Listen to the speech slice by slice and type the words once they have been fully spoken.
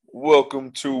Welcome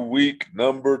to week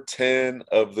number 10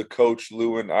 of the Coach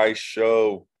Lou and Ice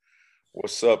show.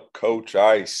 What's up, Coach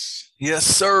Ice? Yes,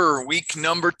 sir. Week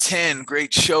number 10.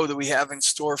 Great show that we have in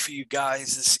store for you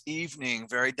guys this evening.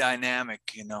 Very dynamic,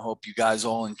 and I hope you guys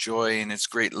all enjoy, and it's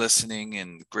great listening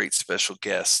and great special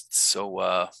guests. So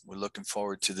we're looking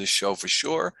forward to this show for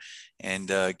sure and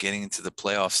getting into the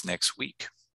playoffs next week.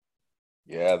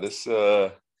 Yeah, this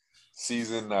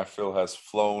season I feel has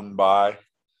flown by.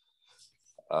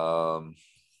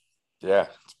 Yeah,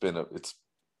 it's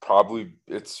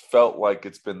felt like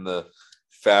it's been the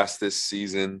fastest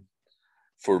season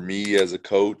for me as a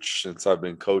coach since I've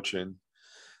been coaching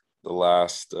the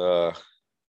last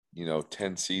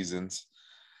 10 seasons.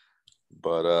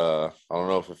 But I don't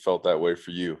know if it felt that way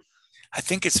for you. I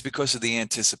think it's because of the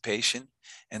anticipation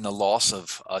and the loss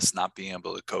of us not being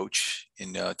able to coach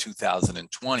in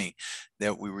 2020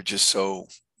 that we were just so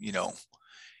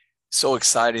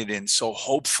excited and so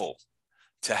hopeful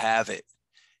to have it.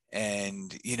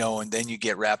 And then you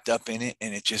get wrapped up in it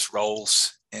and it just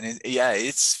rolls. And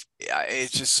it's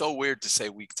just so weird to say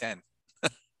week 10.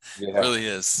 It really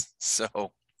is.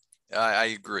 So I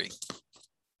agree.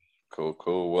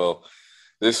 Cool. Well,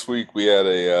 this week we had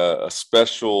a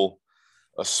special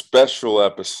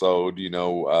episode.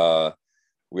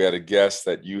 We had a guest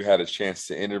that you had a chance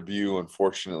to interview.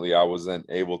 Unfortunately, I wasn't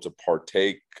able to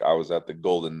partake. I was at the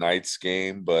Golden Knights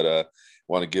game, but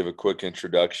want to give a quick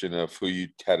introduction of who you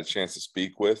had a chance to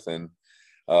speak with, and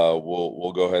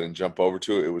we'll go ahead and jump over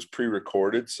to it. It was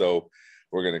pre-recorded, so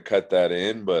we're going to cut that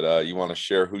in, but you want to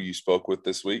share who you spoke with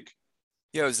this week?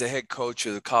 Yeah, I was the head coach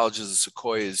of the College of the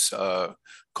Sequoias,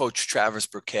 Coach Travis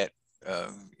Burkett.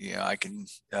 I can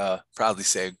proudly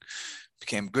say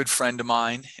became a good friend of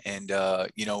mine, and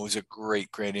it was a great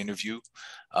interview.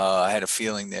 I had a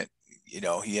feeling that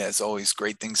he has always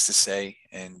great things to say,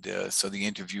 and so the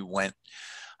interview went,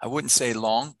 I wouldn't say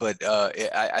long, but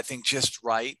I think just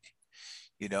right,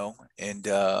 and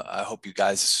I hope you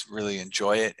guys really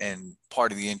enjoy it. And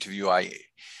part of the interview, I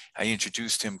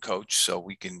introduced him, Coach, so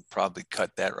we can probably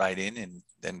cut that right in and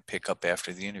then pick up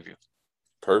after the interview.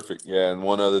 Perfect. Yeah, and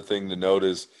one other thing to note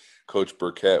is Coach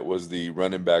Burkett was the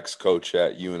running backs coach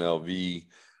at UNLV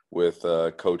with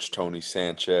Coach Tony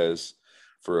Sanchez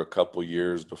for a couple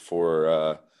years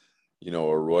before,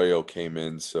 Arroyo came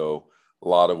in. So a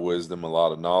lot of wisdom, a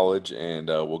lot of knowledge, and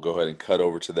we'll go ahead and cut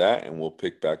over to that, and we'll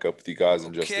pick back up with you guys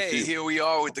in just a few. Okay, here we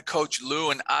are with the Coach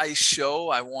Lou and Ice show.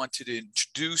 I wanted to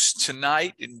introduce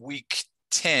tonight in week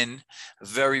 10, a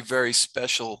very, very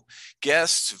special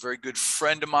guest, a very good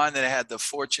friend of mine that I had the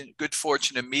good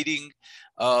fortune of meeting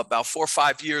about 4 or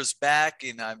 5 years back.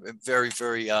 And I'm very,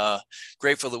 very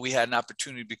grateful that we had an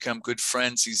opportunity to become good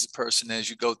friends. He's a person, as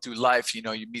you go through life, you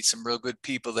meet some real good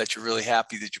people that you're really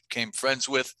happy that you became friends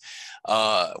with.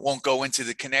 Won't go into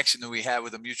the connection that we had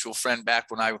with a mutual friend back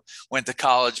when I went to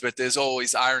college, but there's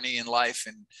always irony in life,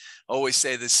 and always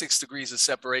say there's 6 degrees of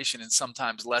separation and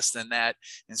sometimes less than that.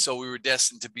 And so we were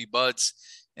destined to be buds,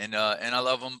 and I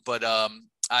love them. But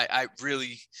I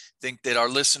really think that our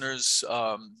listeners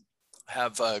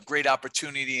have a great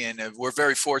opportunity, and we're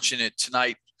very fortunate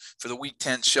tonight for the Week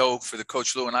 10 show, for the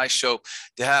Coach Lou and I show,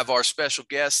 to have our special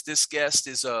guest. This guest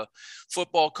is a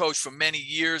football coach for many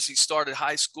years. He started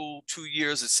high school, 2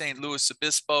 years at St. Louis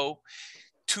Obispo,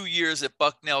 2 years at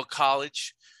Bucknell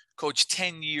College, coached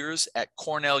 10 years at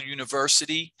Cornell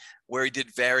University, where he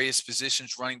did various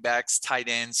positions, running backs, tight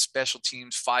ends, special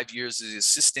teams, 5 years as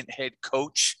assistant head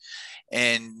coach.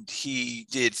 And he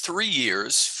did 3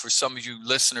 years, for some of you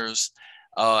listeners,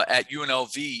 at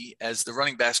UNLV as the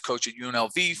running backs coach at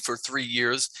UNLV for 3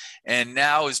 years, and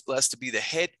now is blessed to be the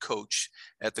head coach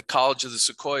at the College of the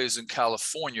Sequoias in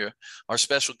California. Our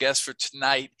special guest for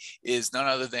tonight is none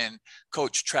other than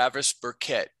Coach Travis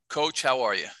Burkett. Coach, how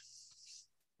are you?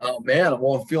 Oh, man,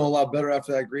 I'm feeling a lot better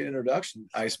after that great introduction,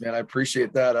 Ice, man. I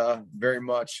appreciate that very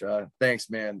much. Thanks,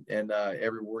 man. And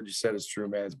every word you said is true,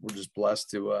 man. We're just blessed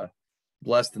to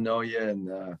know you.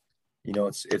 And,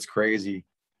 it's crazy.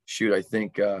 Shoot, I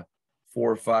think 4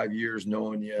 or 5 years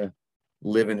knowing you,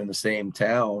 living in the same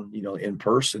town, in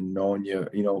person, knowing you,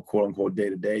 quote unquote, day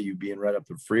to day, you being right up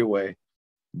the freeway.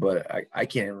 But I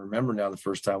can't even remember now the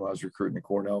first time I was recruiting at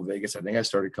Cornell Vegas. I think I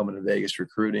started coming to Vegas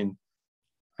recruiting,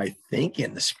 I think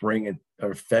in the spring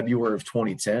or February of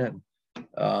 2010.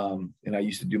 And I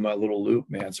used to do my little loop,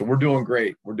 man. So we're doing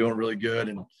great. We're doing really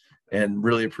good, and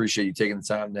really appreciate you taking the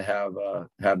time to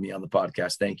have me on the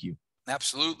podcast. Thank you.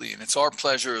 Absolutely. And it's our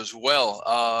pleasure as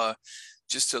well.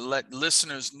 just to let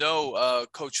listeners know,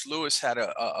 Coach Lewis had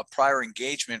a prior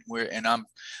engagement and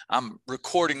I'm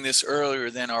recording this earlier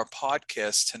than our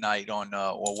podcast tonight on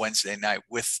or Wednesday night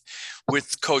with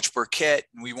Coach Burkett.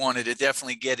 And we wanted to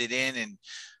definitely get it in. And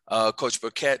Coach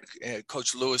Burkett,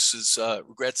 Coach Lewis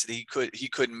regrets that he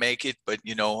couldn't make it, but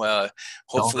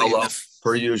hopefully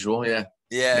per usual, in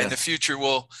the future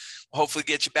we'll hopefully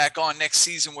get you back on next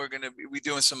season. We're going to be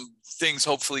doing some things,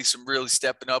 hopefully some really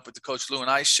stepping up with the Coach Lou and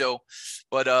I show.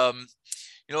 But,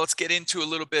 let's get into a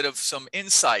little bit of some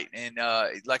insight. And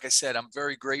like I said, I'm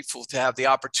very grateful to have the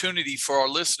opportunity for our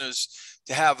listeners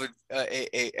to have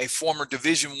a former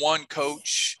Division I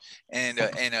coach and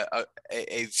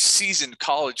a seasoned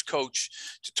college coach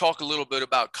to talk a little bit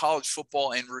about college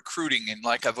football and recruiting. And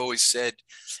like I've always said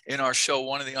in our show,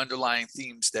 one of the underlying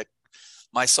themes that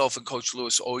myself and Coach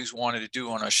Lewis always wanted to do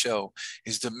on our show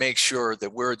is to make sure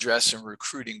that we're addressing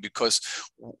recruiting, because,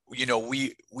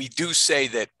 we do say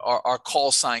that our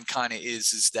call sign kind of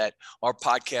is that our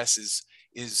podcast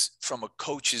is from a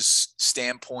coach's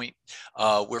standpoint.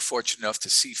 We're fortunate enough to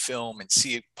see film and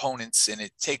see opponents, and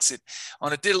it takes it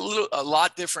on a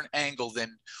lot different angle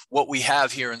than what we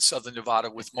have here in Southern Nevada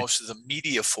with most of the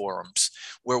media forums,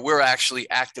 where we're actually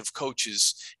active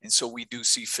coaches. And so we do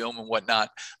see film and whatnot,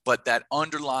 but that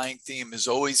underlying theme has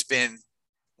always been,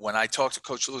 when I talked to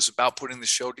Coach Lewis about putting the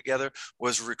show together,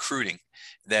 was recruiting.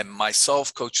 Then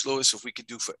myself, Coach Lewis, if we could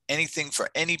do for anything for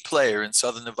any player in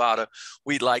Southern Nevada,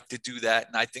 we'd like to do that.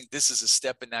 And I think this is a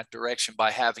step in that direction by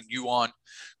having you on,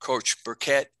 Coach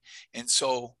Burkett. And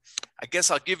so I guess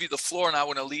I'll give you the floor, and I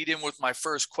want to lead in with my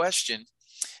first question,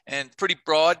 and pretty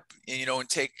broad, and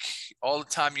take all the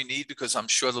time you need, because I'm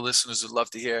sure the listeners would love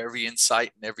to hear every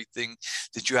insight and everything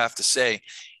that you have to say.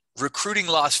 Recruiting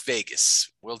Las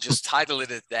Vegas. We'll just title it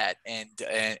at that, and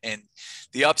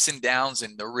the ups and downs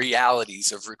and the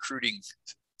realities of recruiting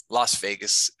Las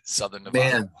Vegas, Southern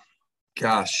Nevada. Man,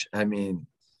 gosh,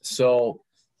 so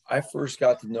I first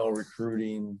got to know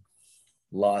recruiting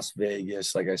Las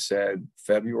Vegas, like I said,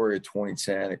 February of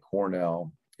 2010 at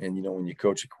Cornell. And, when you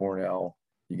coach at Cornell,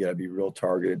 you got to be real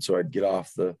targeted. So I'd get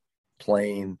off the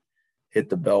plane, hit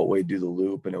the Beltway, do the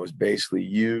loop. And it was basically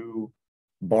you,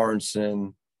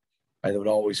 Barnson. I would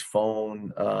always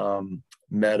phone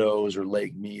Meadows or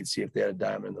Lake Mead, see if they had a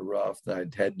diamond in the rough. Then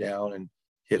I'd head down and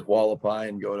hit Hualapai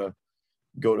and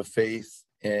go to Faith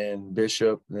and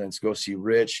Bishop, and then go see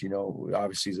Rich.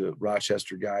 Obviously he's a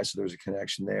Rochester guy, so there's a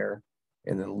connection there.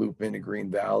 And then loop into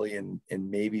Green Valley and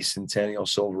maybe Centennial,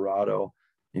 Silverado.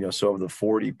 So of the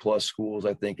 40 plus schools,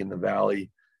 I think, in the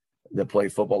Valley that play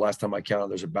football, last time I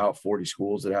counted, there's about 40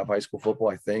 schools that have high school football,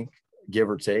 I think, give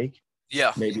or take.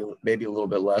 Yeah. Maybe a little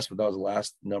bit less, but that was the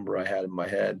last number I had in my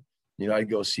head. I'd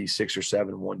go see 6 or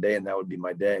 7 in one day, and that would be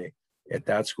my day at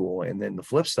that school. And then the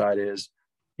flip side is,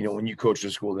 when you coach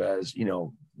a school that has,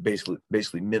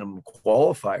 basically minimum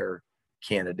qualifier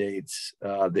candidates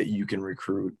that you can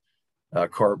recruit,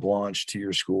 carte blanche to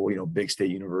your school, big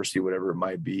state university, whatever it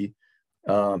might be.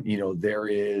 There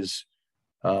is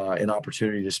an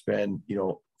opportunity to spend,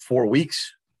 4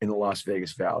 weeks in the Las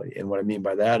Vegas Valley. And what I mean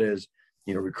by that is,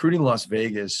 recruiting Las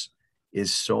Vegas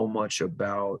is so much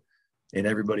about, and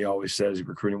everybody always says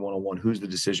recruiting 101, who's the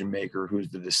decision maker, who's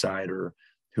the decider,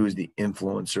 who's the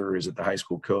influencer? Is it the high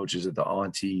school coach? Is it the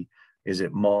auntie? Is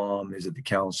it mom? Is it the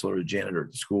counselor, the janitor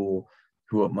at the school,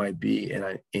 who it might be?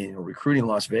 And recruiting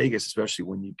Las Vegas, especially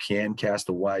when you can cast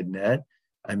a wide net,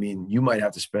 you might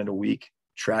have to spend a week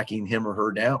tracking him or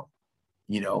her down,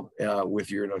 if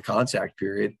you're in a contact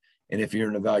period. And if you're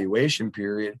in an evaluation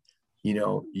period,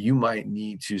 you might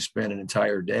need to spend an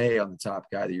entire day on the top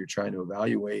guy that you're trying to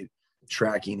evaluate,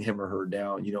 tracking him or her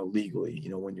down, legally,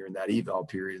 when you're in that eval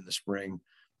period in the spring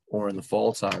or in the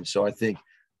fall time. So I think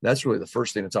that's really the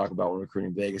first thing to talk about when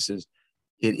recruiting Vegas is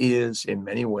it is in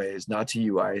many ways, not to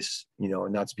you, Ice,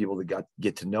 and not to people that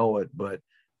get to know it, but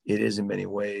it is in many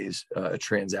ways a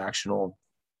transactional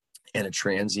and a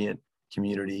transient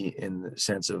community in the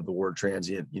sense of the word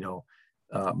transient,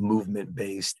 movement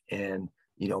based. And,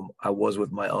 I was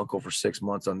with my uncle for 6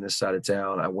 months on this side of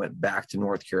town. I went back to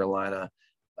North Carolina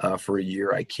for a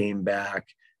year. I came back,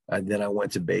 and then I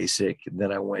went to basic, and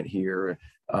then I went here.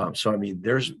 So,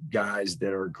 there's guys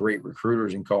that are great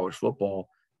recruiters in college football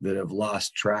that have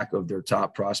lost track of their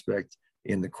top prospect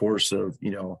in the course of,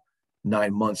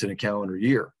 9 months in a calendar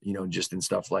year, just in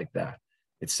stuff like that.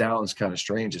 It sounds kind of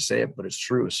strange to say it, but it's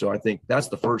true. So I think that's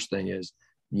the first thing is,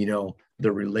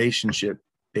 the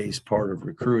relationship-based part of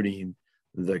recruiting,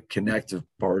 the connective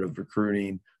part of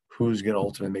recruiting, who's going to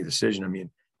ultimately make the decision.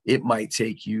 It might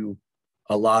take you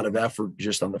a lot of effort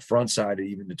just on the front side to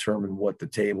even determine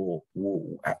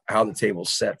how the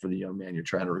table's set for the young man you're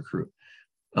trying to recruit.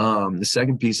 The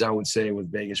second piece I would say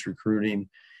with Vegas recruiting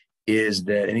is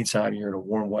that anytime you're in a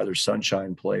warm weather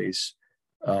sunshine place,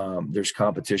 there's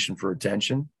competition for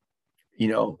attention,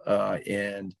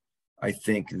 and I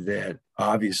think that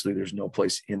obviously there's no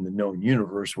place in the known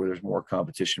universe where there's more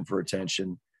competition for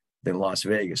attention than Las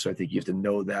Vegas. So I think you have to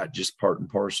know that just part and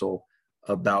parcel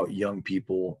about young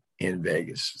people in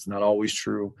Vegas. It's not always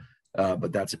true,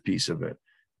 but that's a piece of it.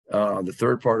 The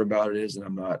third part about it is, and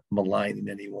I'm not maligning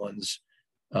anyone's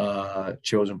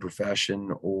chosen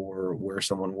profession or where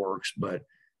someone works, but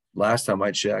last time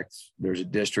I checked, there's a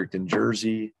district in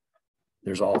Jersey,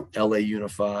 there's all LA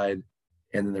Unified,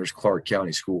 and then there's Clark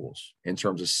County schools in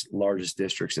terms of largest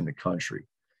districts in the country.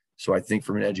 So I think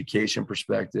from an education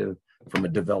perspective, from a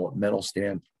developmental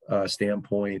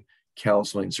standpoint,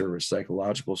 counseling service,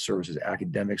 psychological services,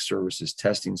 academic services,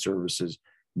 testing services,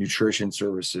 nutrition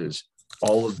services,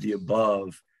 all of the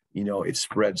above, it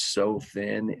spreads so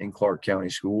thin in Clark County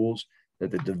schools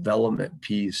that the development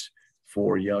piece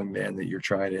for young men that you're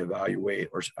trying to evaluate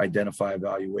or identify,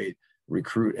 evaluate,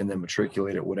 recruit, and then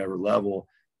matriculate at whatever level,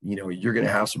 you're going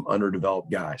to have some underdeveloped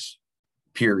guys,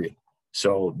 period.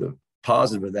 So the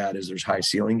positive of that is there's high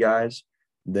ceiling guys.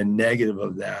 The negative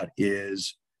of that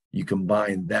is you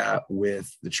combine that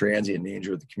with the transient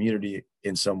nature of the community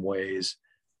in some ways,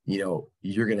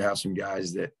 you're going to have some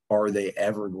guys that, are they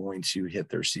ever going to hit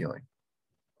their ceiling?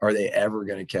 Are they ever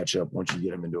going to catch up once you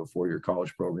get them into a 4-year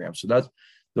college program? So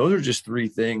those are just 3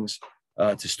 things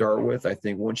to start with. I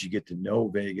think once you get to know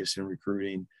Vegas and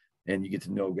recruiting, and you get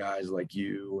to know guys like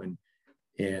you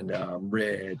and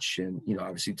Rich and,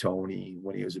 obviously Tony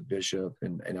when he was at Bishop.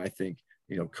 And I think,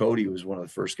 Cody was one of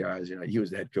the first guys, he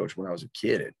was the head coach when I was a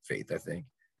kid at Faith, I think,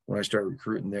 when I started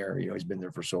recruiting there. He's been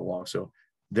there for so long. So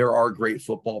there are great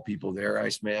football people there,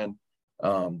 Iceman,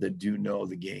 that do know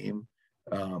the game.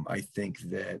 I think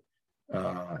that,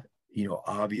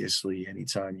 obviously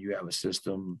anytime you have a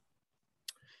system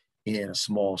in a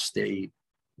small state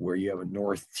where you have a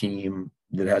North team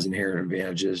that has inherent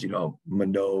advantages,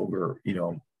 Minogue or,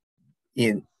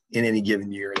 in any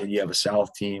given year, and then you have a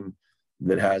South team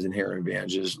that has inherent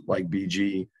advantages like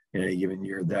BG in any given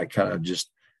year, that kind of just,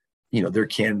 there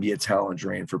can be a talent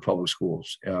drain for public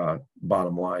schools,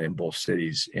 bottom line, in both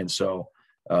cities. And so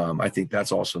I think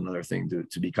that's also another thing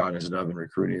to be cognizant of in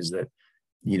recruiting is that,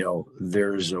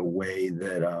 there's a way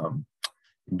that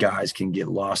guys can get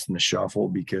lost in the shuffle,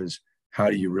 because how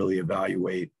do you really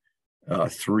evaluate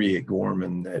 3 at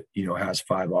Gorman that, has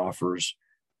 5 offers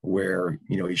where,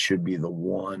 he should be the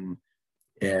one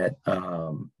at,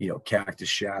 Cactus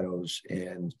Shadows,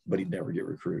 but he'd never get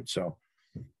recruited. So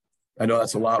I know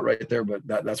that's a lot right there, but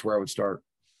that's where I would start.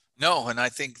 No, and I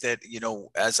think that,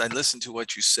 as I listen to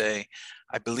what you say,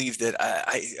 I believe that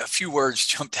a few words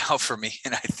jumped out for me,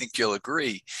 and I think you'll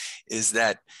agree, is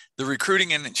that the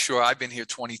recruiting, and sure, I've been here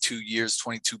 22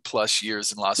 plus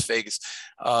years in Las Vegas.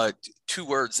 2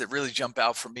 words that really jump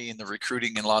out for me in the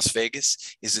recruiting in Las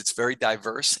Vegas is it's very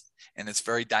diverse and it's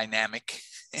very dynamic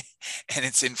and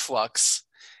it's in flux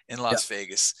in Las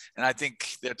Vegas. And I think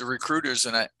that the recruiters,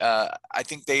 and I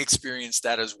think they experienced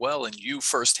that as well. And you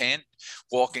firsthand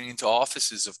walking into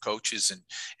offices of coaches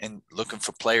and looking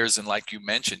for players. And like you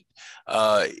mentioned,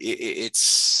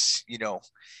 it's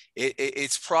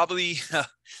probably,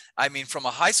 from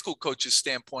a high school coach's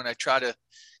standpoint, I try to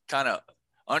kind of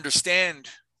understand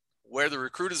where the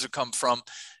recruiters have come from.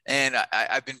 And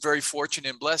I've been very fortunate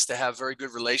and blessed to have very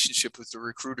good relationship with the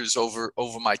recruiters over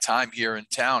my time here in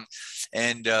town.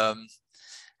 And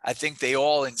I think they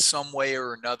all in some way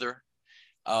or another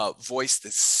voice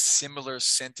the similar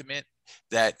sentiment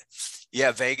that,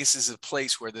 Vegas is a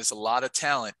place where there's a lot of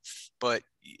talent, but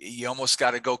you almost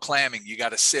got to go clamming. You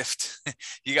got to sift.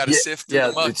 You got to sift through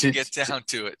the muck to get down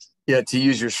to it. Yeah, to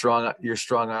use your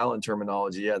strong island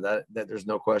terminology. Yeah, that there's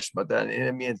no question about that.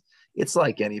 And it's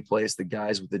like any place, the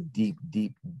guys with the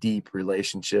deep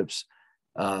relationships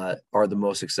are the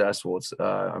most successful. It's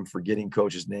I'm forgetting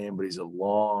coach's name, but he's a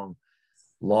long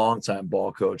time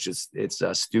ball coach. It's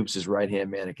Stoops' right-hand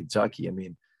man in Kentucky.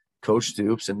 Coach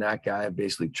Stoops and that guy have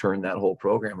basically turned that whole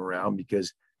program around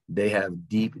because they have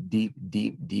deep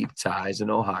ties in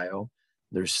Ohio.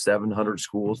 There's 700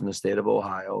 schools in the state of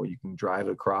Ohio. You can drive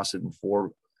across it in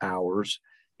 4 hours.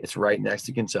 It's right next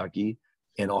to Kentucky,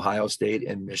 and Ohio State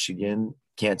and Michigan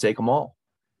can't take them all.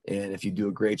 And if you do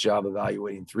a great job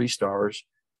evaluating 3 stars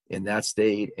in that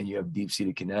state and you have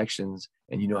deep-seated connections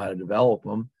and you know how to develop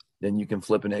them, then you can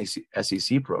flip an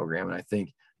SEC program. And I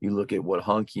think you look at what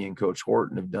Hunky and Coach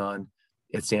Horton have done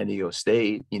at San Diego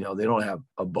State. They don't have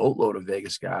a boatload of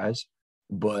Vegas guys,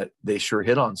 but they sure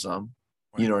hit on some.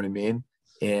 You know what I mean?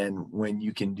 And when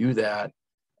you can do that,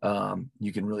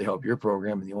 you can really help your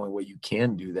program. And the only way you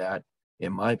can do that,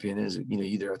 in my opinion, is, you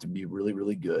either have to be really,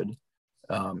 really good,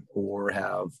 or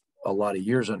have a lot of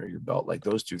years under your belt, like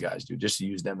those two guys do, just to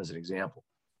use them as an example.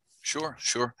 Sure.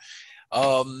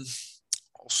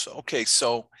 Also, okay,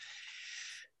 so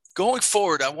going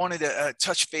forward, I wanted to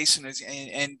touch base on this,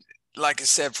 and like I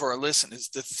said, for our listeners,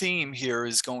 the theme here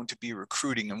is going to be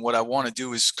recruiting. And what I want to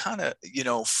do is kind of,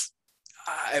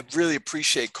 I really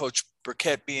appreciate Coach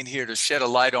Burkett being here to shed a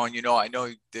light on, I know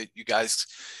that you guys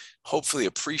hopefully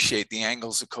appreciate the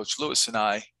angles that Coach Lewis and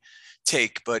I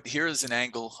take, but here is an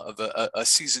angle of a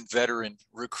seasoned veteran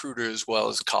recruiter, as well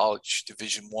as college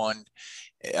Division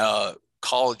I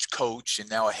college coach, and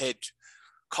now a head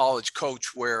college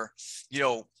coach, where,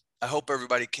 I hope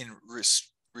everybody can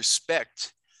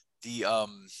respect the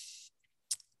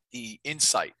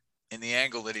insight and the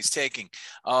angle that he's taking.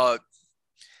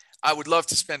 I would love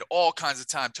to spend all kinds of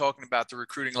time talking about the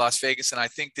recruiting in Las Vegas, and I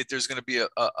think that there's going to be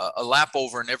a lap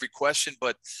over in every question,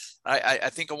 but I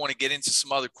think I want to get into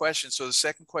some other questions. So the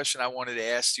second question I wanted to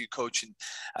ask you, Coach, and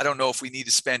I don't know if we need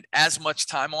to spend as much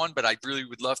time on, but I really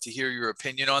would love to hear your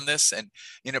opinion on this. And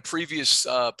in a previous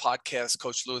podcast,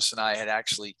 Coach Lewis and I had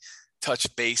actually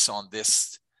touched base on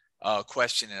this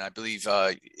question, and I believe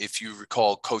if you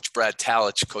recall, Coach Brad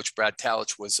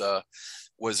Talich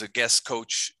was a guest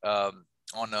coach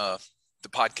on the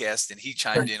podcast, and he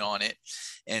chimed in on it.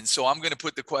 And so I'm going to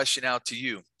put the question out to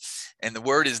you, and the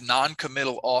word is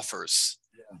non-committal offers.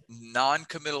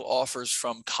 Non-committal offers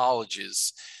from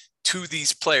colleges to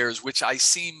these players, which I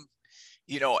seem,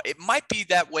 it might be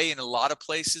that way in a lot of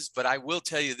places, but I will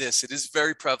tell you this, it is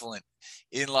very prevalent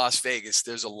in Las Vegas.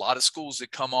 There's a lot of schools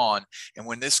that come on, and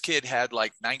when this kid had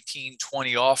like 19,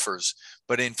 20 offers,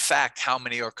 but in fact, how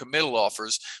many are committal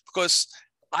offers? Because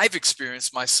I've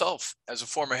experienced myself as a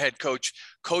former head coach.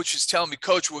 Coaches telling me,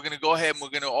 Coach, we're going to go ahead and we're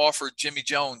going to offer Jimmy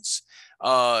Jones.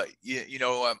 I'm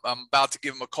about to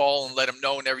give him a call and let him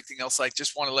know and everything else. I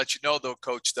just want to let you know, though,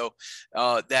 Coach,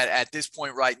 that at this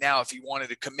point right now, if he wanted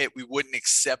to commit, we wouldn't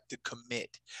accept the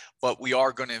commit, but we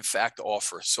are going to, in fact,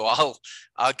 offer. So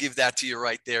I'll give that to you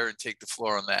right there and take the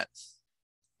floor on that.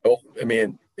 Well, I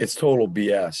mean, it's total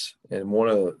BS. And one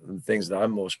of the things that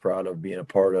I'm most proud of being a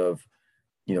part of,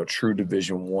 true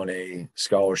Division 1A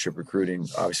scholarship recruiting,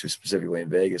 obviously specifically in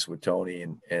Vegas with Tony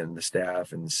and the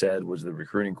staff, and Sed was the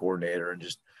recruiting coordinator, and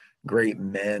just great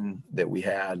men that we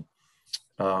had,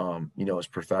 as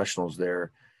professionals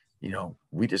there.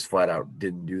 We just flat out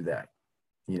didn't do that,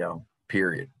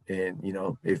 period. And,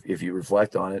 if you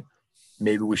reflect on it,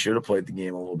 maybe we should have played the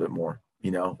game a little bit more,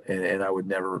 and I would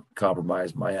never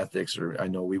compromise my ethics, or I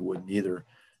know we wouldn't either.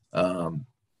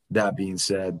 That being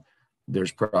said,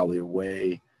 there's probably a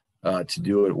way to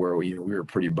do it where we were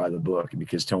pretty by the book,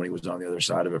 because Tony was on the other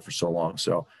side of it for so long.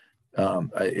 So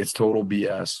it's total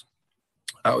BS.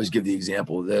 I always give the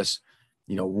example of this,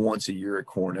 once a year at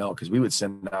Cornell, because we would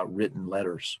send out written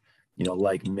letters,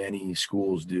 like many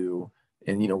schools do.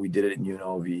 And, we did it at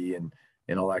UNLV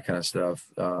and all that kind of stuff.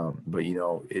 But,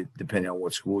 it depending on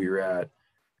what school you're at,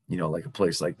 like a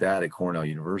place like that at Cornell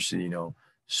University,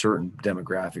 certain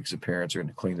demographics of parents are going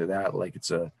to cling to that like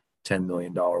it's a $10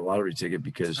 million lottery ticket,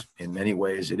 because in many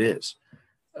ways it is.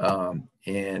 And,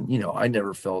 I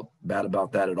never felt bad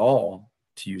about that at all.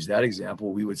 To use that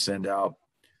example, we would send out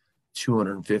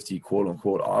 250 quote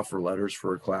unquote offer letters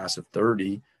for a class of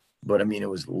 30. But I mean, it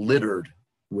was littered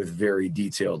with very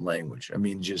detailed language. I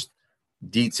mean, just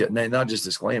detailed, not just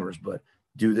disclaimers, but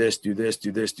do this, do this,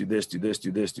 do this, do this, do this,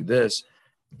 do this, do this.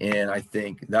 And I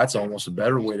think that's almost a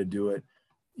better way to do it,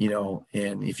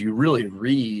 and if you really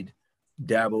read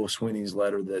Dabo Swinney's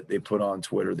letter that they put on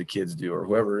Twitter, the kids do, or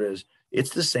whoever it is, it's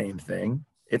the same thing.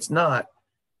 It's not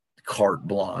carte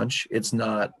blanche. It's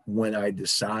not when I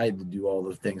decide to do all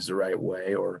the things the right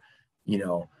way, or,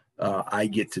 I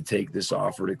get to take this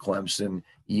offer to Clemson,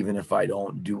 even if I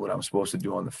don't do what I'm supposed to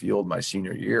do on the field my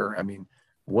senior year. I mean,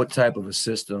 what type of a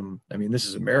system? I mean, this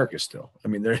is America still. I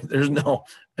mean, there's no,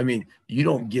 I mean, you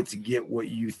don't get to get what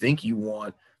you think you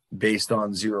want based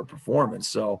on zero performance.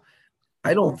 So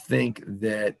I don't think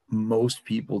that most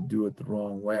people do it the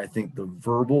wrong way. I think the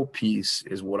verbal piece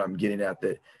is what I'm getting at,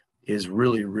 that is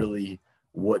really, really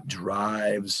what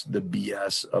drives the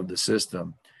BS of the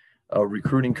system. A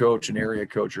recruiting coach, an area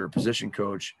coach, or a position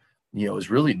coach, is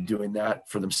really doing that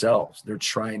for themselves. They're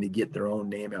trying to get their own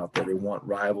name out there. They want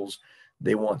rivals.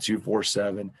 They want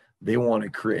 247. They want to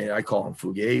create, I call them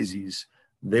fugazis.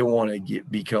 They want to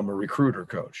become a recruiter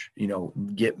coach,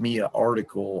 get me an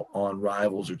article on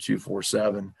Rivals or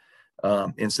 247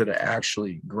 instead of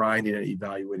actually grinding and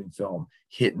evaluating film,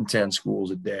 hitting 10 schools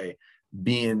a day,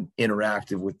 being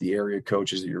interactive with the area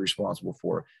coaches that you're responsible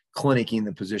for, clinicking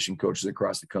the position coaches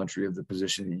across the country of the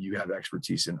position that you have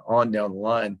expertise in, on down the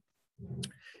line,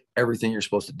 everything you're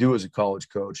supposed to do as a college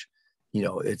coach.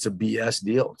 It's a BS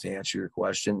deal, to answer your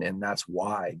question. And that's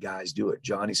why guys do it.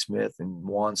 Johnny Smith and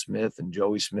Juan Smith and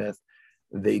Joey Smith,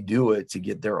 they do it to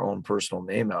get their own personal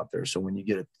name out there. So when you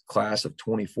get a class of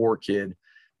 24 kid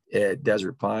at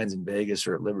Desert Pines in Vegas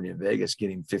or at Liberty in Vegas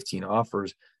getting 15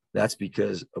 offers, that's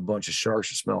because a bunch of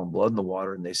sharks are smelling blood in the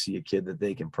water, and they see a kid that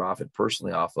they can profit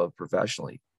personally off of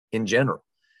professionally in general.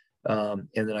 And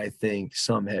then I think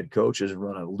some head coaches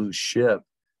run a loose ship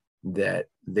that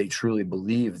they truly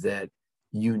believe that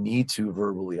you need to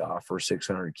verbally offer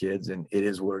 600 kids, and it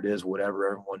is what it is,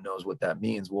 whatever. Everyone knows what that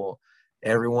means. Well,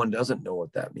 everyone doesn't know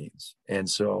what that means. And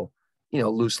so,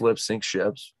 loose lips sink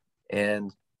ships,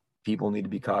 and people need to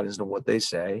be cognizant of what they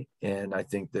say. And I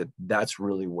think that that's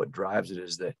really what drives it,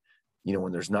 is that,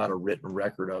 when there's not a written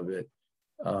record of it,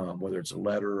 whether it's a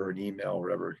letter or an email,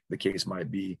 whatever the case might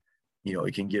be,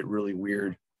 it can get really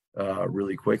weird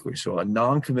really quickly. So a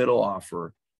non-committal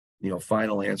offer,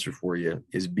 final answer for you,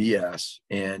 is BS.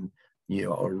 And,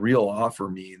 a real offer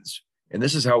means, and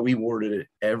this is how we worded it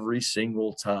every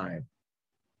single time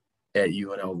at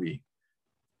UNLV.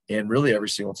 And really every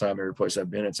single time, every place I've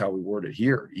been, it's how we word it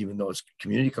here. Even though it's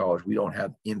community college, we don't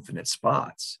have infinite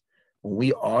spots. When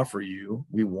we offer you,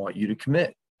 we want you to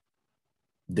commit.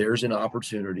 There's an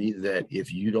opportunity that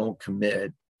if you don't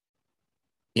commit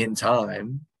in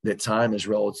time, that time is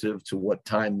relative to what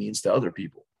time means to other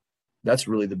people. That's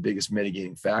really the biggest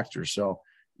mitigating factor. So,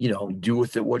 do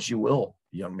with it what you will,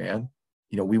 young man.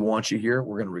 We want you here.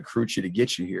 We're going to recruit you to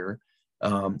get you here.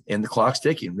 And the clock's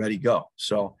ticking, ready, go.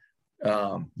 So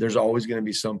there's always going to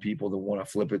be some people that want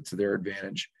to flip it to their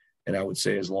advantage. And I would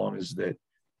say, as long as that,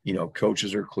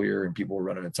 coaches are clear and people are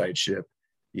running a tight ship,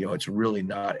 it's really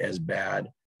not as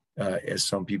bad as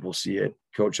some people see it.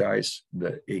 Coach Ice,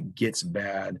 it gets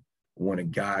bad when a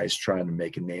guy's trying to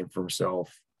make a name for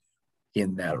himself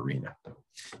in that arena.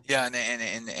 Yeah,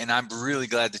 and I'm really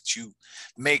glad that you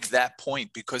make that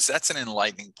point, because that's an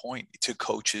enlightening point to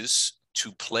coaches,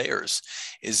 to players,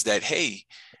 is that, hey,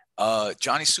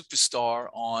 Johnny Superstar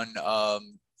on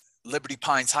Liberty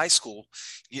Pines High School,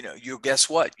 you guess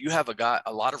what? You have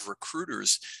a lot of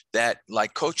recruiters that,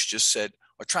 like Coach just said,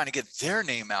 are trying to get their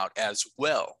name out as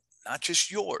well, not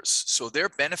just yours. So they're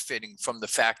benefiting from the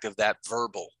fact of that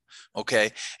verbal.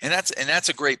 Okay. And that's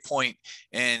a great point,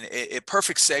 and a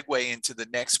perfect segue into the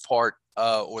next part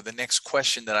or the next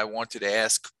question that I wanted to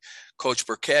ask Coach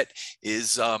Burkett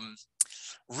is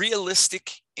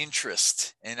realistic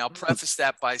interest. And I'll preface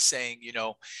that by saying,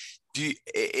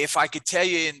 if I could tell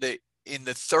you in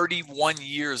the 31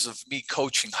 years of me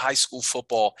coaching high school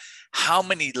football, how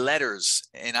many letters,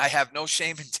 and I have no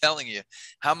shame in telling you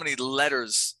how many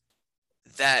letters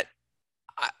that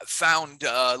I found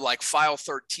like file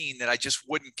 13 that I just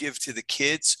wouldn't give to the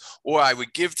kids, or I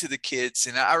would give to the kids.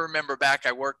 And I remember back,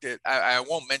 I worked at, I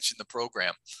won't mention the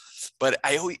program, but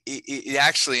it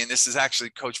actually, and this is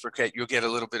actually, Coach Burkett, you'll get a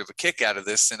little bit of a kick out of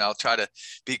this, and I'll try to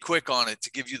be quick on it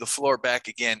to give you the floor back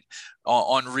again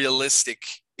on realistic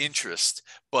interest.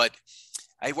 But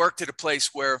I worked at a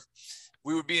place where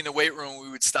we would be in the weight room.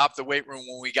 We would stop the weight room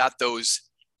when we got those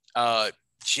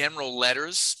general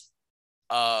letters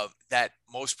that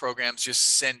most programs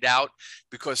just send out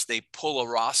because they pull a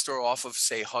roster off of,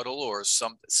 say, Huddle or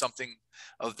something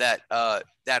of that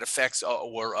that affects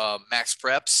or Max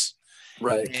Preps.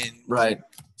 Right. And right.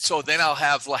 So then I'll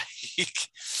have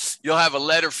you'll have a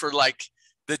letter for like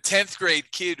the 10th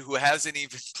grade kid who hasn't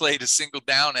even played a single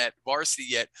down at varsity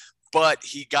yet, but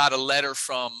he got a letter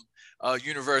from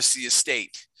University of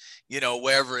State,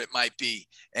 wherever it might be,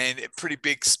 and a pretty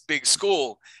big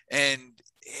school. And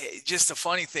just the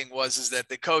funny thing is that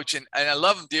the coach, and I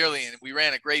love him dearly, and we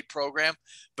ran a great program,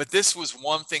 but this was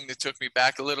one thing that took me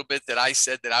back a little bit that I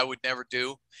said that I would never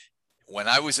do when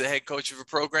I was the head coach of a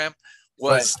program,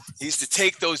 was right. He used to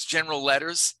take those general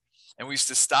letters, and we used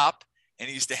to stop, and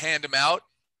he used to hand them out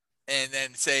and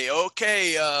then say,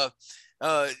 okay,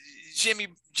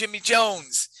 Jimmy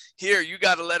Jones, here, you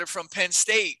got a letter from Penn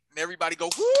State. And everybody go,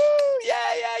 whoo, yeah,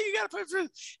 you got to put it through.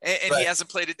 And right. He hasn't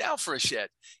played it down for us yet.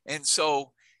 And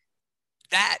so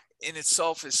that in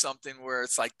itself is something where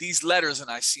it's like these letters,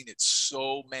 and I've seen it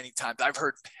so many times. I've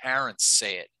heard parents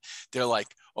say it. They're like,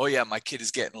 oh, yeah, my kid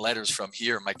is getting letters from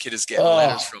here. My kid is getting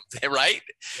letters from there, right?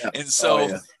 Yeah. And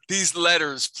so these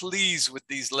letters, please, with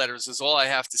these letters is all I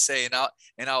have to say. And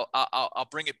I'll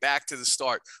bring it back to the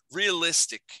start.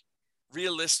 Realistic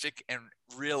and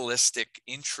realistic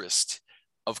interest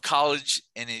of college,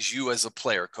 and as you as a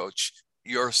player, Coach,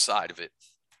 your side of it.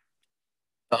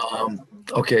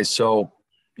 Okay. So,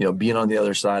 being on the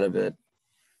other side of it,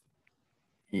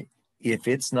 if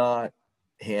it's not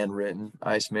handwritten,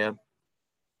 Iceman,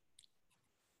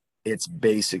 it's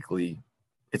basically,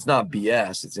 it's not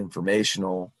BS. It's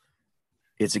informational.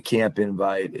 It's a camp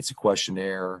invite. It's a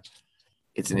questionnaire.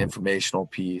 It's an informational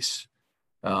piece.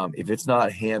 If it's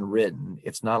not handwritten,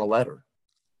 it's not a letter.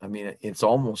 I mean, it's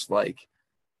almost like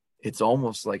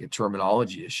a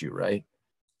terminology issue, right?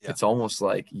 Yeah. It's almost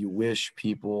like you wish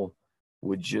people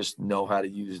would just know how to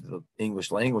use the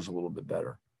English language a little bit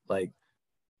better. Like,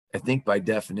 I think by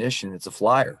definition, it's a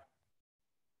flyer.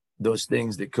 Those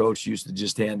things that coach used to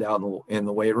just hand out in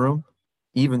the weight room,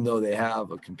 even though they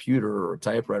have a computer or a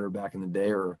typewriter back in the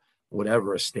day or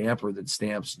whatever, a stamper that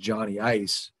stamps Johnny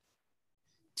Ice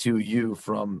to you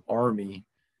from Army,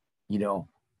 you know,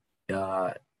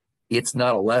 it's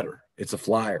not a letter, it's a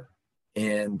flyer.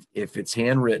 And if it's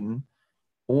handwritten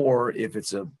or if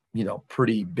it's a,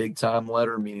 pretty big time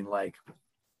letter, meaning like,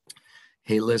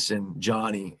 hey, listen,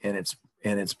 Johnny, and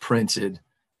it's printed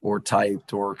or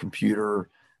typed or computer,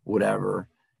 whatever,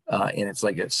 and it's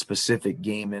like a specific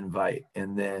game invite.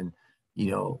 And then,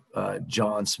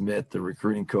 John Smith, the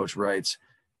recruiting coach, writes,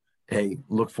 hey,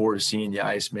 look forward to seeing you,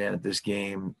 Iceman, at this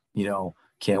game.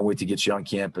 Can't wait to get you on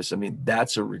campus. I mean,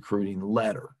 that's a recruiting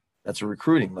letter. That's a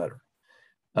recruiting letter.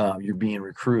 You're being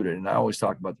recruited. And I always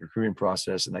talk about the recruiting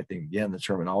process. And I think, again, the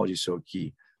terminology is so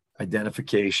key.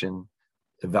 Identification,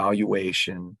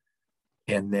 evaluation,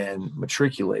 and then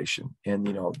matriculation. And,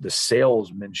 the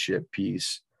salesmanship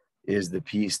piece is the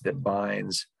piece that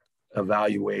binds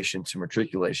evaluation to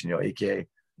matriculation, aka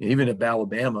even at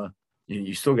Alabama,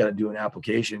 you still got to do an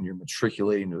application. You're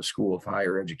matriculating to a school of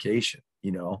higher education,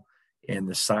 and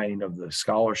the signing of the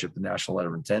scholarship, the national letter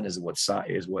of intent is what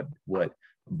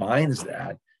binds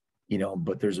that,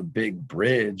 but there's a big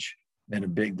bridge and a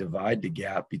big divide to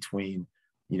gap between,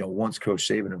 once Coach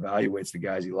Saban evaluates the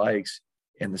guys he likes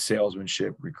and the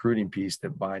salesmanship recruiting piece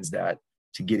that binds that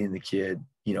to getting the kid,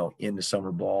 into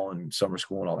summer ball and summer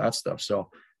school and all that stuff. So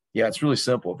yeah, it's really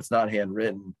simple. If it's not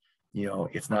handwritten,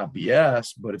 it's not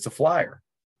BS, but it's a flyer.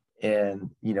 And,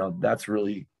 that's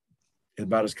really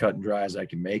about as cut and dry as I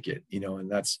can make it,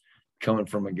 and that's coming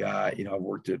from a guy, I've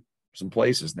worked at some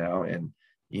places now, and,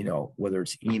 whether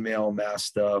it's email mass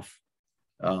stuff,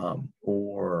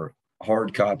 or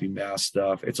hard copy mass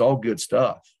stuff, it's all good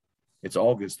stuff. It's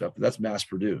all good stuff, but that's mass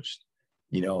produced.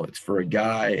 It's for a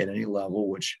guy at any level,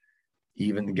 which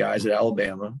even the guys at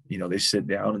Alabama, they sit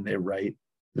down and they write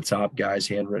the top guys'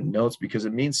 handwritten notes because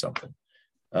it means something.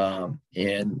 And,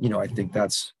 I think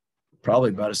that's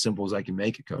probably about as simple as I can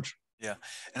make it, Coach. Yeah.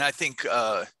 And I think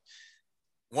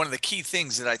one of the key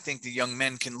things that I think the young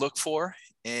men can look for,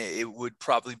 it would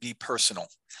probably be personal.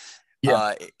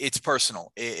 Yeah. It's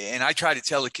personal. And I try to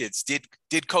tell the kids,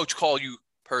 did coach call you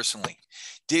personally?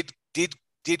 Did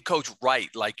coach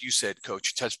write, like you said,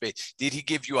 coach, touch base? Did he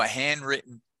give you a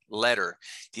handwritten letter?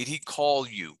 Did he call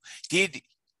you? Did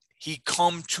he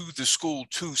come to the school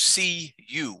to see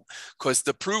you? Because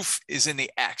the proof is in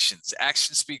the actions.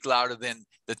 Actions speak louder than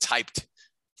the typed,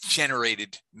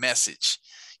 generated message,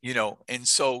 And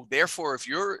so therefore, if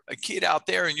you're a kid out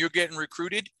there and you're getting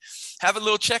recruited, have a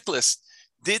little checklist.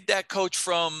 Did that coach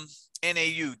from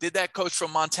NAU? Did that coach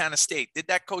from Montana State? Did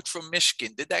that coach from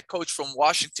Michigan? Did that coach from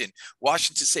Washington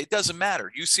State? It doesn't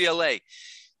matter. UCLA.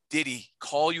 Did he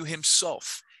call you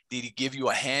himself? Did he give you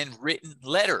a handwritten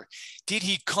letter? Did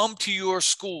he come to your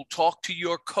school, talk to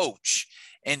your coach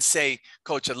and say,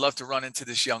 Coach, I'd love to run into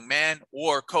this young man,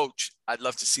 or Coach, I'd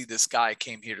love to see this guy. I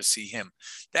came here to see him.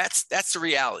 That's the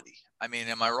reality. I mean,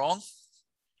 am I wrong?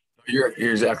 You're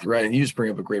exactly right. And you just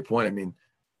bring up a great point.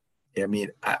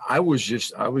 I was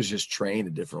just trained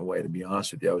a different way, to be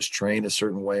honest with you. I was trained a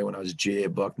certain way when I was GA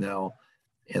at Bucknell.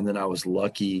 And then I was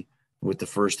lucky with the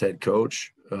first head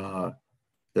coach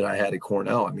that I had at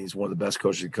Cornell. He's one of the best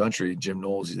coaches in the country, Jim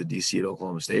Knowles. He's the DC at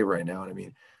Oklahoma State right now.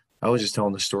 And I was just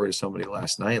telling the story to somebody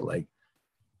last night, like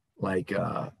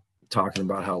talking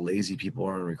about how lazy people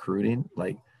are in recruiting.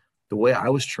 Like, the way I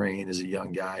was trained as a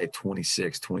young guy at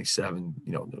 26, 27,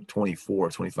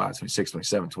 24, 25, 26,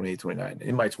 27, 28, 29,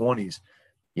 in my 20s,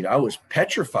 I was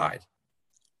petrified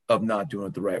of not doing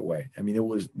it the right way.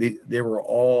 They were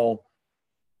all,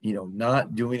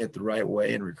 not doing it the right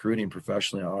way in recruiting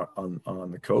professionally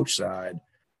on the coach side.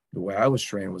 The way I was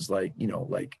trained was like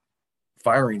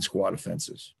firing squad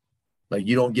offenses. Like,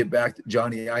 you don't get back to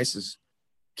Johnny Ice's,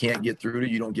 can't get through to,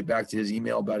 you don't get back to his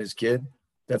email about his kid.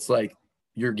 That's like,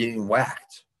 you're getting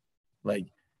whacked. Like,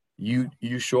 you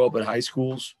show up at high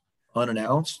schools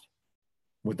unannounced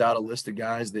without a list of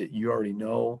guys that you already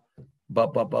know.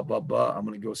 I'm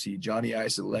going to go see Johnny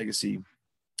Ice at Legacy.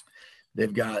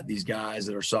 They've got these guys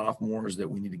that are sophomores that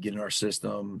we need to get in our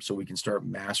system so we can start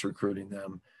mass recruiting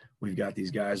them. We've got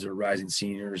these guys that are rising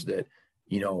seniors that,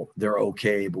 they're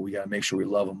okay, but we got to make sure we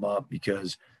love them up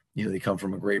because, they come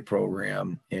from a great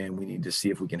program and we need to see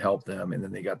if we can help them. And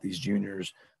then they got these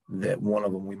juniors that one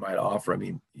of them we might offer. I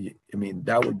mean,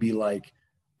 that would be like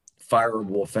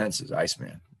fireable offenses,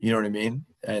 Iceman. You know what I mean?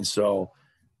 And so,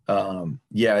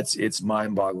 it's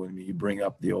mind boggling to me. You bring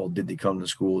up the old, did they come to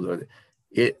school?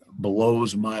 It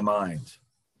blows my mind.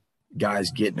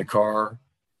 Guys get in a car,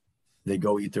 they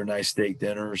go eat their nice steak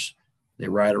dinners, they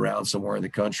ride around somewhere in the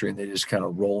country, and they just kind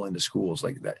of roll into schools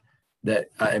like that.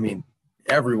 I mean,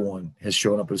 everyone has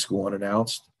shown up at school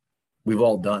unannounced. We've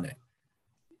all done it.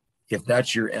 If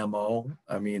that's your MO,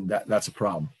 I mean, that's a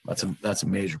problem. That's a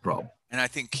major problem. And I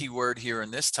think key word here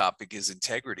in this topic is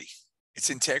integrity. It's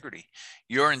integrity.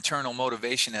 Your internal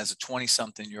motivation as a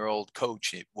 20-something-year-old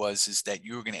coach is that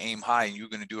you were going to aim high and you were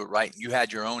going to do it right. And you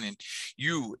had your own, and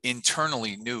you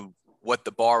internally knew what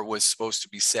the bar was supposed to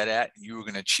be set at, and you were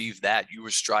going to achieve that. You were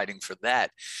striding for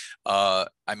that. I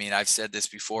mean, I've said this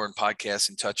before in podcasts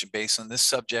and touching base on this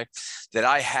subject, that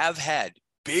I have had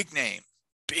big name,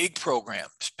 big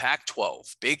programs,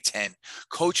 Pac-12, Big Ten,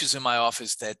 coaches in my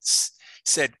office that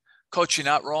said, Coach, you're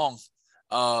not wrong.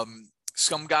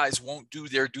 Some guys won't do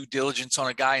their due diligence on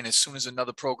a guy, and as soon as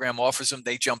another program offers them,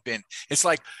 they jump in. It's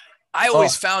like, I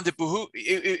always found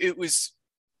it was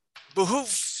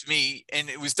behooved me, and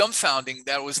it was dumbfounding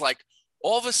that it was like,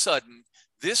 all of a sudden,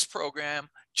 this program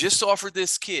just offered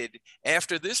this kid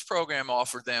after this program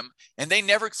offered them, and they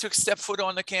never took step foot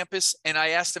on the campus. And I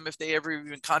asked them if they ever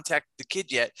even contacted the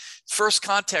kid yet. First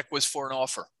contact was for an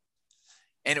offer.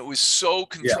 And it was so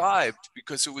contrived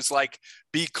because it was like,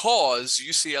 because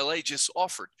UCLA just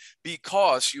offered,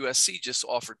 because USC just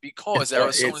offered, because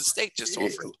Arizona State just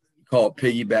offered. Call it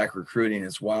piggyback recruiting.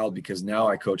 It's wild because now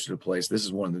I coach at a place. This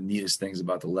is one of the neatest things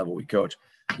about the level we coach.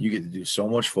 You get to do so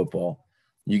much football.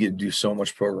 You get to do so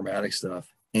much programmatic stuff,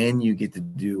 and you get to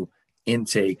do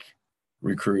intake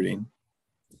recruiting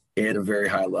at a very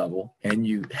high level, and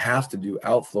you have to do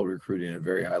outflow recruiting at a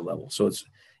very high level. So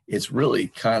it's really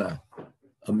kind of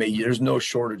amazing. There's no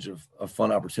shortage of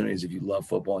fun opportunities if you love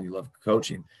football and you love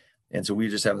coaching. And so we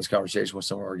just having this conversation with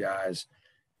some of our guys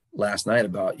last night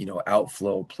about,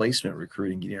 outflow placement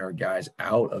recruiting, getting our guys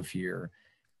out of here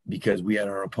because we had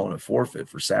our opponent forfeit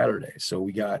for Saturday. So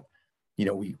we got,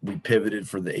 we pivoted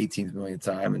for the 18th millionth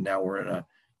time, and now we're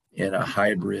in a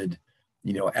hybrid,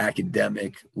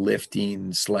 academic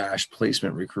lifting /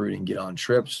 placement recruiting, get on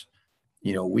trips,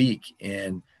 week,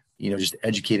 and, just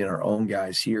educating our own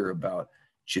guys here about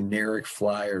generic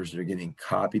flyers that are getting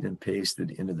copied and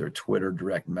pasted into their Twitter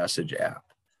direct message app,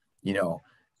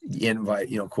 invite,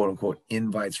 quote unquote,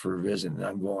 invites for a visit. And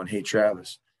I'm going, hey,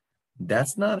 Travis,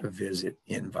 that's not a visit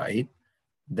invite.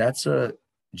 That's a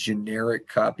generic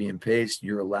copy and paste.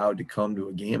 You're allowed to come to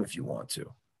a game if you want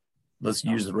to. Let's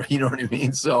use the, you know what I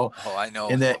mean? So, I know.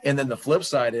 And then the flip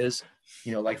side is,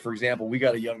 like, for example, we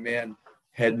got a young man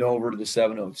heading over to the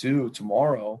 702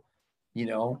 tomorrow,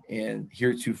 and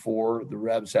heretofore the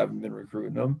Rebs haven't been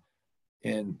recruiting them.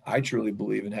 And I truly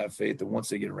believe and have faith that once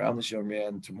they get around this young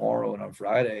man tomorrow and on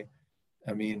Friday,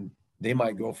 I mean, they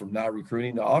might go from not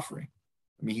recruiting to offering.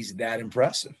 I mean, he's that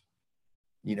impressive,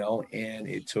 and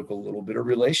it took a little bit of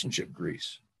relationship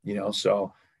grease,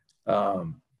 so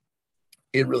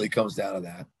it really comes down to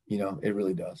that, it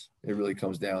really does. It really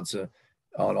comes down to,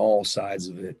 on all sides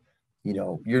of it,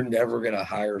 you're never going to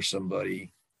hire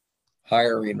somebody.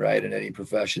 Hiring, right, in any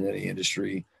profession, any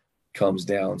industry, comes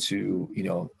down to,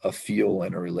 a feel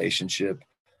and a relationship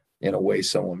in a way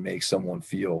someone makes someone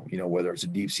feel, whether it's a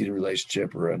deep-seated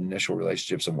relationship or an initial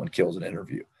relationship, someone kills an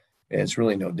interview. And it's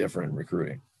really no different in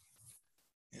recruiting.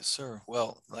 Yes, sir.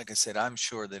 Well, like I said, I'm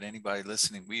sure that anybody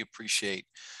listening, we appreciate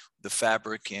the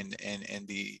fabric and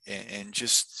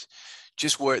just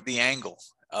where the angle.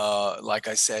 Like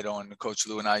I said on the Coach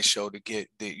Lou and I show, to get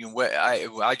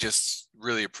I just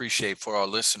really appreciate for our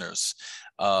listeners.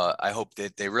 I hope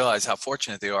that they realize how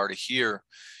fortunate they are to hear,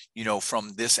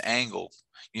 from this angle,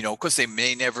 because they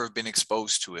may never have been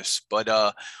exposed to us. But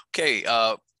okay,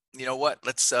 you know what?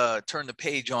 Let's turn the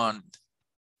page on.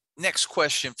 Next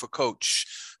question for Coach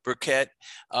Burkett,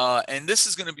 and this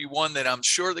is going to be one that I'm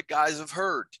sure the guys have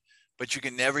heard, but you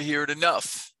can never hear it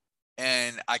enough.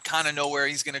 And I kind of know where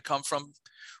he's going to come from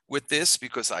with this,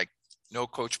 because I know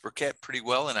Coach Burkett pretty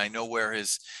well, and I know where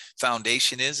his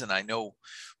foundation is, and I know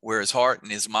where his heart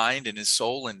and his mind and his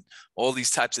soul and all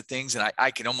these types of things. And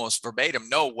I can almost verbatim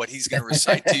know what he's going to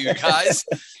recite to you guys,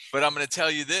 but I'm going to tell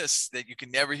you this, that you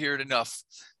can never hear it enough.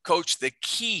 Coach, the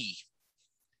key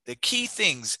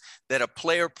things that a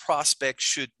player prospect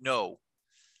should know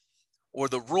or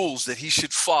the rules that he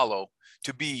should follow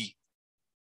to be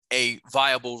a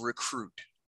viable recruit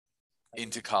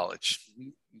into college?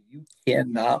 You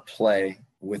cannot play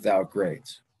without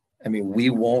grades. I mean, we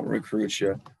won't recruit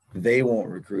you. They won't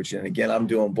recruit you. And again, I'm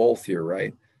doing both here,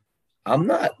 right? I'm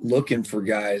not looking for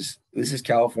guys. This is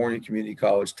California Community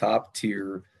College, top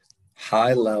tier,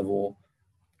 high level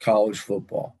college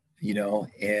football,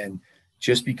 and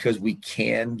just because we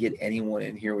can get anyone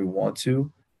in here we want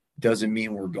to doesn't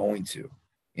mean we're going to.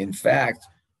 In fact,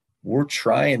 we're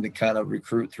trying to kind of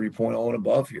recruit 3.0 and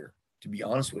above here, to be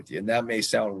honest with you. And that may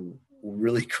sound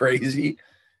really crazy,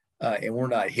 and we're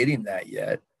not hitting that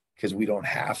yet because we don't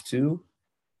have to.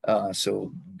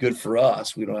 So good for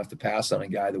us. We don't have to pass on a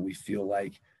guy that we feel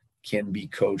like can be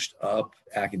coached up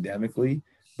academically.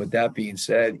 But that being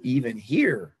said, even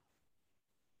here,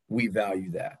 we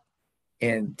value that.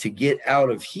 And to get out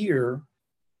of here,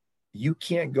 you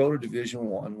can't go to Division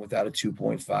I without a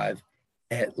 2.5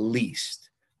 at least.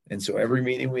 And so every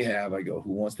meeting we have, I go,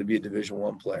 who wants to be a Division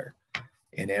I player?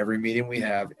 And every meeting we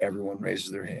have, everyone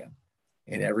raises their hand.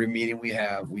 And every meeting we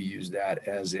have, we use that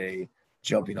as a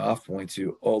jumping off point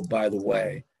to, oh, by the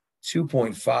way,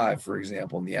 2.5, for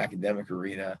example, in the academic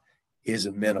arena is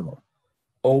a minimum.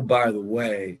 Oh, by the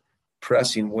way,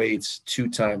 pressing weights 2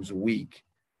 times a week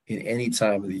in any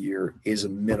time of the year is a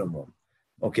minimum.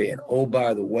 Okay. And oh,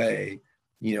 by the way,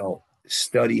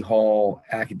 study hall,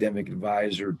 academic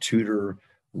advisor, tutor,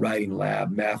 writing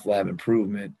lab, math lab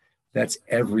improvement, that's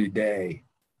every day,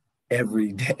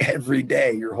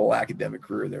 your whole academic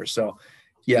career there. So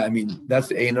yeah, I mean,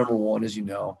 that's A number one, as you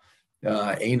know.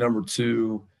 A number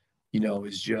two,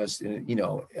 is just,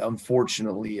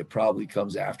 unfortunately, it probably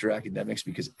comes after academics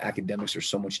because academics are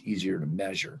so much easier to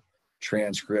measure.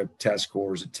 Transcript, test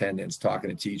scores, attendance,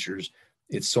 talking to teachers.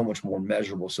 It's so much more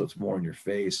measurable, so it's more in your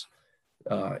face.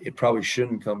 It probably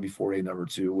shouldn't come before A number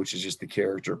two, which is just the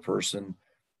character person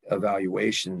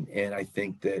evaluation. And I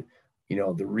think that,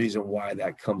 the reason why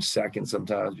that comes second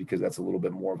sometimes because that's a little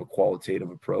bit more of a qualitative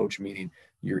approach, meaning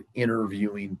you're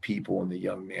interviewing people in the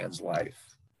young man's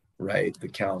life, right? The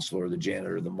counselor, the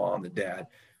janitor, the mom, the dad,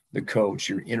 the coach,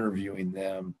 you're interviewing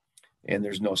them and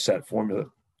there's no set formula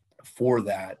for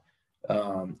that.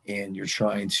 And you're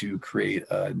trying to create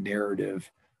a narrative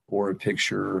or a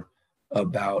picture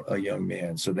about a young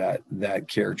man. So that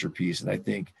character piece. And I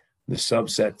think the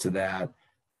subset to that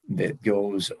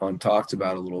goes untalked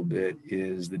about a little bit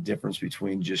is the difference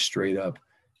between just straight up,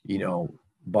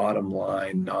 bottom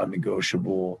line,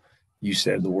 non-negotiable. You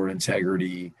said the word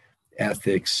integrity,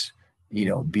 ethics,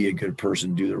 be a good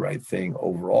person, do the right thing,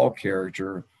 overall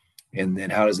character. And then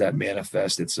how does that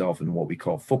manifest itself in what we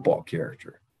call football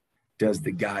character? Does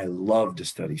the guy love to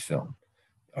study film?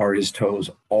 Are his toes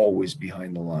always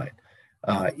behind the line?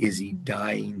 Is he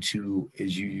dying to,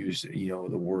 as you use,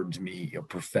 the word to me,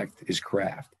 perfect his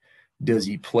craft? Does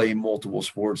he play multiple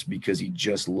sports because he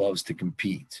just loves to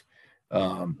compete?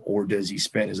 Or does he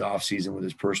spend his off season with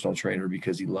his personal trainer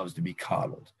because he loves to be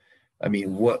coddled? I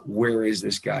mean, where is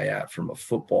this guy at from a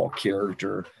football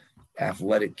character,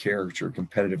 athletic character,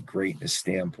 competitive greatness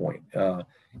standpoint?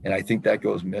 And I think that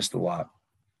goes missed a lot.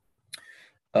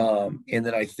 And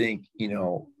then I think,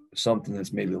 something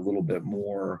that's maybe a little bit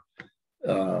more,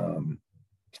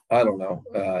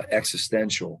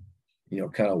 existential,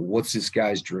 kind of what's this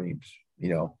guy's dreams?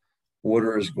 What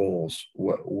are his goals?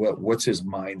 What's his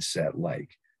mindset like?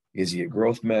 Is he a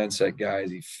growth mindset guy?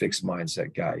 Is he a fixed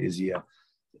mindset guy? Is he a,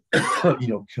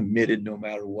 committed no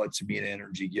matter what to be an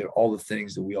energy giver? All the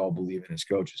things that we all believe in as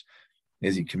coaches.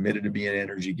 Is he committed to be an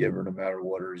energy giver no matter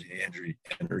what, or is he an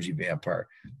energy vampire?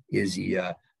 Is he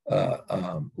a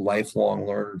lifelong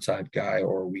learner type guy,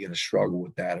 or are we going to struggle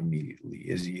with that immediately?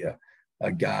 Is he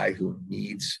a guy who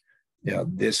needs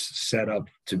this setup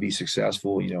to be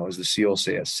successful, as the SEALs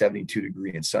say, a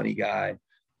 72-degree and sunny guy,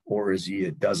 or is he,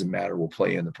 it doesn't matter, we'll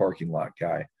play in the parking lot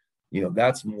guy?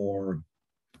 That's more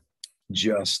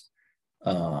just,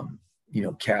 prong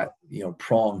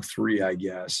 3, I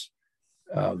guess,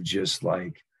 of just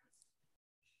like,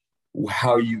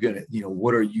 how are you going to,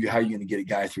 how are you going to get a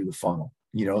guy through the funnel?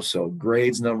 So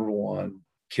grades number 1,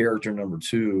 character number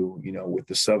 2, with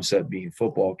the subset being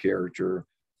football character.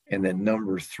 And then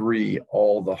number 3,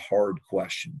 all the hard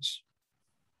questions,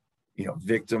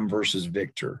 victim versus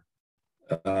victor,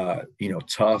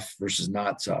 tough versus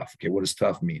not tough. Okay. What does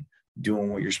tough mean? Doing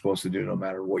what you're supposed to do, no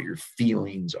matter what your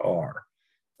feelings are.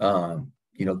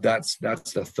 That's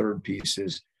the third piece,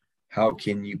 is how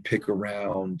can you pick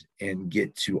around and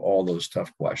get to all those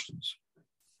tough questions?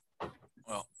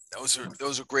 Well,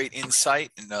 Those are great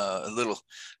insight, and a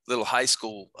little high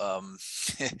school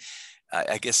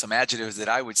I guess some adjectives that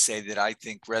I would say that I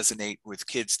think resonate with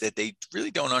kids that they really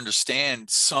don't understand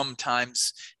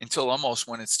sometimes until almost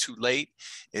when it's too late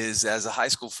is, as a high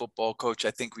school football coach,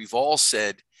 I think we've all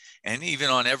said, and even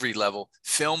on every level,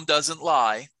 film doesn't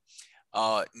lie.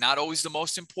 Not always the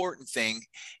most important thing.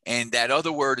 And that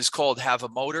other word is called have a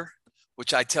motor,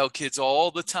 which I tell kids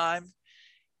all the time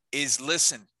is,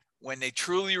 listen, when they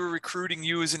truly are recruiting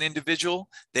you as an individual,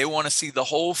 they want to see the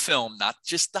whole film, not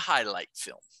just the highlight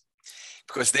film,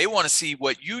 because they want to see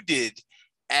what you did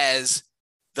as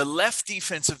the left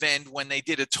defensive end when they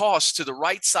did a toss to the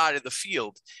right side of the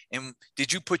field. And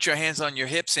did you put your hands on your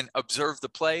hips and observe the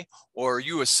play? Or are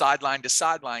you a sideline to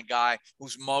sideline guy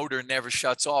whose motor never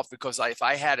shuts off? Because if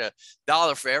I had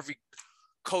 $1 for every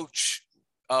coach,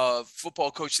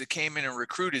 football coach that came in and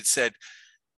recruited said,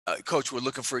 coach, we're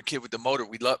looking for a kid with the motor.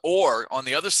 We love, or on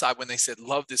the other side, when they said,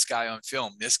 love this guy on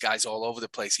film, this guy's all over the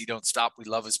place. He don't stop. We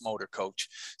love his motor, coach.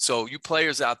 So you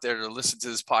players out there that listen to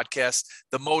this podcast,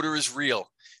 the motor is real.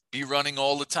 Be running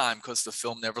all the time because the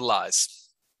film never lies.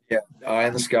 Yeah. Eye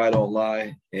in the sky don't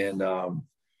lie. And,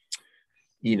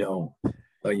 you know,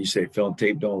 like you say, film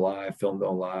tape don't lie, film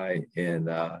don't lie. And,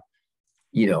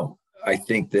 you know, I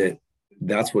think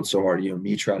that's what's so hard. You know,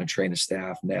 me trying to train a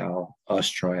staff now, us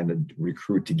trying to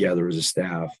recruit together as a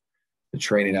staff, the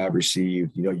training I've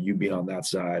received, you know, you being on that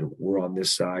side, we're on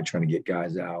this side trying to get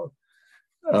guys out.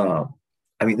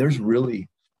 I mean, there's really,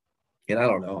 and I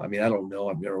don't know. I mean, I don't know.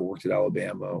 I've never worked at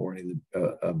Alabama or any of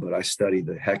the, but I study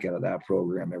the heck out of that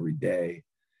program every day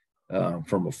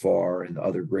from afar, and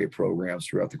other great programs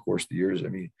throughout the course of the years. I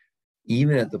mean,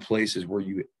 even at the places where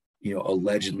you know,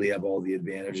 allegedly have all the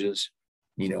advantages,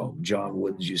 you know, John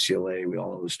Wooden's UCLA, we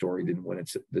all know the story, didn't win it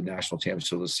the national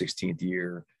championship until the 16th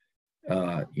year.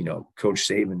 You know, Coach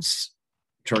Saban's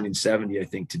turning 70, I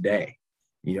think, today.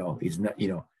 You know, he's not, you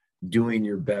know, doing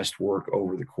your best work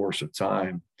over the course of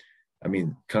time. I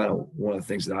mean, kind of one of the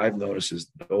things that I've noticed is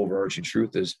the overarching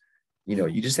truth is, you know,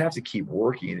 you just have to keep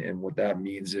working. And what that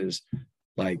means is,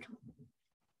 like,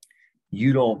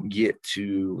 you don't get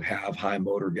to have high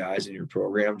motor guys in your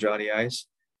program, Johnny Ice,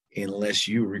 unless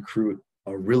you recruit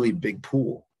a really big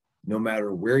pool, no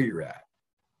matter where you're at,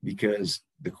 because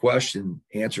the question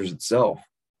answers itself.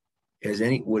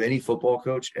 Would any football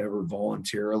coach ever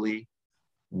voluntarily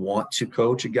want to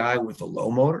coach a guy with a low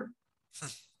motor?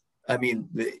 I mean,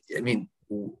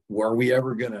 were we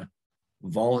ever going to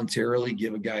voluntarily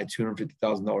give a guy a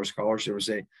 $250,000 scholarship or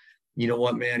say, you know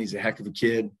what, man, he's a heck of a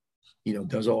kid, you know,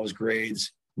 does all his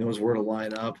grades, knows where to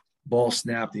line up, ball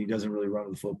snapped, and he doesn't really run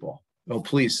with the football. Oh,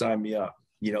 please sign me up.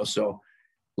 You know, so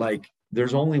like,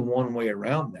 there's only one way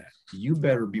around that. You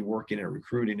better be working at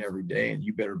recruiting every day, and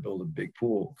you better build a big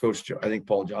pool. Coach, I think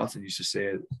Paul Johnson used to say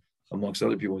it, amongst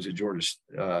other people, was at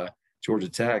Georgia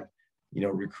Tech, you know,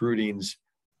 recruiting's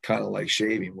kind of like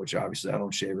shaving, which obviously I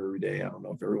don't shave every day. I don't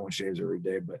know if everyone shaves every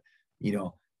day, but, you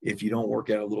know, if you don't work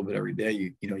out a little bit every day,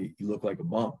 you know, you look like a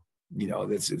bum. You know,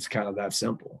 it's kind of that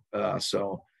simple.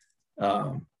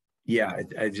 Yeah,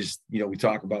 I just, you know, we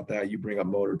talk about that. You bring up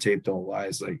motor, tape don't lie.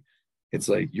 It's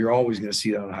like you're always going to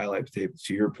see that on highlight tape.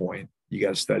 To your point, you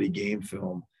got to study game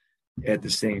film at the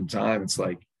same time. It's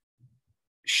like,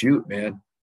 shoot, man,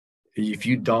 if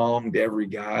you donged every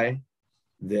guy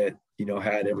that, you know,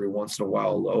 had every once in a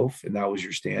while a loaf, and that was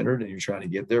your standard, and you're trying to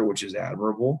get there, which is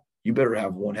admirable, you better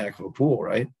have one heck of a pool,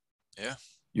 right? Yeah.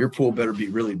 Your pool better be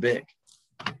really big.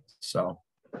 So.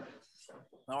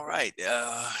 All right.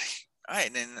 All right.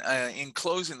 And in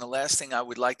closing, the last thing I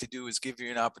would like to do is give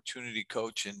you an opportunity,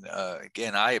 Coach. And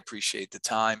again, I appreciate the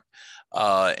time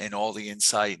and all the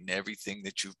insight and everything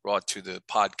that you've brought to the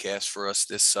podcast for us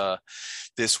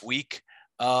this week.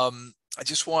 I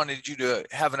just wanted you to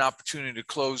have an opportunity to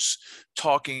close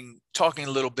talking a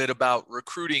little bit about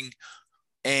recruiting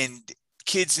and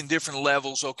kids in different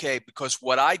levels. Okay. Because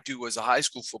what I do as a high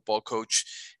school football coach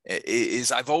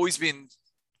is I've always been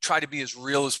try to be as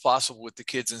real as possible with the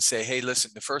kids and say, hey,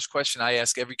 listen, the first question I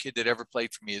ask every kid that ever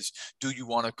played for me is, do you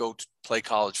want to go to play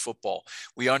college football?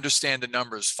 We understand the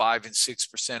numbers, 5 and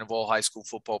 6% of all high school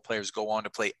football players go on to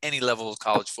play any level of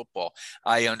college football.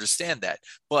 I understand that,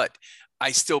 but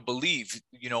I still believe,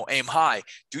 you know, aim high.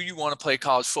 Do you want to play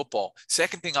college football?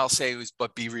 Second thing I'll say is,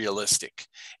 but be realistic.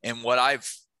 And what I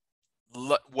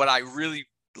really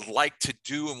like to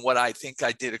do, and what I think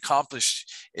I did accomplish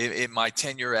in my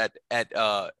tenure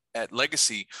at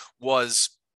Legacy, was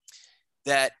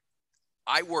that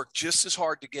I work just as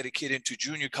hard to get a kid into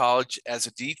junior college as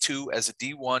a D2, as a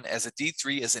D1, as a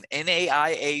D3, as an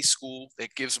NAIA school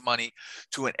that gives money,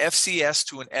 to an FCS,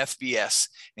 to an FBS.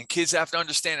 And kids have to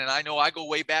understand, and I know I go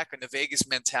way back in the Vegas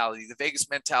mentality. The Vegas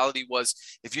mentality was,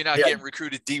 if you're not getting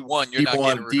recruited D1, you're not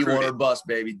getting recruited. D1 or bust,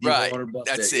 baby. D1 or bust.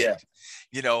 That's it.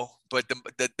 Yeah. But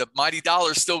the mighty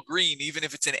dollar is still green, even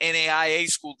if it's an NAIA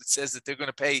school that says that they're going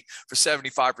to pay for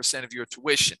 75% of your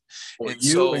tuition. Well,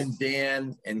 you and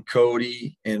Dan and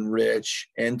Cody and Rich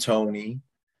and Tony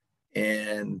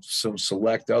and some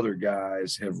select other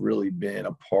guys have really been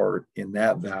a part in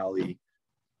that valley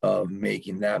of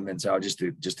making that mentality.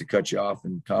 Just to cut you off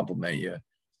and compliment you,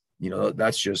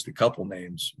 that's just a couple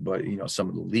names, but some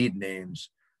of the lead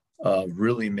names of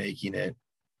really making it,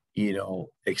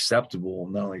 acceptable,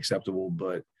 not only acceptable,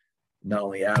 but not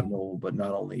only admirable, but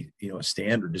not only, a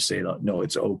standard to say, no,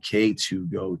 it's okay to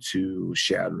go to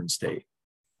Chadron State.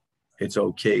 It's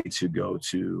okay to go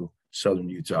to Southern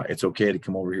Utah. It's okay to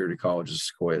come over here to College of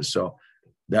Sequoias. So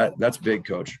that's big,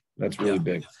 Coach. That's really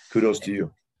big. Kudos to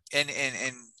you. And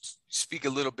speak a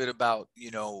little bit about,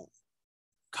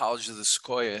 College of the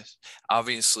Sequoias.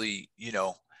 Obviously,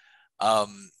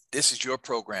 this is your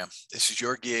program. This is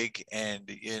your gig. And,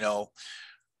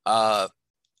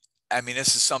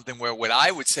 this is something where what I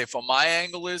would say from my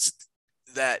angle is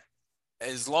that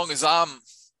as long as I'm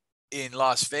in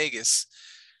Las Vegas,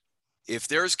 if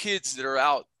there's kids that are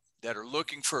out that are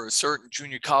looking for a certain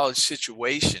junior college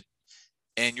situation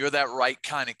and you're that right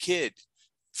kind of kid,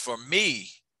 for me,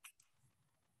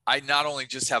 I not only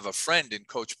just have a friend in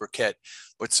Coach Burkett,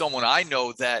 but someone I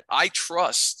know that I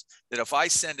trust, that if I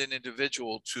send an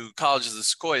individual to College of the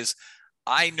Sequoias,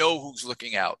 I know who's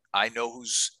looking out. I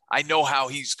know how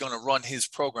he's going to run his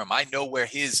program. I know where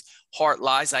his heart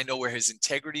lies. I know where his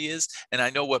integrity is, and I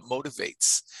know what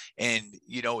motivates. And,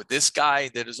 this guy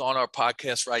that is on our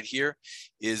podcast right here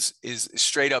is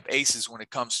straight up aces when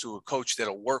it comes to a coach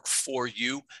that'll work for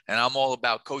you. And I'm all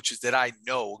about coaches that I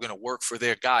know are going to work for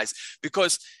their guys,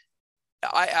 because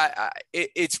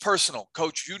it's personal.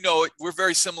 Coach, it. We're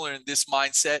very similar in this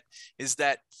mindset, is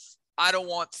that I don't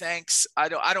want thanks. I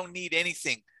don't need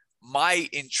anything. My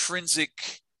intrinsic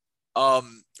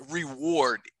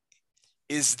reward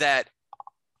is that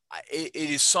it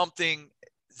is something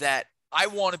that I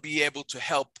want to be able to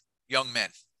help young men.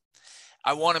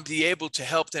 I want to be able to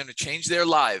help them to change their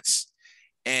lives.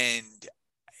 And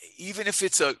even if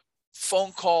it's a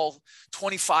phone call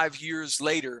 25 years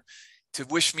later to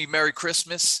wish me Merry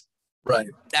Christmas, right?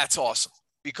 That's awesome.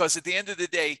 Because at the end of the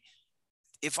day,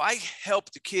 if I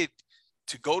help the kid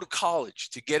to go to college,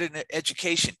 to get an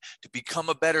education, to become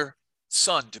a better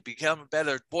son, to become a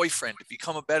better boyfriend, to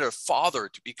become a better father,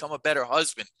 to become a better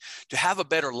husband, to have a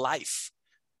better life.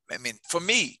 For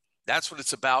me, that's what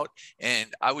it's about.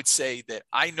 And I would say that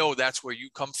I know that's where you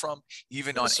come from,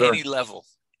 even on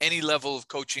any level of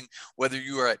coaching, whether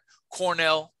you are at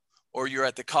Cornell or you're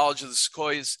at the College of the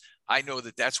Sequoias. I know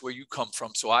that that's where you come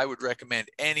from. So I would recommend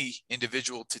any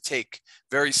individual to take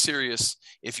very serious,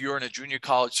 if you're in a junior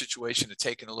college situation, to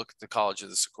taking a look at the College of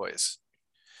the Sequoias.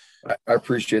 I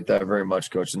appreciate that very much,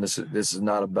 Coach. And this is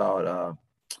not about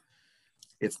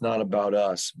it's not about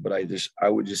us, but I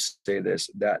would just say this,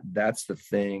 that's the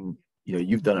thing.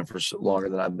 You've done it for longer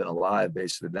than I've been alive.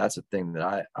 Basically, that's the thing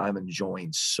that I'm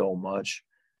enjoying so much.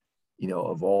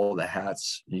 Of all the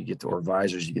hats you get to, or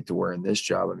visors you get to wear in this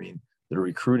job. The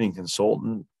recruiting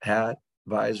consultant hat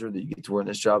visor that you get to wear in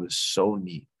this job is so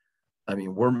neat.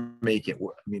 We're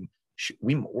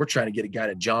trying to get a guy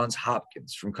to Johns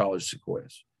Hopkins from College of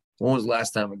Sequoias. When was the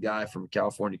last time a guy from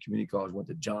California Community College went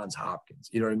to Johns Hopkins?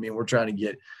 You know what I mean? We're trying to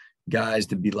get guys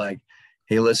to be like,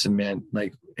 hey, listen, man,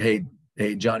 like, hey,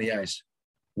 Johnny Ice,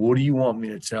 what do you want me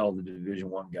to tell the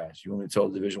Division I guys? You want me to tell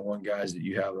the Division I guys that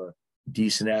you have a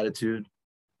decent attitude?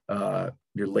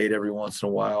 You're late every once in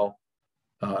a while.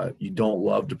 You don't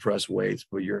love to press weights,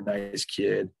 but you're a nice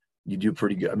kid. You do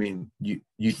pretty good.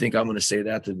 You think I'm going to say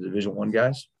that to the Division I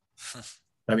guys?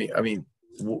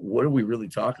 What are we really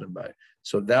talking about?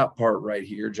 So that part right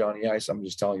here, Johnny Ice, I'm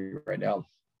just telling you right now,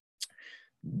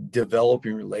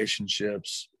 developing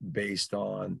relationships based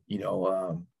on,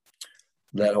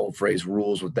 that whole phrase,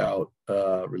 rules without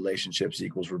relationships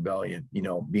equals rebellion,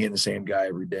 being the same guy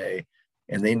every day.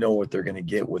 And they know what they're going to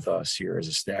get with us here as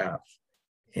a staff.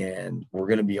 And we're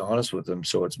going to be honest with them.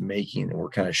 So and we're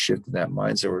kind of shifting that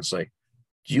mindset where it's like,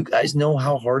 do you guys know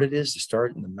how hard it is to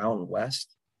start in the Mountain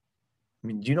West?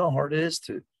 Do you know how hard it is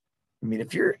do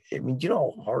you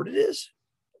know how hard it is?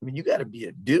 You got to be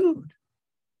a dude.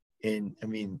 And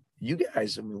you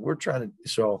guys, we're trying to,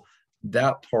 so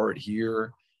that part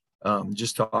here,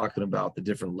 Just talking about the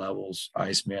different levels,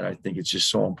 Iceman, I think it's just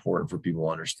so important for people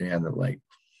to understand that, like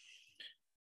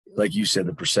you said,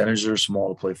 the percentages are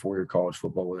small to play four-year college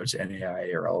football, whether it's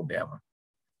NAIA or Alabama,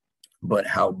 but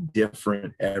how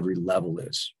different every level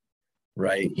is,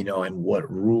 right? And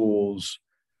what rules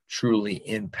truly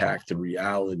impact the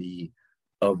reality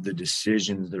of the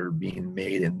decisions that are being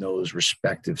made in those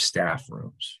respective staff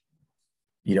rooms,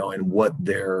 and what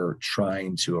they're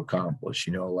trying to accomplish.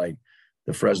 Like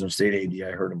the Fresno State AD,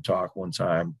 I heard him talk one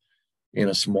time in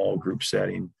a small group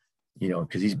setting,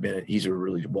 because he's a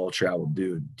really well-traveled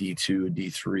dude, D2,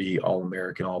 D3,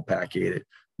 All-American, All-Pac-8,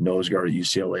 nose guard at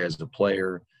UCLA as a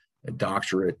player, a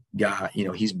doctorate guy.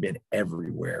 He's been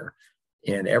everywhere,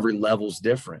 and every level's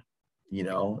different,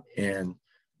 and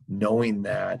knowing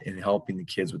that and helping the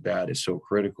kids with that is so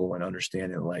critical, and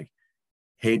understanding like,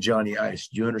 hey, Johnny Ice,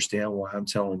 do you understand why I'm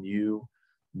telling you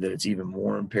that it's even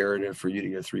more imperative for you to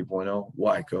get a 3.0?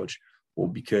 Why, coach? Well,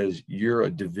 because you're a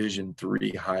Division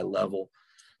III high level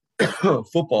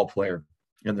football player,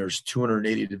 and there's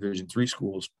 280 Division III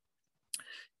schools,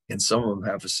 and some of them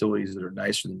have facilities that are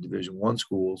nicer than Division I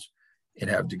schools and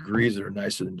have degrees that are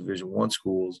nicer than Division I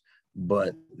schools,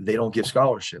 but they don't give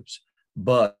scholarships.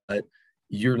 But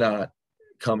you're not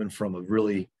coming from a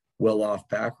really well-off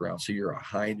background, so you're a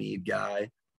high-need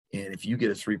guy, and if you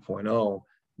get a 3.0,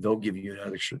 they'll give you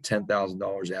an extra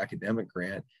 $10,000 academic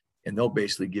grant, and they'll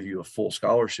basically give you a full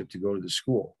scholarship to go to the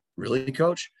school. Really,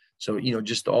 coach? So,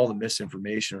 just all the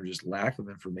misinformation or just lack of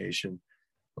information,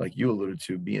 like you alluded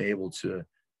to, being able to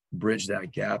bridge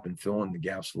that gap and fill in the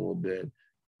gaps a little bit,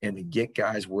 and to get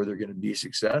guys where they're going to be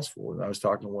successful. And I was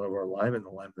talking to one of our linemen, the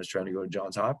lineman that's trying to go to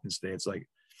Johns Hopkins today. It's like,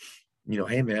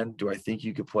 hey, man, do I think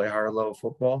you could play higher level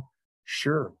football?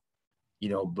 Sure.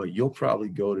 But you'll probably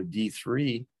go to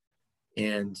D3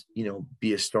 and,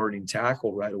 be a starting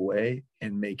tackle right away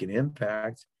and make an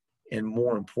impact. And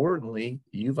more importantly,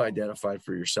 you've identified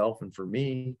for yourself and for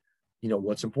me,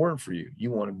 what's important for you.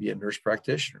 You want to be a nurse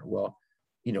practitioner. Well,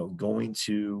 going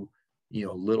to,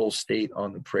 little state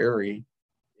on the prairie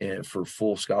and for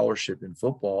full scholarship in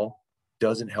football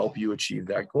doesn't help you achieve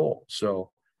that goal.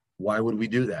 So why would we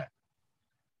do that?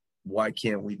 Why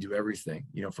can't we do everything,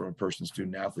 from a person,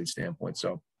 student, athlete standpoint?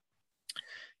 So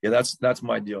yeah, that's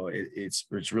my deal.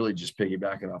 It's really just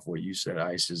piggybacking off what you said,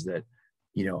 Ice, is that,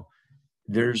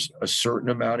 there's a certain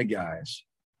amount of guys,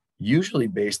 usually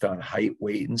based on height,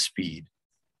 weight, and speed,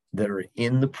 that are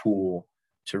in the pool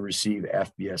to receive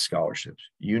FBS scholarships.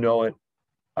 You know it.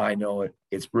 I know it.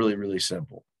 It's really, really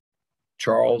simple.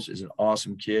 Charles is an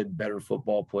awesome kid, better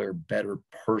football player, better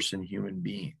person, human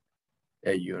being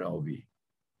at UNLV.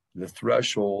 The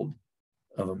threshold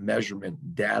of a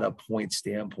measurement data point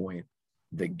standpoint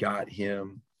that got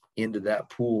him into that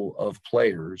pool of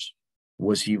players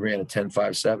was he ran a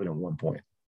 10.57 at one point.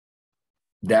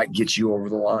 That gets you over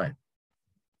the line.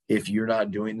 If you're not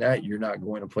doing that, you're not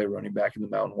going to play running back in the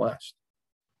Mountain West.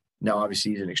 Now,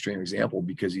 obviously, he's an extreme example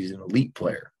because he's an elite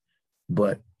player,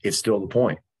 but it's still the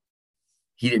point.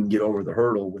 He didn't get over the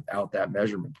hurdle without that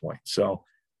measurement point. So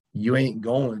you ain't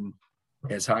going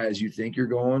as high as you think you're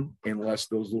going unless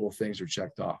those little things are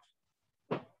checked off.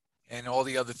 And all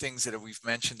the other things that we've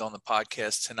mentioned on the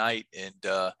podcast tonight. And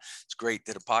it's great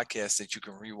that a podcast that you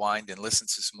can rewind and listen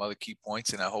to some other key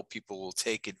points. And I hope people will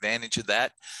take advantage of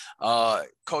that.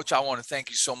 Coach, I want to thank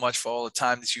you so much for all the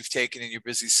time that you've taken in your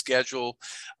busy schedule.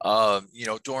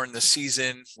 During the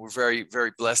season, we're very,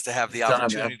 very blessed to have the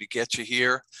opportunity to get you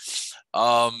here.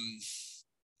 Like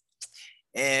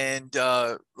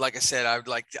I said,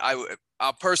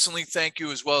 I'll personally thank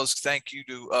you, as well as thank you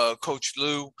to Coach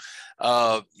Lou.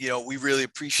 We really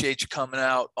appreciate you coming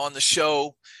out on the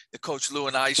show, the Coach Lou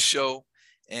and Ice show.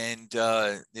 And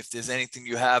if there's anything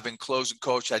you have in closing,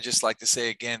 Coach, I'd just like to say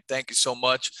again, thank you so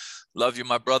much. Love you,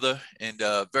 my brother, and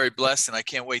very blessed. And I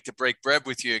can't wait to break bread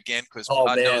with you again, because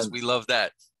God knows we love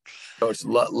that. Coach,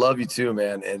 love you too,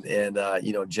 man.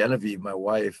 And Genevieve, my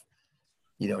wife,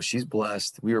 she's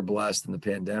blessed. We were blessed in the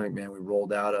pandemic, man. We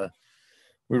rolled out of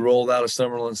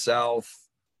Summerlin South.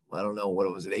 I don't know what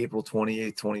it was, April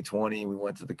 28th, 2020. We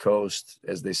went to the coast,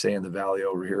 as they say in the Valley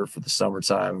over here, for the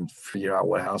summertime, figure out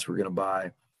what house we're going to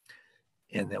buy.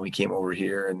 And then we came over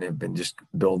here and have been just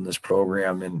building this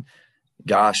program. And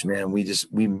gosh, man, we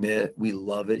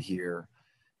love it here.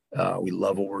 We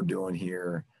love what we're doing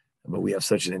here, but we have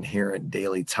such an inherent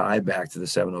daily tie back to the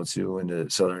 702 and to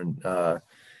Southern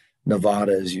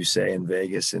Nevada, as you say, in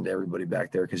Vegas, and everybody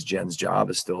back there, because Jen's job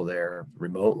is still there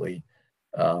remotely.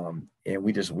 And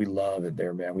we love it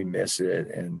there, man. We miss it.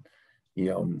 And,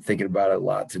 I'm thinking about it a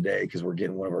lot today because we're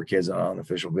getting one of our kids on an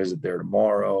official visit there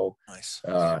tomorrow. Nice.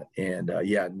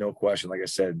 Yeah, no question. Like I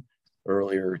said,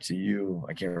 earlier to you.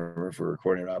 I can't remember if we're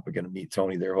recording or not, but going to meet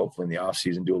Tony there hopefully in the off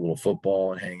season, do a little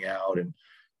football and hang out, and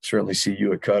certainly see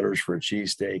you at Cutters for a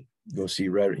cheesesteak, go see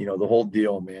Red, the whole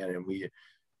deal, man. And we,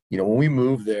 when we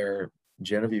moved there,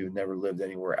 Genevieve had never lived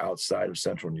anywhere outside of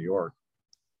central New York.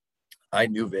 I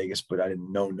knew Vegas, but I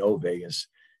didn't know Vegas.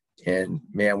 And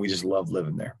man, we just loved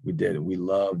living there. We did. We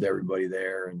loved everybody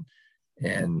there.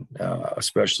 And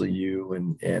especially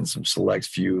you and some select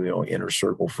few, inner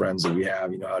circle friends that we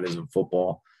have, how it is in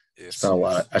football. Yes.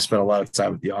 I spent a lot of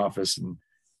time at the office,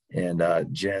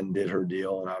 and Jen did her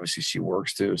deal, and obviously she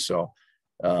works too. So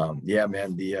yeah,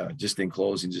 man, just in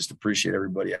closing, just appreciate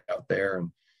everybody out there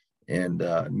and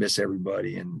miss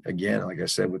everybody. And again, like I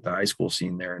said, with the high school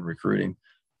scene there and recruiting,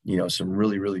 some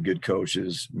really, really good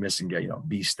coaches, missing guy,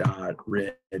 B Stott,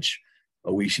 Rich,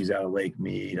 Oishi's out of Lake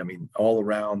Mead. I mean, all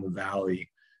around the Valley,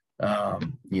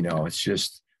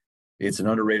 it's an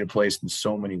underrated place in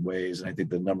so many ways. And I think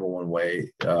the number one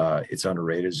way it's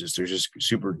underrated is just, there's just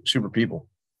super, super people,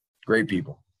 great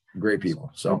people.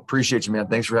 So appreciate you, man.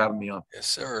 Thanks for having me on. Yes,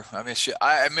 sir. I miss you.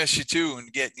 I miss you too,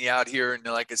 and getting you out here. And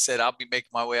like I said, I'll be making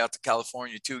my way out to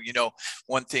California too.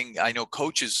 One thing I know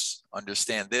coaches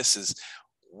understand this is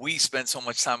we spend so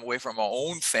much time away from our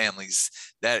own families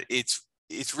that it's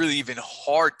really even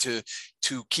hard to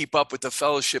keep up with the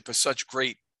fellowship of such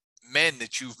great men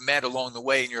that you've met along the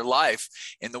way in your life.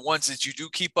 And the ones that you do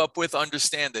keep up with,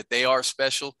 understand that they are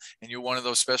special, and you're one of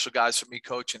those special guys for me,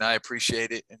 Coach, and I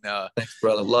appreciate it. And thanks,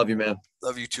 brother. Love you, man.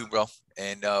 Love you too, bro.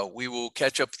 And we will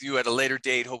catch up with you at a later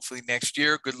date, hopefully next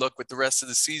year. Good luck with the rest of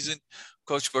the season,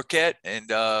 Coach Burkett. And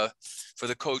for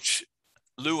the Coach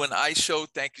Lou and I show,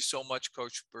 thank you so much,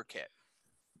 Coach Burkett.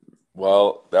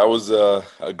 Well, that was a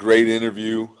great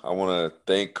interview. I want to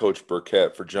thank Coach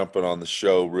Burkett for jumping on the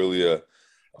show. Really a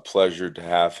pleasure to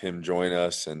have him join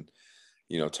us and,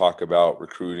 talk about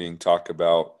recruiting, talk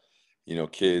about,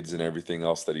 kids and everything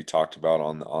else that he talked about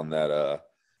on that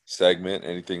segment.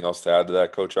 Anything else to add to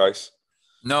that, Coach Ice?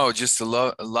 No, just a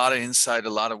lot of insight, a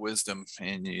lot of wisdom,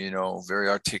 and, very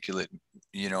articulate,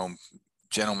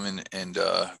 gentleman and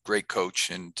great coach.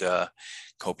 And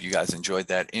hope you guys enjoyed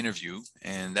that interview.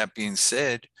 And that being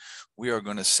said, we are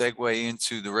going to segue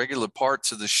into the regular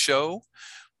parts of the show,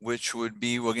 which would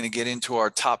be, we're going to get into our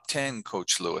top 10,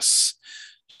 Coach Lewis.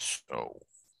 So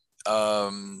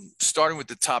starting with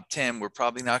the top 10, we're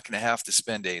probably not going to have to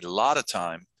spend a lot of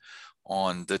time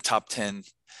on the top 10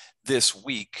 this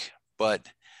week, but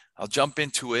I'll jump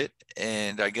into it.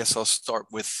 And I guess I'll start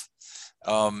with,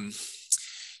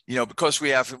 because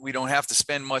we don't have to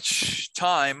spend much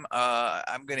time,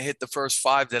 I'm going to hit the first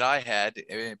 5 that I had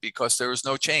because there was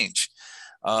no change.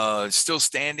 Still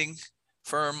standing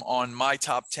firm on my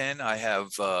top 10. I have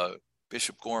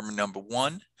Bishop Gorman number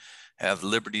 1, I have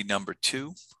Liberty number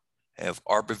 2, I have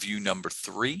Arborview number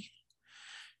 3,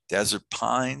 Desert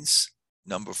Pines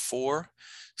number 4,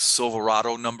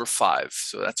 Silverado number 5.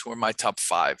 So that's where my top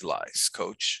 5 lies,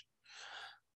 Coach.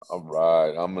 All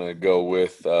right. I'm going to go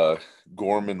with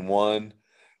Gorman 1,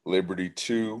 Liberty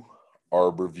 2,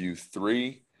 Arborview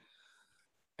 3.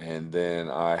 And then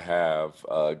I have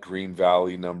Green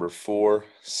Valley number 4,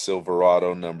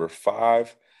 Silverado number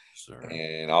 5. Sir.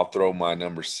 And I'll throw my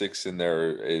number 6 in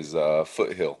there is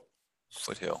Foothill.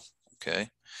 Foothill. Okay.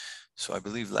 So I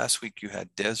believe last week you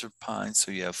had Desert Pines.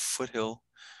 So you have Foothill.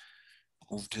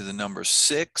 Move to the number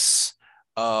 6.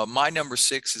 My number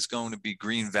 6 is going to be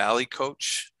Green Valley,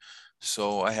 Coach.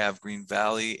 So I have Green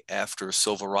Valley after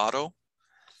Silverado.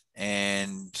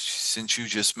 And since you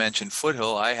just mentioned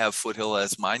Foothill, I have Foothill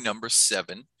as my number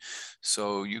 7.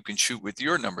 So you can shoot with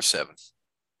your number 7.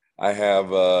 I have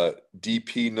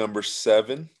DP number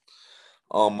 7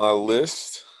 on my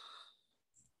list.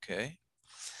 Okay.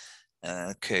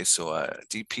 Okay, so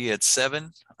DP at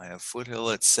 7. I have Foothill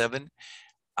at 7.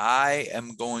 I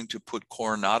am going to put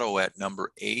Coronado at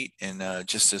number 8, and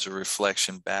just as a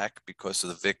reflection back because of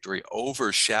the victory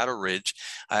over Shadow Ridge,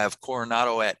 I have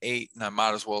Coronado at 8, and I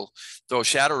might as well throw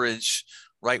Shadow Ridge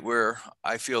right where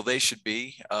I feel they should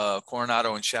be.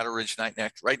 Coronado and Shadow Ridge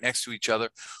right next to each other.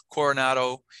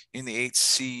 Coronado in the 8th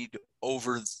seed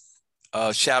over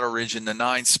Shadow Ridge in the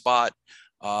 9th spot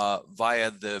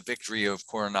via the victory of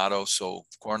Coronado. So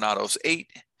Coronado's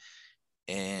 8,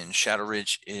 and Shadow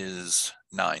Ridge is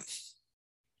 9.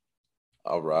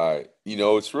 All right.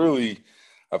 It's really,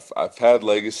 I've had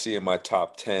Legacy in my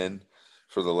top 10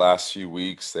 for the last few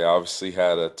weeks. They obviously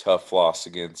had a tough loss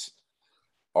against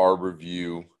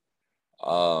Arborview.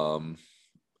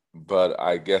 But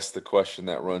I guess the question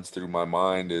that runs through my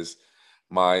mind is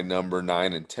my number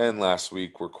 9 and 10 last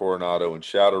week were Coronado and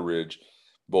Shadow Ridge,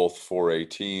 both 4A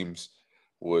teams.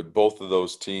 Would both of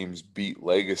those teams beat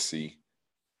Legacy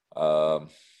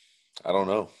I don't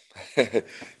know.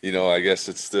 I guess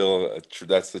it's still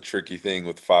that's the tricky thing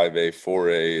with 5A,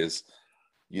 4A is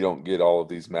you don't get all of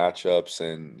these matchups,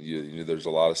 and there's a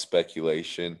lot of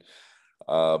speculation.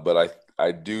 But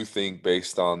I do think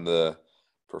based on the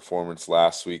performance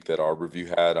last week that our review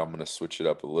had, I'm going to switch it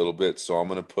up a little bit. So I'm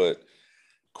going to put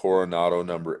Coronado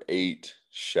number 8,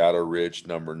 Shadow Ridge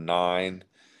number 9,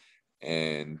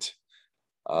 and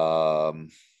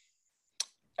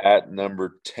at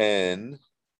number 10.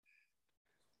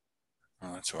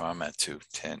 Oh, that's where I'm at too,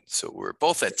 10. So we're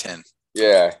both at 10.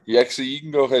 Yeah. Actually, you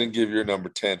can go ahead and give your number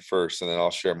 10 first, and then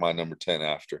I'll share my number 10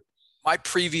 after. My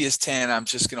previous 10, I'm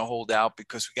just going to hold out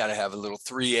because we got to have a little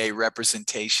 3A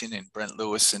representation in Brent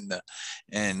Lewis and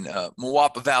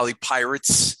Moapa Valley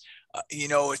Pirates.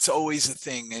 It's always a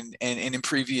thing. And in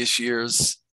previous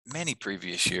years, many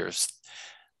previous years,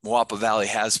 Moapa Valley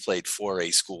has played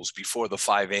 4A schools before the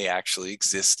 5A actually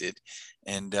existed.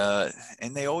 And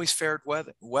they always fared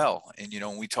well. And,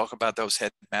 when we talk about those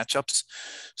head matchups,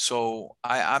 so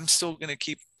I'm still going to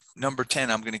keep number 10.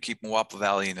 I'm going to keep Moapa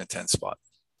Valley in the 10 spot.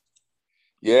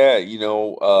 Yeah,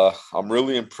 I'm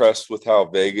really impressed with how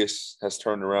Vegas has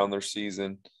turned around their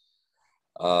season.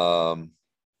 Clark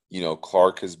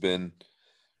has been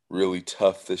really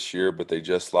tough this year, but they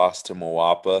just lost to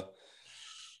Moapa.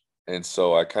 And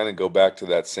so I kind of go back to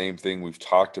that same thing we've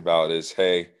talked about is,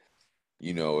 hey,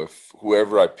 if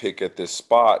whoever I pick at this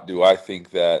spot, do I think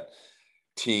that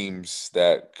teams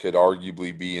that could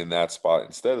arguably be in that spot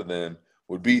instead of them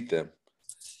would beat them?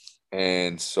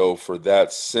 And so for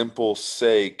that simple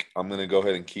sake, I'm going to go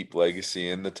ahead and keep Legacy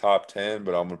in the top 10,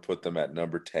 but I'm going to put them at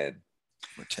number 10.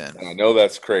 Number 10. And I know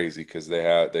that's crazy because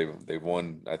they've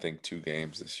won, I think, 2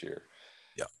 games this year.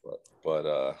 Yeah. But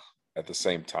at the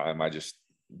same time, I just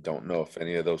don't know if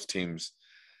any of those teams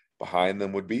behind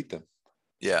them would beat them.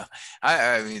 Yeah.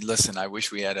 I mean, listen, I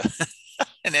wish we had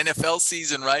an NFL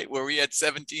season, right, where we had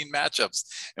 17 matchups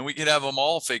and we could have them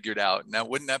all figured out. Now,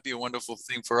 wouldn't that be a wonderful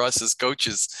thing for us as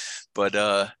coaches? But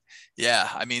yeah,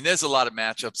 I mean, there's a lot of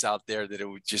matchups out there that it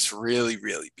would just really,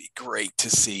 really be great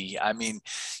to see. I mean,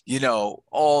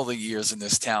 all the years in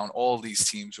this town, all these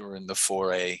teams were in the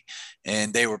 4A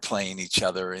and they were playing each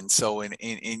other. And so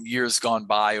in years gone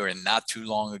by or in not too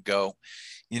long ago,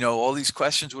 all these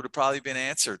questions would have probably been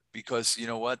answered because you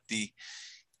know what, the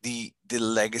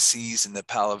Legacies and the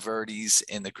Palo Verdes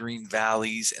and the Green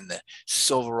Valleys and the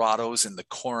Silverados and the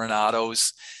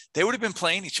Coronados, they would have been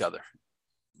playing each other.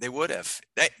 They would have.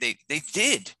 They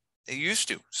did. They used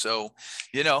to. So,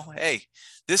 hey,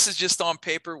 this is just on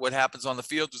paper. What happens on the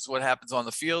field is what happens on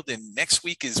the field. And next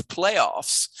week is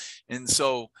playoffs. And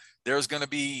so there's going to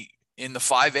be, in the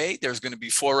 5A, there's going to be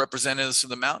 4 representatives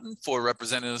from the mountain, 4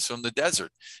 representatives from the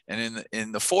desert. And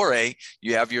in the 4A,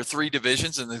 you have your 3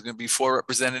 divisions, and there's going to be 4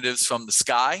 representatives from the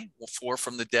sky, 4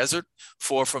 from the desert,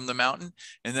 4 from the mountain.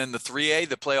 And then the 3A,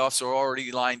 the playoffs are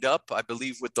already lined up. I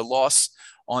believe with the loss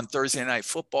on Thursday Night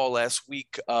Football last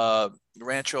week,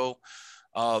 Rancho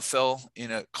fell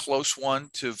in a close one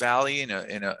to Valley in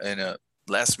a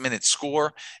last-minute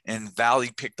score, and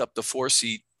Valley picked up the 4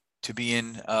 seed to be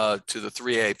in to the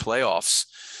 3A playoffs.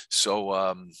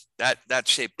 So that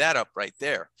shaped that up right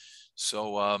there.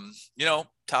 So,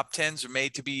 top 10s are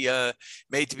made to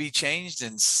be changed.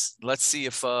 And let's see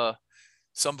if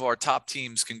some of our top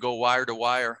teams can go wire to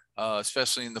wire,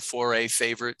 especially in the 4A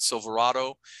favorite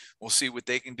Silverado. We'll see what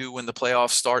they can do when the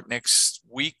playoffs start next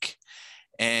week.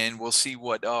 And we'll see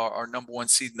what our number 1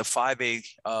 seed in the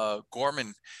 5A,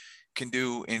 Gorman, can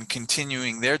do in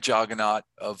continuing their juggernaut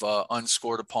of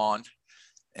unscored upon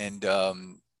and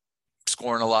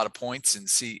scoring a lot of points, and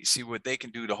see what they can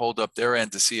do to hold up their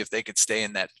end to see if they could stay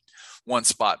in that 1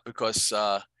 spot. Because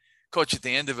Coach, at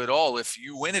the end of it all, if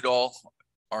you win it all,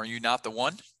 are you not the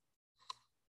 1?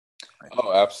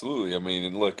 Oh, absolutely. I mean,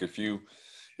 and look, if you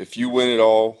win it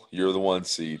all, you're the 1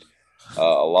 seed. A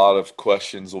lot of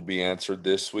questions will be answered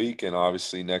this week, and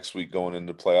obviously next week going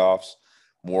into playoffs,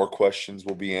 more questions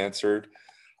will be answered.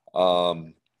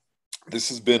 This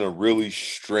has been a really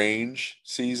strange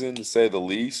season, to say the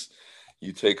least.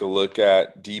 You take a look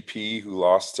at DP, who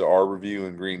lost to our review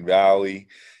in Green Valley.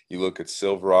 You look at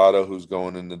Silverado, who's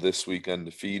going into this week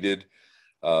undefeated,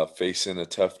 facing a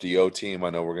tough DO team. I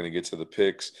know we're going to get to the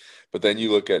picks. But then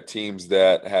you look at teams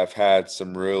that have had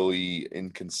some really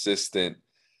inconsistent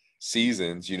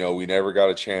seasons. We never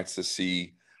got a chance to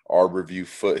see our review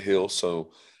Foothill,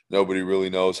 so nobody really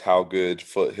knows how good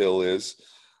Foothill is.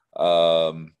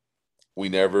 We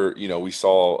never, we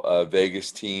saw a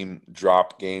Vegas team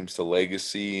drop games to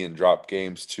Legacy and drop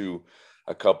games to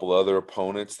a couple other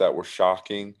opponents that were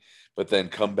shocking, but then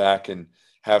come back and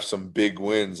have some big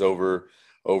wins over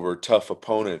over tough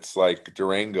opponents like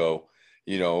Durango,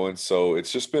 and so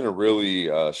it's just been a really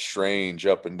strange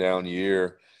up and down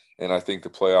year. And I think the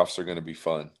playoffs are going to be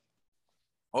fun.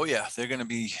 Oh yeah, they're going to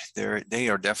be there. They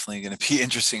are definitely going to be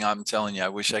interesting. I'm telling you, I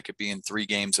wish I could be in 3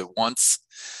 games at once.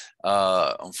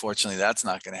 Unfortunately, that's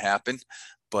not going to happen.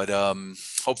 But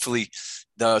hopefully,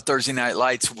 the Thursday Night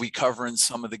Lights will be covering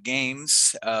some of the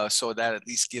games, so that at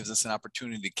least gives us an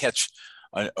opportunity to catch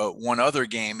one other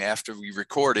game after we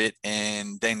record it,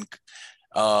 and then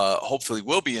hopefully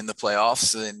we'll be in the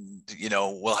playoffs, and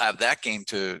we'll have that game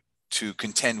to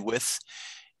contend with.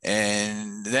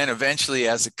 And then eventually,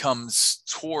 as it comes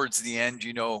towards the end,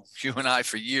 you and I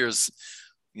for years,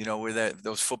 we're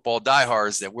those football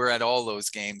diehards that we're at all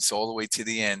those games all the way to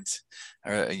the end.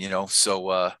 So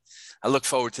I look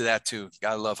forward to that too.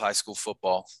 Gotta love high school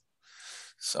football.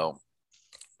 So,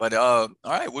 but all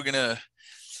right, we're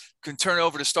can turn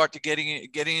over to start to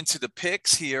getting into the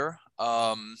picks here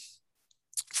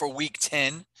for week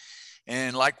 10.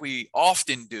 And like we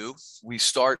often do, we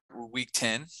start week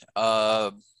 10.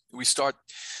 We start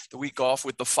the week off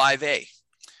with the 5A.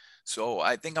 So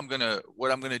I think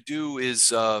what I'm going to do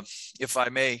is, if I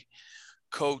may,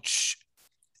 Coach,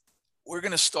 we're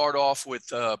going to start off with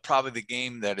probably the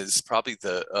game that is probably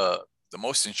the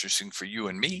most interesting for you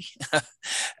and me.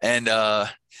 And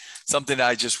something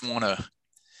I just want to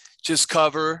just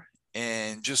cover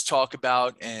and just talk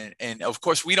about. And of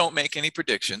course, we don't make any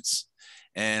predictions.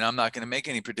 And I'm not going to make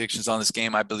any predictions on this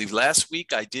game. I believe last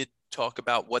week I did talk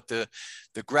about what the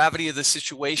gravity of the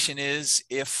situation is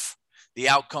if the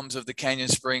outcomes of the Canyon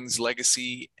Springs,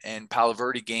 Legacy, and Palo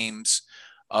Verde games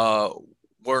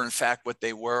were in fact what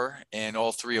they were, and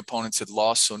all 3 opponents had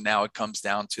lost. So now it comes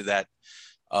down to that,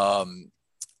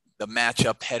 the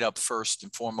matchup head up first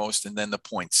and foremost, and then the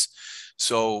points.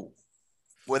 So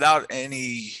without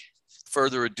any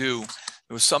further ado,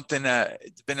 it was something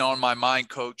that's been on my mind,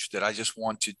 Coach, that I just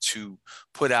wanted to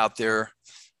put out there,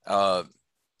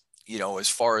 as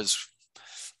far as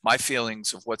my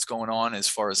feelings of what's going on as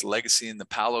far as Legacy in the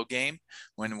Palo game.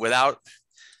 When without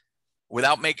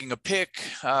making a pick,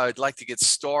 I'd like to get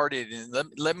started. And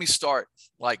let me start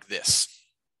like this.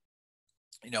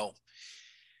 I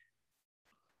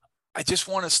just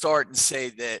want to start and say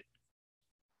that,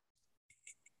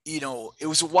 it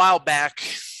was a while back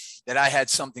that I had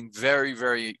something very,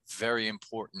 very, very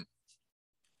important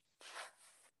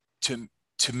to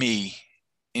me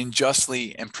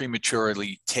unjustly and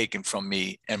prematurely taken from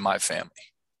me and my family.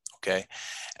 Okay.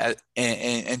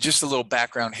 And just a little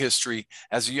background history.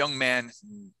 As a young man,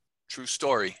 true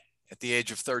story, at the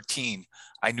age of 13,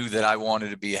 I knew that I wanted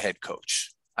to be a head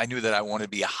coach. I knew that I wanted to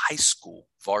be a high school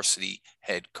varsity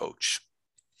head coach.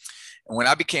 And when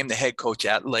I became the head coach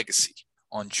at Legacy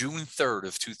on June 3rd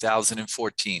of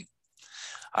 2014,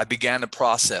 I began the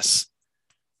process.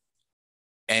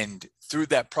 And through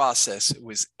that process, it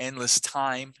was endless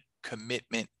time,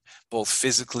 commitment, both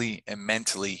physically and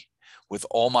mentally, with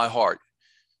all my heart,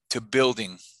 to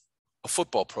building a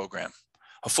football program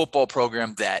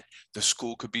that the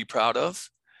school could be proud of,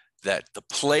 that the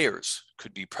players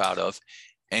could be proud of,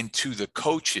 and to the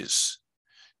coaches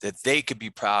that they could be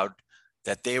proud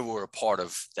that they were a part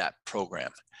of that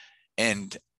program.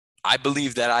 And I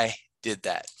believe that I did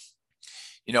that.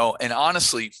 And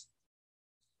honestly,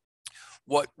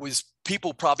 what was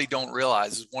people probably don't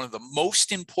realize is one of the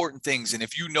most important things. And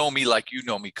if you know me like you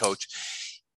know me,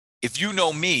 Coach, if you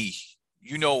know me,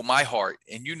 you know my heart,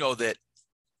 and you know that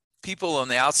people on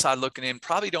the outside looking in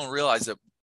probably don't realize that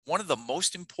one of the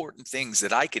most important things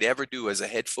that I could ever do as a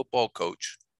head football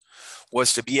coach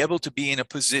was to be able to be in a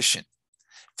position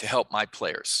to help my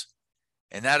players.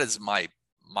 And that is my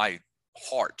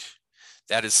heart.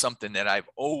 That is something that I've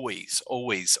always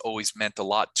meant a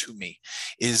lot to me.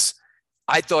 Is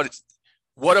I thought,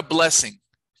 what a blessing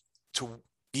to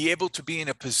be able to be in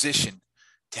a position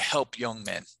to help young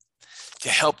men, to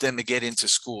help them to get into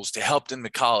schools, to help them to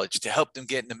college, to help them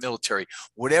get in the military,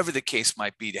 whatever the case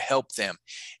might be, to help them.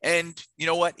 And you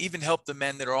know what? Even help the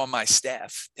men that are on my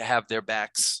staff to have their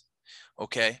backs.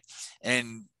 Okay.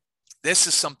 And this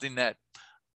is something that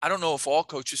I don't know if all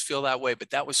coaches feel that way, but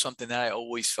that was something that I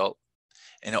always felt.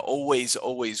 And it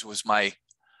always was my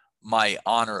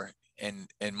honor and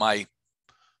my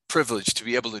privilege to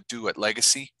be able to do at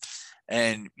Legacy.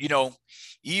 And,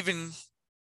 even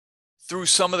through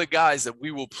some of the guys that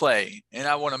we will play, and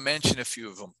I want to mention a few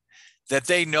of them, that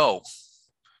they know,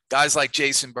 guys like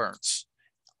Jason Burns,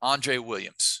 Andre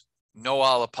Williams,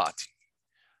 Noah Alapati,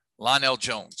 Lionel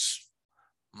Jones,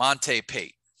 Monte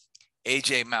Pate,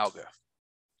 AJ Malga,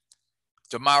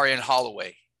 Demarion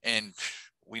Holloway, and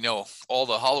we know all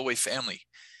the Holloway family,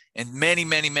 and many,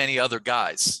 many, many other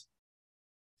guys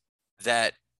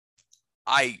that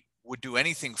I would do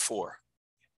anything for.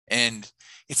 And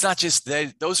it's not just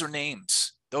that, those are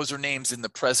names. Those are names in the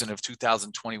present of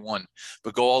 2021,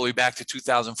 but go all the way back to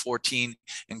 2014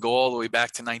 and go all the way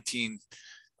back to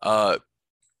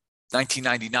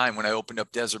 1999 when I opened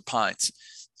up Desert Pines.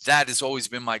 That has always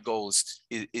been my goal,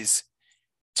 is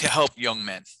to help young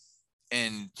men.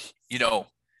 And, you know,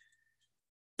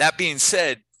 that being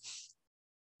said,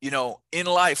 you know, in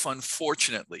life,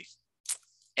 unfortunately,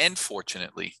 and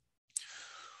fortunately,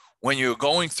 when you're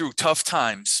going through tough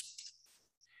times,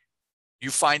 you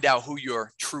find out who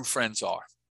your true friends are.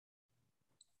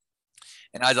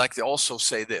 And I'd like to also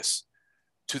say this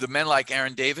to the men like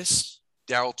Aaron Davis,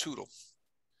 Darryl Tootle,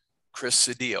 Chris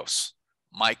Cedillos,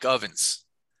 Mike Ovens,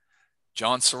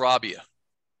 John Sarabia,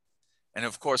 and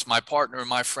of course, my partner and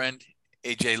my friend,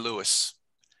 AJ Lewis.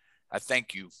 I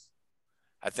thank you.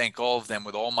 I thank all of them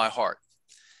with all my heart.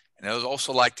 And I would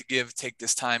also like to take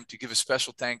this time to give a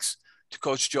special thanks to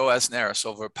Coach Joe Asnaris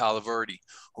over at Palo Verde,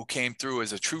 who came through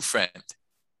as a true friend.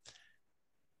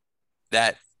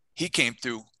 That he came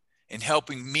through in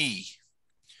helping me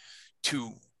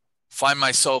to find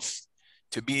myself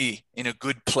to be in a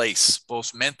good place,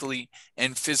 both mentally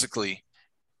and physically.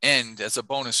 And as a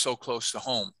bonus, so close to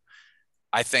home.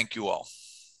 I thank you all.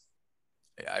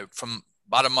 From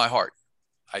bottom of my heart,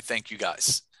 I thank you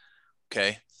guys.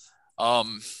 Okay.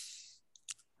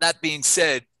 That being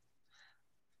said,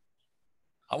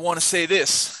 I want to say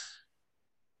this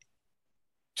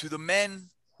to the men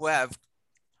who I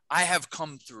have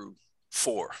come through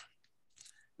for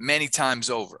many times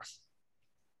over.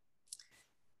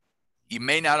 You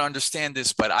may not understand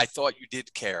this, but I thought you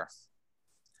did care.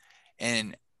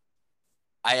 And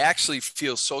I actually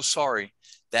feel so sorry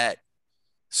that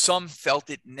some felt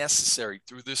it necessary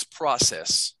through this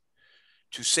process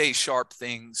to say sharp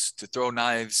things, to throw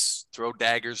knives, throw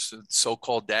daggers,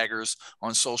 so-called daggers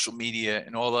on social media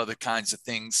and all other kinds of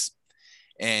things.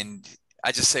 And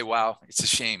I just say, wow, it's a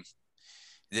shame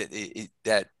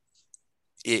that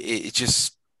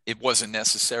it wasn't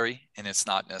necessary, and it's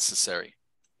not necessary.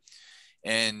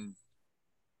 And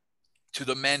to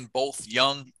the men, both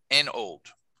young and old,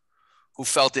 who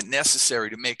felt it necessary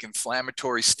to make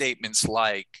inflammatory statements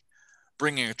like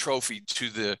bringing a trophy to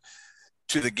the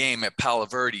game at Palo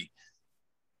Verde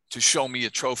to show me a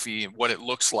trophy and what it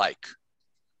looks like.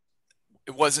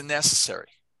 It wasn't necessary.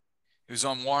 It was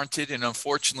unwarranted, and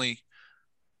unfortunately,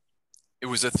 it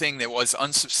was a thing that was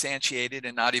unsubstantiated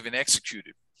and not even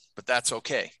executed, but that's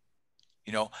okay.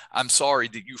 You know, I'm sorry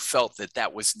that you felt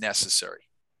that was necessary,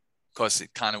 because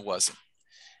it kind of wasn't.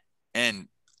 And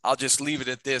I'll just leave it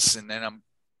at this, and then I'm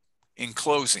in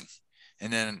closing,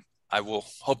 and then I will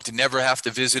hope to never have to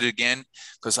visit again,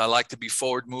 because I like to be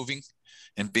forward moving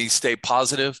and stay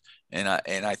positive. And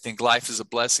I think life is a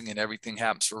blessing and everything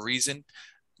happens for a reason.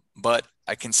 But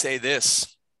I can say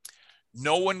this: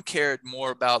 no one cared more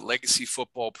about Legacy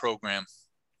Football Program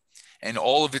and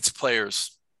all of its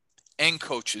players and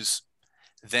coaches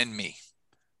than me.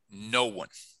 No one.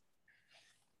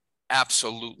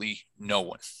 Absolutely no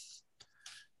one.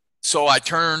 So I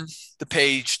turn the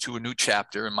page to a new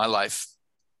chapter in my life,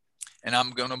 and I'm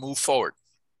going to move forward.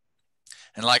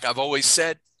 And like I've always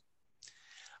said,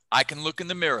 I can look in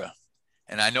the mirror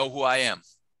and I know who I am.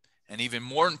 And even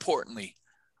more importantly,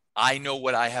 I know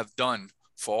what I have done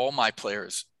for all my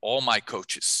players, all my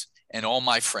coaches, and all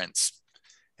my friends.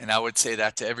 And I would say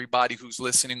that to everybody who's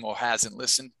listening or hasn't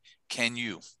listened. Can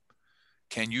you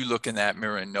look in that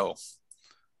mirror and know?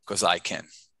 Because I can.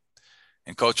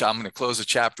 And Coach, I'm going to close the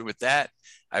chapter with that.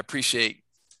 I appreciate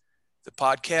the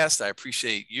podcast. I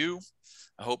appreciate you.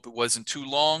 I hope it wasn't too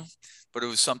long, but it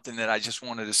was something that I just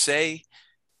wanted to say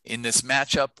in this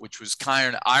matchup, which was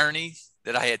kind of irony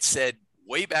that I had said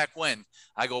way back when.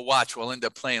 I go, watch, we'll end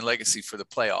up playing Legacy for the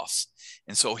playoffs.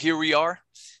 And so here we are.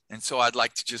 And so I'd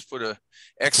like to just put an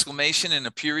exclamation and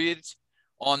a period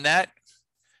on that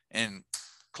and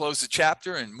close the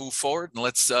chapter and move forward. And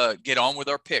let's get on with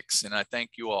our picks. And I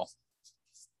thank you all.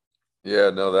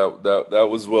 Yeah, no, that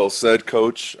was well said,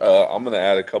 Coach. I'm going to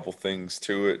add a couple things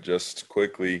to it just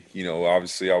quickly. You know,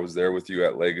 obviously I was there with you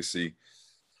at Legacy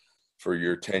for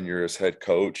your tenure as head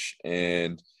coach.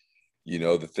 And, you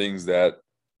know, the things that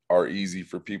are easy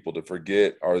for people to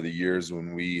forget are the years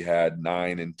when we had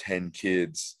 9 and 10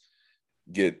 kids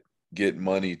get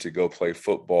money to go play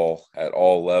football at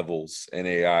all levels,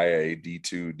 NAIA,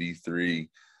 D2, D3.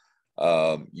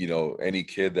 You know, any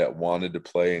kid that wanted to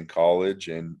play in college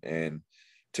and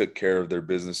took care of their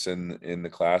business in the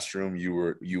classroom,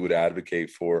 you would advocate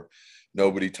for.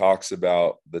 Nobody talks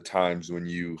about the times when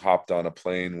you hopped on a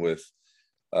plane with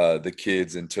the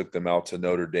kids and took them out to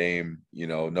Notre Dame. You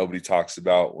know, nobody talks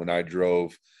about when I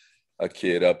drove a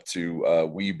kid up to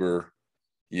Weber,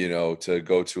 you know, to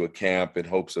go to a camp in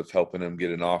hopes of helping him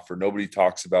get an offer. Nobody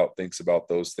thinks about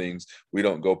those things. We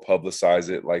don't go publicize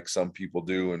it like some people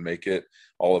do and make it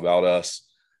all about us.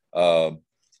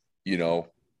 You know,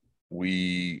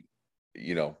 I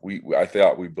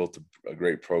thought we built a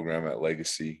great program at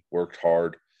Legacy, worked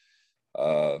hard,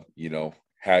 you know,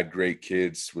 had great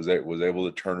kids, was able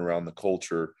to turn around the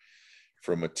culture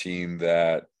from a team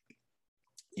that,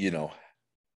 you know,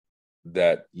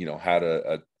 had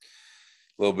a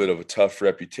little bit of a tough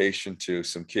reputation to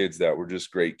some kids that were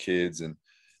just great kids and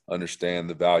understand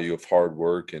the value of hard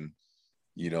work and,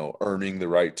 you know, earning the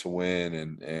right to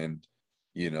win and,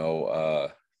 you know,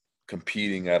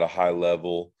 competing at a high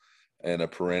level and a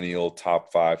perennial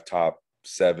top 5, top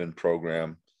 7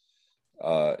 program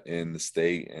in the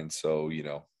state. And so, you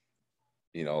know,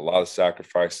 a lot of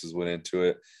sacrifices went into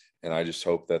it. And I just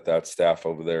hope that staff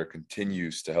over there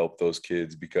continues to help those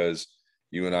kids, because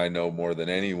you and I know more than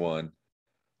anyone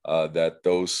that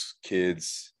those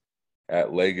kids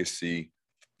at Legacy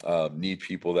need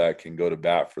people that can go to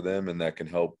bat for them and that can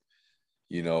help,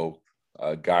 you know,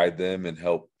 guide them and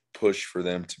help push for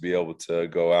them to be able to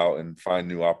go out and find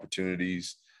new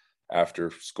opportunities after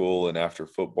school and after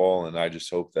football. And I just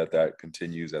hope that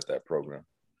continues at that program.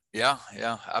 Yeah,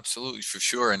 absolutely, for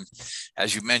sure. And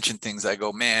as you mentioned things, I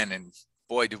go, man, and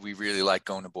boy, did we really like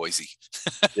going to Boise.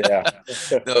 Yeah.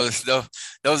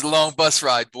 those long bus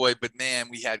ride, boy, but man,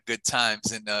 we had good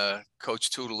times. And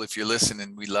Coach Tootle, if you're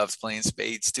listening, we loved playing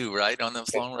spades too, right, on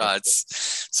those long rides.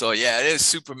 So yeah, it is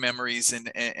super memories.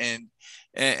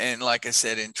 And like I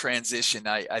said, in transition,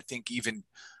 I think even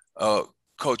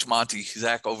Coach Monty,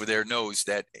 Zach over there, knows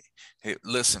that, hey,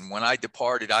 listen, when I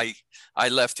departed, I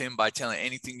left him by telling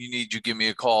anything you need, you give me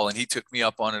a call. And he took me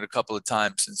up on it a couple of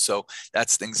times. And so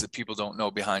that's things that people don't know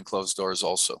behind closed doors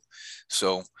also.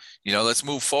 So, you know, let's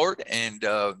move forward. And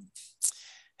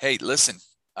hey, listen,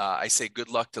 I say good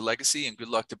luck to Legacy and good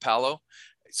luck to Palo.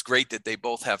 It's great that they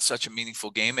both have such a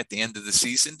meaningful game at the end of the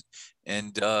season.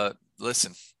 And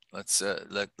listen, let's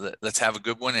have a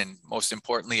good one. And most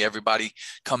importantly, everybody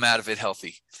come out of it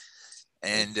healthy.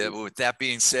 And with that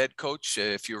being said, Coach,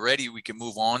 if you're ready, we can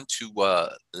move on to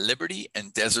Liberty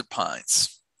and Desert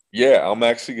Pines. Yeah, I'm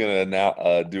actually going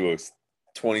to do a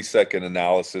 20-second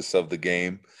analysis of the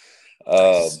game.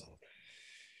 Nice.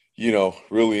 You know,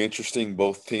 really interesting.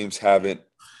 Both teams haven't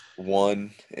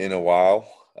won in a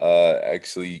while.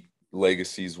 Actually,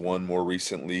 Legacy's won more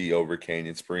recently over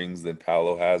Canyon Springs than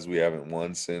Palo has. We haven't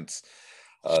won since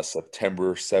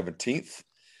September 17th.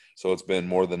 So it's been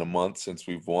more than a month since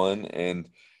we've won. And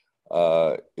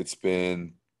it's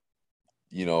been,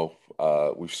 you know,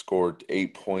 we've scored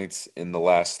 8 points in the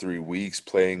last 3 weeks,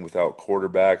 playing without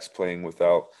quarterbacks, playing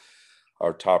without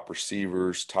our top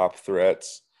receivers, top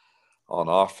threats on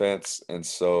offense. And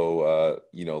so,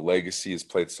 you know, Legacy has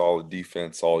played solid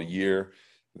defense all year.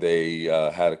 They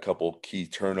had a couple key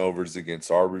turnovers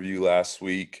against our review last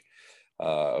week,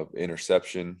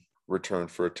 interception return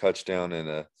for a touchdown and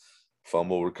a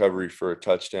fumble recovery for a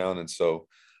touchdown. And so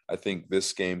I think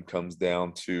this game comes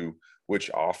down to which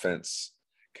offense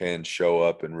can show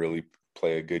up and really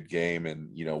play a good game, and,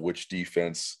 you know, which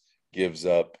defense gives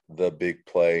up the big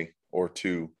play or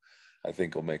two, I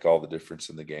think will make all the difference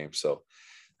in the game. So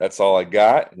that's all I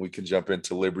got. And we can jump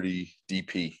into Liberty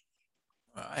DP.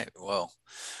 All right. Well,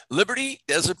 Liberty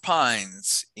Desert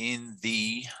Pines in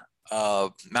the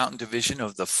Mountain Division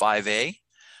of the 5A.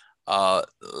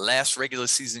 Last regular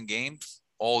season game,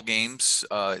 all games,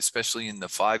 especially in the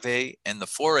 5A and the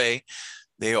 4A,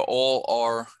 they all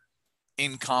are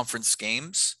in conference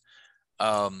games.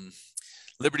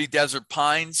 Liberty Desert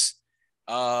Pines.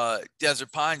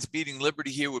 Desert Pines beating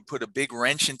Liberty here would put a big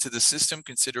wrench into the system,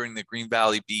 considering that Green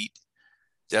Valley beat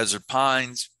Desert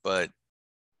Pines, but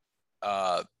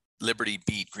Liberty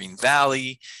beat Green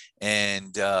Valley.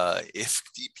 And if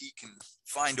DP can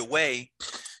find a way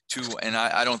to, and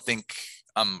I don't think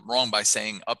I'm wrong by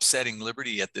saying upsetting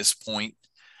Liberty at this point,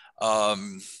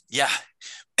 yeah,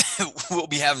 we'll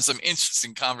be having some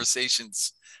interesting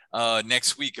conversations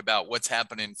next week about what's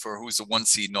happening for who's the 1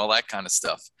 seed and all that kind of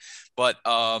stuff. But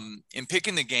in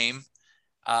picking the game,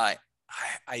 I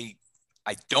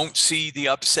don't see the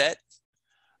upset,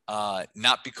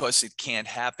 not because it can't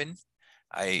happen.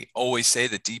 I always say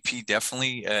that DP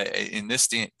definitely in this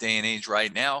day and age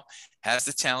right now has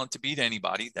the talent to beat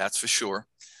anybody. That's for sure.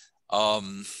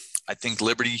 I think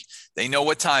Liberty, they know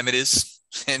what time it is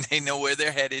and they know where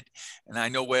they're headed, and I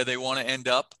know where they want to end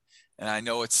up. And I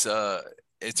know it's a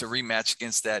rematch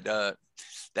against that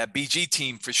BG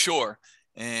team for sure.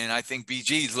 And I think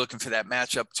BG is looking for that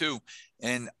matchup too.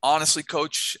 And honestly,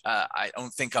 Coach, I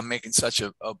don't think I'm making such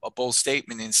a bold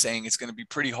statement in saying it's going to be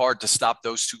pretty hard to stop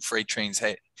those two freight trains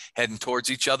heading towards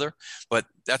each other. But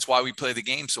that's why we play the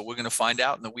game. So we're going to find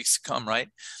out in the weeks to come, right?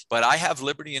 But I have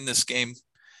Liberty in this game.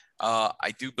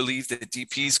 I do believe that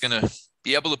DP is going to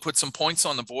be able to put some points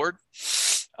on the board.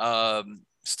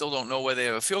 Still don't know whether they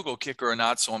have a field goal kicker or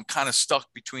not. So I'm kind of stuck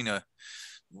between a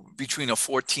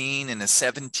 14 and a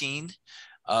 17,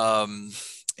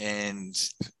 and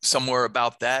somewhere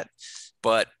about that.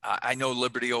 But I know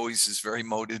Liberty always is very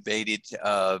motivated.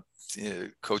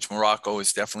 Coach Morocco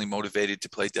is definitely motivated to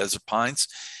play Desert Pines,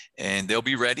 and they'll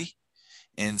be ready.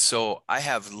 And so I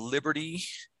have Liberty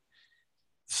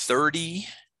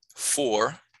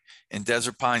 34 and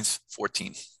Desert Pines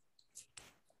 14.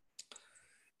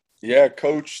 Yeah,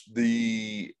 Coach,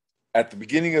 at the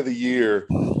beginning of the year,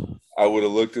 I would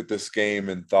have looked at this game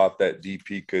and thought that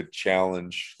DP could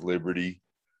challenge Liberty.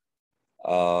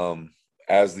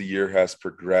 As the year has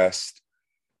progressed,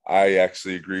 I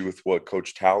actually agree with what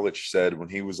Coach Talich said when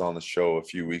he was on the show a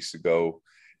few weeks ago,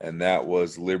 and that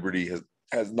was Liberty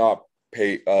has not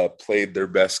played their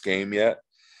best game yet.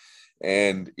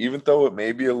 And even though it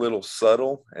may be a little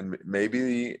subtle, and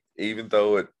maybe even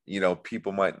though it,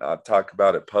 people might not talk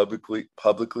about it publicly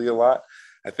a lot,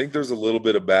 I think there's a little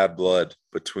bit of bad blood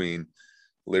between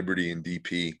Liberty and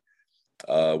DP,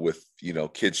 with,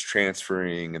 kids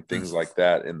transferring and things like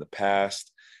that in the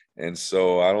past. And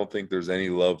so I don't think there's any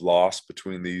love lost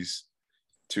between these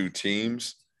two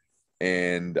teams.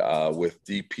 And with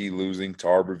DP losing to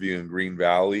Arborview and Green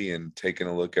Valley, and taking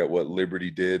a look at what Liberty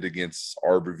did against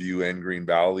Arborview and Green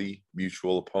Valley,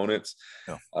 mutual opponents,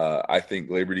 I think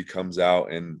Liberty comes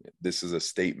out and this is a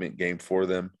statement game for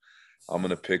them. I'm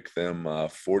going to pick them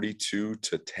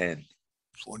 42-10.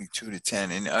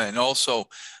 42-10. And also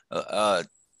to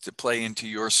play into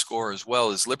your score as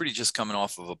well, is Liberty just coming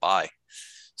off of a bye.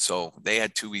 So they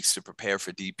had 2 weeks to prepare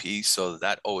for DP. So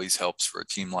that always helps for a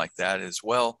team like that as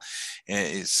well.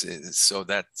 So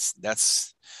that's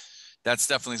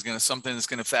definitely something that's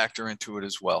going to factor into it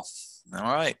as well.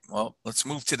 All right. Well, let's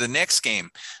move to the next game.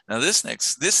 Now this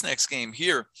next game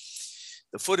here,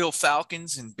 the Foothill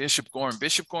Falcons and Bishop Gorman.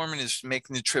 Bishop Gorman is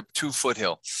making the trip to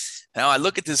Foothill. Now I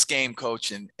look at this game,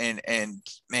 Coach, and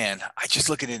man, I just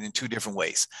look at it in two different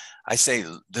ways. I say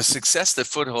the success that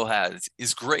Foothill has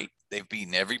is great. They've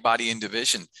beaten everybody in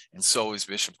division, and so is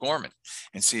Bishop Gorman.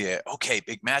 And see, okay,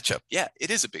 big matchup. Yeah, it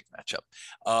is a big matchup.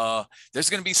 There's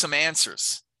going to be some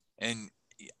answers, and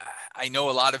I know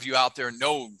a lot of you out there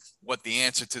know what the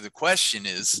answer to the question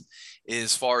is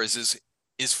as far as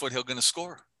is Foothill going to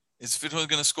score? Is Foothill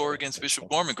going to score against Bishop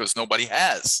Gorman? Because nobody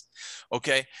has.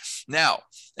 Okay. Now,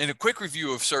 in a quick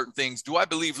review of certain things, do I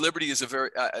believe Liberty is do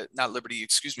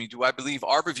I believe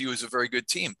Arborview is a very good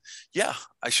team? Yeah,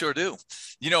 I sure do.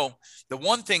 The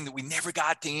one thing that we never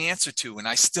got the answer to, and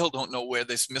I still don't know where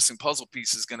this missing puzzle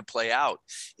piece is going to play out,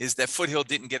 is that Foothill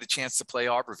didn't get a chance to play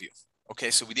Arborview.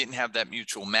 Okay, so we didn't have that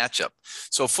mutual matchup.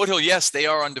 So Foothill, yes, they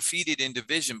are undefeated in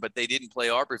division, but they didn't play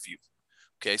Arborview.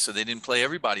 Okay, so they didn't play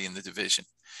everybody in the division.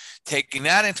 Taking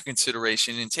that into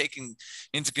consideration and taking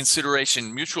into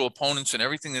consideration mutual opponents and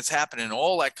everything that's happening,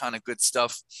 all that kind of good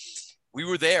stuff, we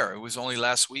were there. It was only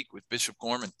last week with Bishop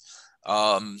Gorman.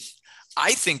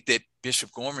 I think that Bishop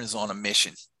Gorman is on a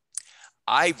mission.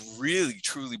 I really,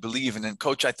 truly believe, and then,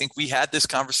 Coach, I think we had this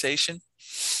conversation.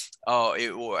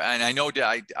 And I know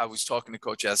that I was talking to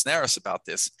Coach Asnaris about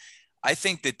this. I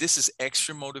think that this is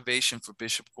extra motivation for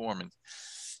Bishop Gorman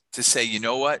to say, you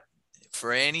know what,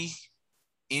 for any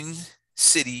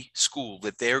in-city school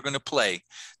that they're going to play,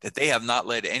 that they have not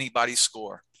let anybody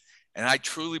score. And I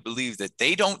truly believe that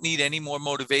they don't need any more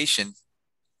motivation,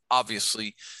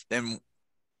 obviously, than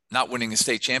not winning a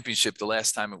state championship the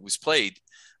last time it was played.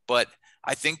 But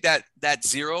I think that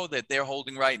zero that they're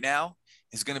holding right now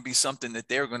is going to be something that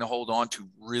they're going to hold on to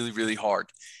really, really hard.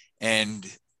 And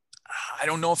I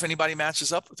don't know if anybody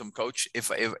matches up with them, Coach.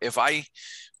 If I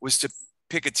was to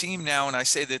pick a team now and I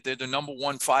say that they're the number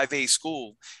 1 5A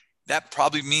school, that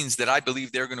probably means that I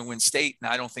believe they're going to win state,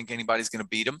 and I don't think anybody's going to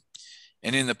beat them.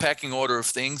 And in the pecking order of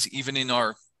things, even in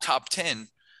our top 10,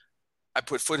 I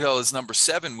put Foothill as number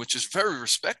 7, which is very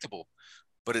respectable,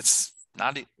 but it's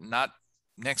not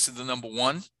next to the number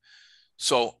 1.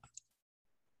 So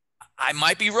I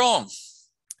might be wrong,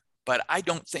 but I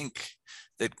don't think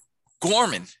that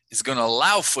Gorman is going to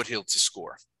allow Foothill to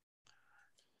score.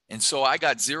 And so I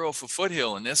got 0 for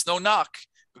Foothill, and there's no knock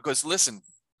because, listen,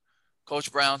 Coach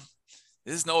Brown,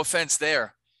 there's no offense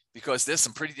there because there's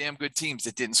some pretty damn good teams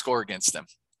that didn't score against them.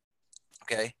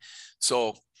 Okay,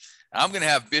 so I'm going to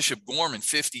have Bishop Gorman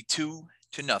 52-0.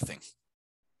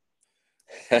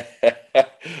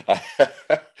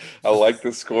 I like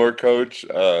the score, Coach.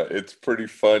 It's pretty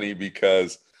funny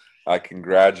because I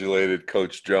congratulated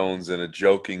Coach Jones in a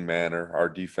joking manner, our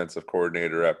defensive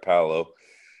coordinator at Palo,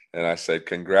 and I said,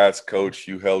 "Congrats, Coach!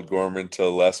 You held Gorman to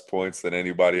less points than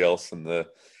anybody else in the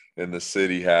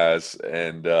city has."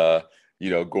 And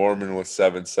Gorman with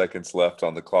 7 seconds left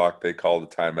on the clock, they called a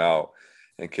timeout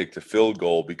and kicked a field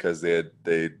goal because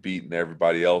they'd beaten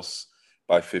everybody else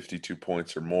by 52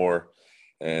 points or more,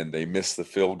 and they missed the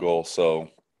field goal. So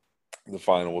the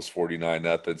final was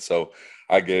 49-0. So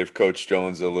I gave Coach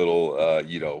Jones a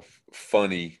little,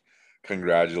 funny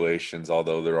congratulations,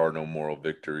 although there are no moral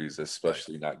victories,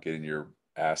 especially not getting your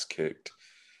ass kicked.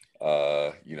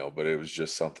 But it was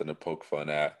just something to poke fun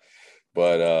at.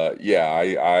 But yeah,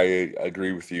 I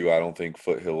agree with you. I don't think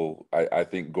Foothill, I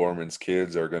think Gorman's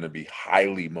kids are going to be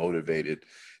highly motivated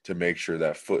to make sure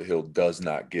that Foothill does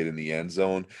not get in the end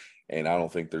zone. And I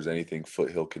don't think there's anything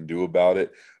Foothill can do about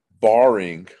it,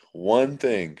 barring one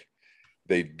thing.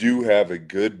 They do have a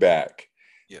good back.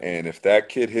 Yep. And if that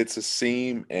kid hits a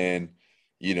seam and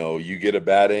you get a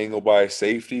bad angle by a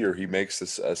safety, or he makes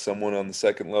someone on the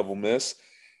second level miss,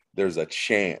 there's a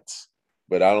chance.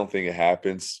 But I don't think it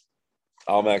happens.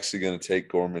 I'm actually going to take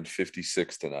Gorman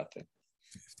 56-0.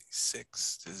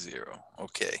 56-0.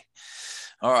 Okay.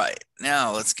 All right.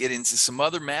 Now let's get into some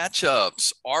other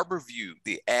matchups. Arborview,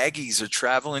 the Aggies are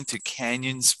traveling to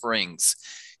Canyon Springs.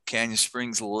 Canyon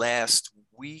Springs last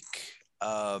week,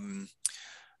 I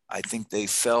think they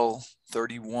fell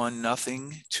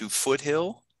 31-0 to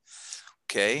Foothill.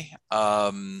 Okay.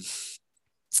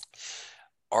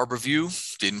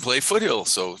 Arborview didn't play Foothill,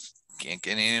 so can't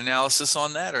get any analysis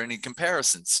on that or any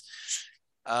comparisons.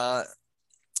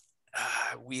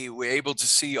 We were able to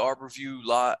see Arborview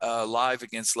live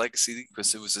against Legacy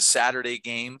because it was a Saturday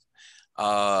game.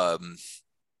 For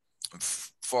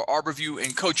Arborview,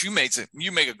 and Coach, you make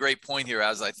a great point here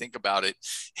as I think about it,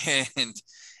 and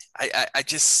I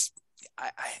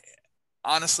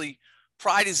honestly,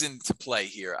 pride is into play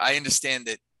here. I understand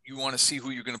that you want to see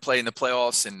who you're going to play in the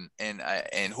playoffs and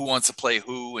who wants to play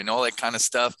who and all that kind of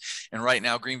stuff. And right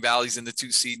now, Green Valley's in the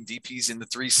 2 seed and DP's in the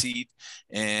 3 seed.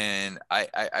 And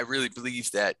I really believe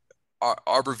that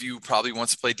Arborview probably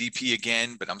wants to play DP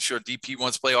again, but I'm sure DP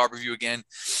wants to play Arborview again.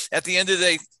 At the end of the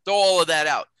day, throw all of that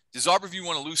out. Does Arborview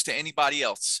want to lose to anybody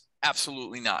else?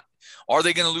 Absolutely not. Are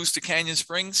they going to lose to Canyon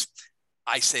Springs?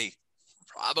 I say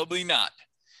probably not.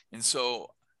 And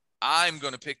so I'm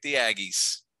going to pick the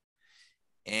Aggies.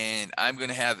 And I'm going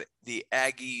to have the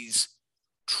Aggies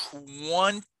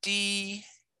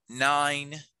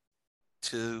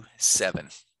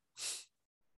 29-7.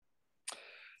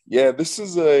 Yeah, this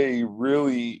is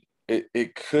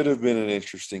it could have been an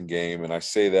interesting game. And I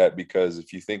say that because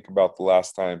if you think about the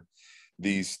last time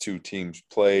these two teams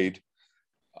played,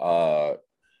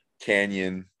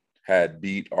 Canyon had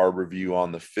beat Arborview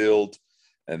on the field,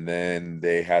 and then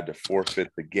they had to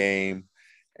forfeit the game.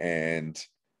 And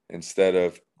instead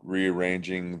of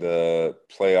rearranging the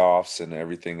playoffs and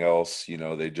everything else,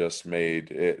 they just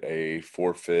made it a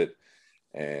forfeit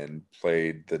and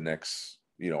played the next,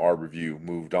 Arborview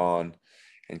moved on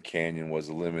and Canyon was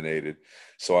eliminated.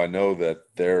 So I know that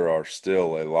there are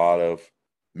still a lot of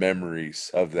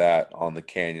memories of that on the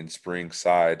Canyon Springs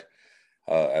side,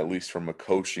 at least from a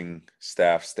coaching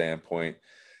staff standpoint.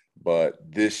 But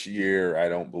this year, I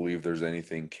don't believe there's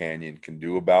anything Canyon can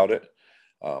do about it.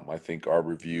 I think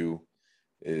Arborview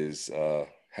has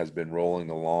been rolling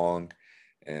along,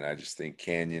 and I just think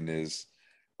Canyon is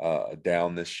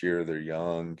down this year. They're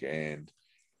young, and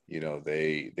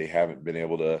they haven't been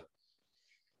able to.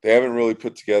 They haven't really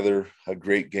put together a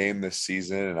great game this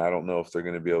season, and I don't know if they're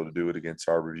going to be able to do it against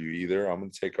Arborview either. I'm going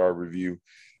to take Arborview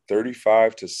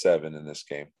 35-7 in this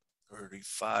game.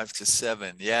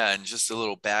 35-7. Yeah, and just a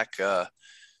little backdrop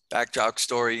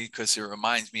story, because it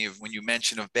reminds me of when you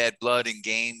mentioned of bad blood in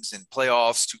games and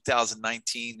playoffs.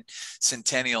 2019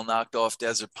 Centennial knocked off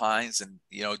Desert Pines, and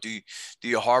do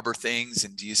you harbor things,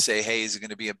 and do you say, hey, is it going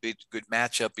to be a good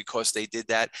matchup because they did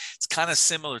that? It's kind of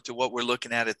similar to what we're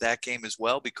looking at that game as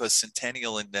well, because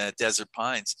Centennial and Desert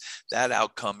Pines, that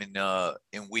outcome in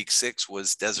week 6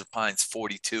 was Desert Pines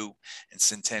 42 and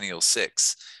Centennial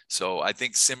 6. So I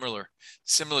think similar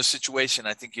situation.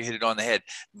 I think you hit it on the head.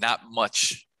 Not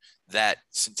much that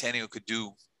Centennial could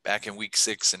do back in week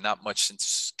 6, and not much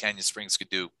since Canyon Springs could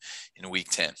do in week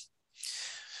 10.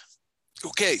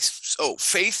 Okay, so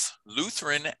Faith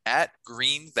Lutheran at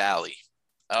Green Valley.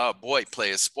 Oh boy,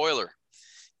 play a spoiler.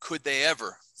 Could they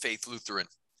ever, Faith Lutheran?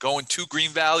 Going to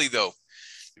Green Valley, though.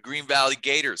 The Green Valley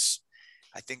Gators.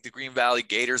 I think the Green Valley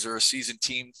Gators are a seasoned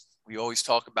team. We always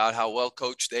talk about how well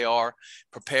coached they are,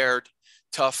 prepared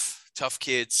tough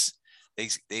kids.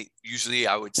 They usually,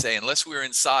 I would say, unless we were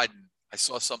inside and I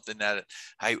saw something that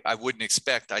I wouldn't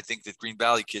expect, I think that Green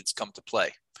Valley kids come to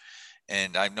play.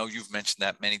 And I know you've mentioned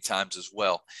that many times as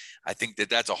well. I think that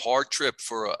that's a hard trip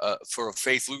for a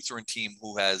Faith Lutheran team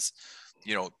who has,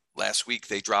 last week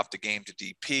they dropped a game to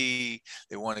DP.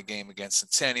 They won a game against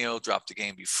Centennial, dropped a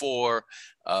game before,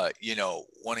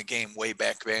 won a game way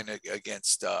back then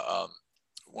against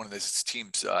one of those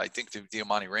teams. I think the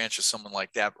Diamante Ranch or someone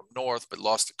like that from North, but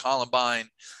lost to Columbine.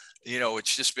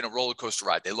 It's just been a roller coaster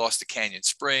ride. They lost to Canyon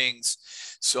Springs.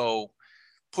 So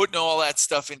putting all that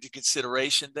stuff into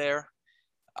consideration there,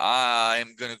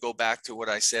 I'm going to go back to what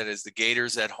I said as the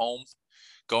Gators at home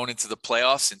going into the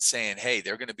playoffs and saying, hey,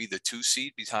 they're going to be the 2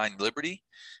 seed behind Liberty.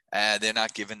 They're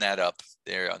not giving that up.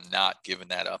 They're not giving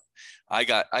that up. I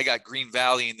got Green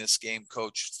Valley in this game,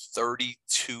 Coach,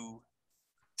 32-7.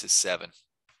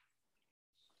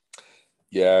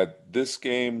 Yeah, this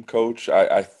game, Coach,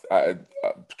 I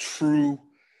true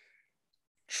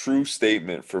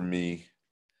statement for me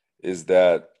is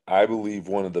that I believe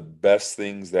one of the best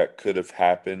things that could have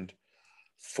happened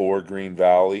for Green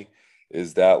Valley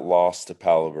is that loss to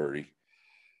Palo Verde,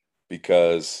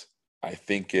 because I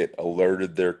think it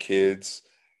alerted their kids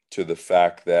to the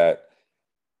fact that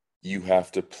you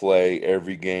have to play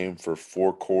every game for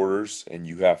 4 quarters and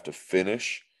you have to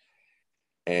finish.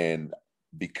 And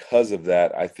because of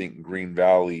that, I think Green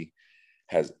Valley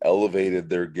has elevated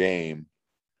their game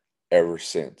ever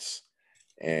since.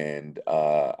 And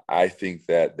I think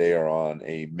that they are on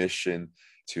a mission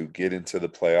to get into the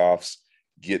playoffs,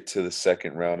 get to the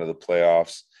second round of the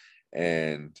playoffs,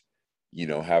 and,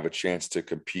 have a chance to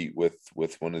compete with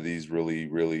one of these really,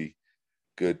 really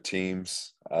good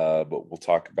teams. But we'll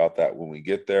talk about that when we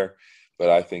get there.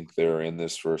 But I think they're in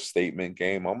this for a statement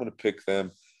game. I'm going to pick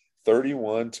them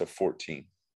 31-14.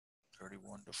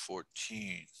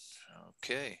 31-14.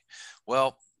 Okay.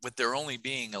 Well, with there only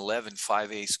being 11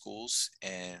 5A schools,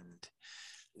 and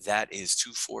that is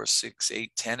 2, 4, 6,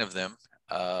 8, 10 of them,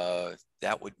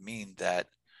 that would mean that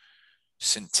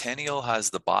Centennial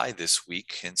has the bye this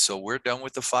week. And so we're done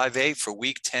with the 5A for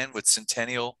week 10 with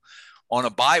Centennial on a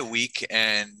bye week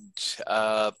and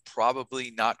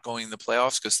probably not going in the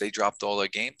playoffs because they dropped all their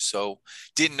games. So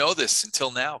didn't know this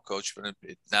until now, Coach, but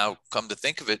now come to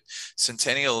think of it,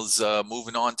 Centennial's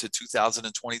moving on to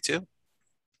 2022.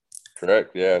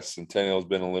 Correct. Yeah, Centennial's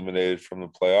been eliminated from the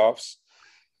playoffs.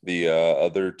 The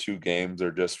other 2 games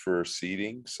are just for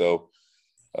seeding. So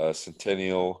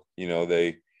Centennial,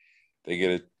 they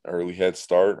get an early head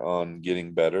start on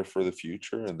getting better for the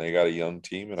future, and they got a young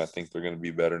team, and I think they're going to be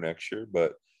better next year,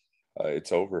 but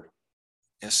it's over.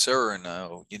 Yes, sir. And,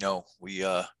 we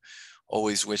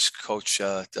always wish Coach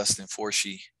Dustin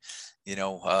Forshee,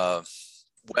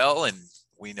 well, and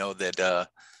we know that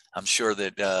I'm sure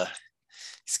that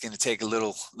he's going to take a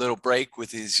little break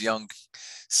with his young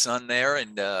son there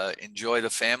and enjoy the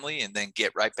family and then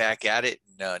get right back at it.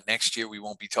 And next year we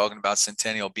won't be talking about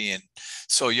Centennial being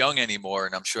so young anymore,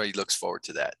 and I'm sure he looks forward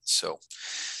to that. So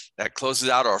that closes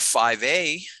out our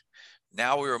 5A.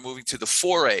 Now we are moving to the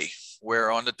 4A,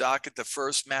 where on the docket, the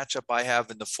first matchup I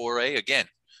have in the 4A, again,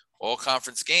 all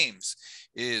conference games,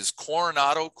 is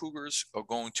Coronado Cougars are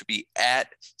going to be at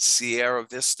Sierra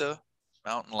Vista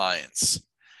Mountain Lions.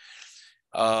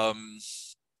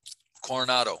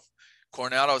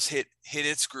 Coronado's hit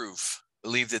its groove.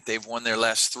 Believe that they've won their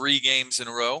last 3 games in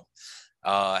a row.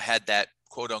 Had that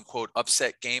quote unquote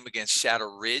upset game against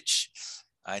Shadow Ridge.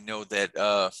 I know that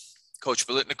Coach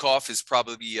Bolitnikoff is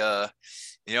probably,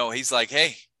 he's like,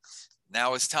 hey,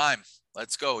 now it's time.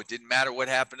 Let's go. It didn't matter what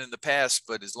happened in the past,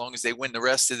 but as long as they win the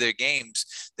rest of their games,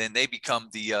 then they become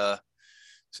the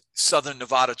Southern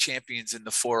Nevada champions in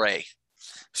the 4A.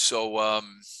 So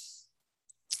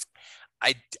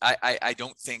I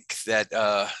don't think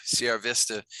that Sierra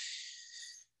Vista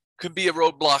could be a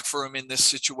roadblock for him in this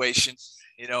situation.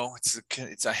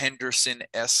 It's a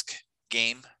Henderson-esque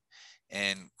game,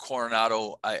 and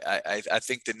Coronado. I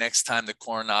think the next time that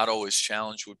Coronado is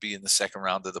challenged would be in the second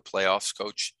round of the playoffs,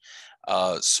 Coach.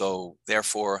 So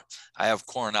therefore, I have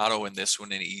Coronado in this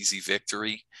one, an easy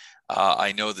victory.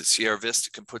 I know that Sierra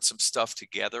Vista can put some stuff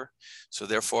together, so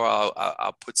therefore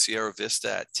I'll put Sierra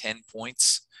Vista at 10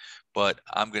 points. But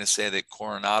I'm going to say that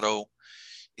Coronado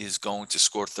is going to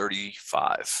score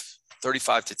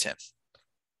 35-10.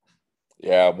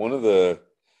 Yeah, one of the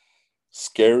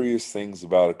scariest things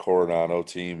about a Coronado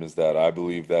team is that I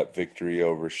believe that victory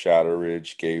over Shadow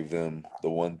Ridge gave them the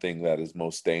one thing that is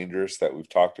most dangerous that we've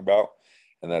talked about,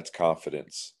 and that's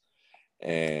confidence.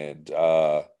 And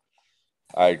I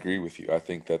agree with you. I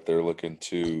think that they're looking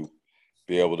to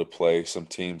be able to play some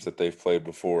teams that they've played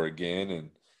before again,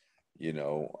 and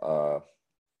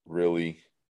really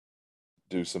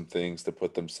do some things to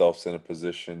put themselves in a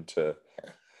position to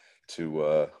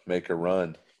make a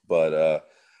run. But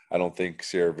I don't think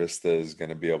Sierra Vista is going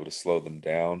to be able to slow them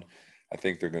down. I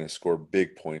think they're going to score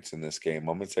big points in this game.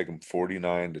 I'm going to take them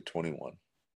 49-21.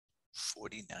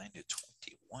 49-21.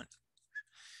 Well,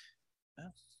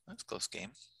 that's a close game.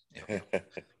 Yeah.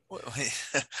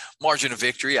 Margin of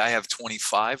victory, I have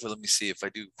 25. Well, let me see if I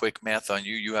do quick math on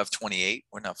you. You have 28.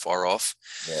 We're not far off.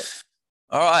 Yeah.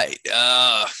 All right.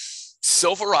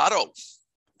 Silverado,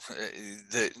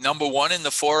 the number one in the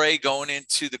 4A going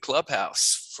into the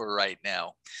clubhouse for right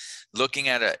now. Looking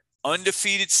at an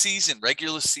undefeated season,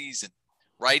 regular season,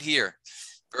 right here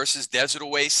versus Desert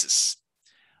Oasis.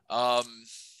 I'd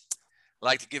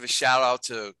like to give a shout out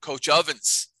to Coach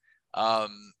Ovens.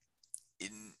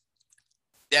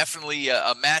 Definitely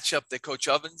a matchup that Coach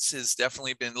Ovens has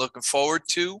definitely been looking forward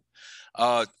to.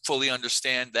 Fully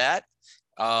understand that.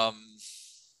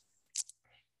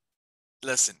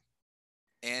 Listen,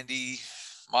 Andy,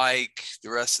 Mike, the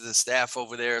rest of the staff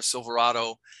over there,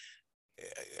 Silverado.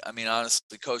 I mean,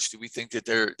 honestly, Coach, do we think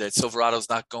that Silverado's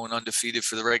not going undefeated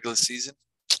for the regular season?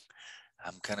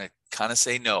 I'm gonna kind of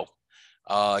say no.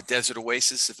 Desert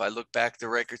Oasis, if I look back at the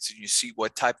records and you see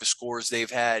what type of scores they've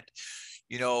had,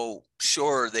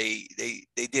 sure, they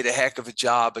did a heck of a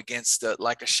job against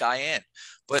like a Cheyenne.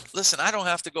 But listen, I don't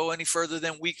have to go any further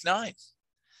than week 9.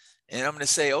 And I'm going to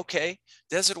say, okay,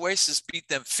 Desert Oasis beat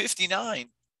them 59.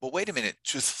 But wait a minute,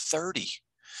 to 30.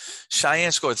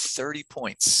 Cheyenne scored 30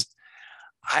 points.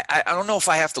 I don't know if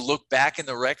I have to look back in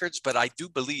the records, but I do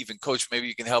believe, and Coach, maybe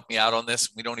you can help me out on this.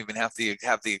 We don't even have to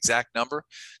have the exact number,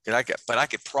 but I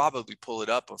could probably pull it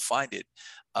up and find it.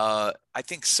 I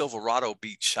think Silverado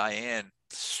beat Cheyenne.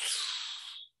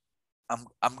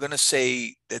 I'm going to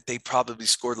say that they probably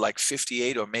scored like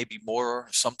 58 or maybe more, or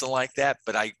something like that.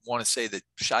 But I want to say that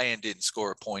Cheyenne didn't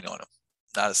score a point on them.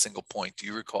 Not a single point. Do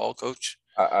you recall, Coach?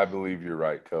 I believe you're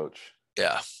right, Coach.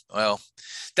 Yeah. Well,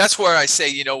 that's where I say,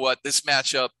 you know what, this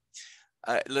matchup,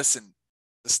 listen,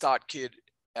 the Stott kid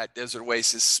at Desert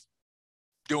Oasis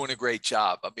doing a great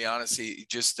job. I'll be honest, he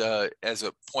just as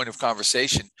a point of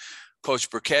conversation, Coach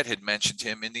Burkett had mentioned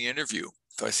him in the interview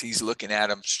because he's looking at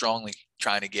him strongly,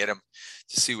 trying to get him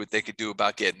to see what they could do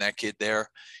about getting that kid there.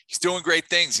 He's doing great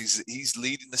things. He's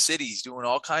leading the city. He's doing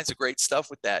all kinds of great stuff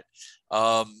with that.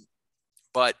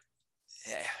 But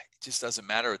yeah, it just doesn't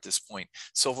matter at this point.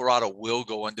 Silverado will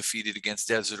go undefeated against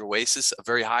Desert Oasis, a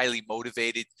very highly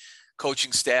motivated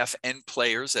coaching staff and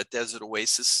players at Desert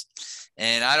Oasis.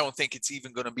 And I don't think it's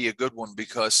even going to be a good one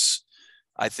because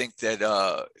I think that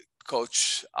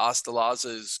Coach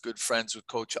Ostalaza is good friends with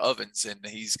Coach Ovens, and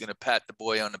he's going to pat the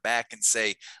boy on the back and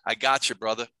say, I got you,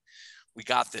 brother. We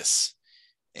got this.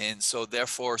 And so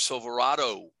therefore,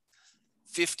 Silverado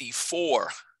 54-0.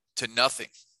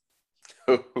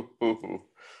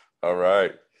 All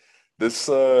right. This,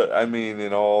 I mean,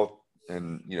 in all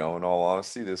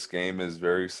honesty, this game is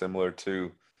very similar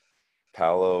to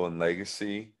Palo and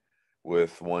Legacy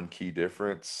with one key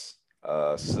difference.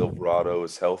 Silverado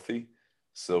is healthy.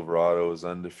 Silverado is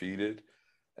undefeated,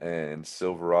 and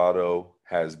Silverado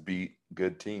has beat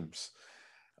good teams.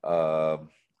 And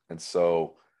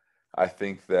so I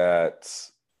think that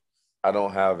I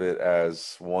don't have it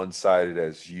as one-sided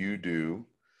as you do,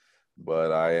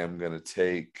 but I am going to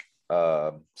take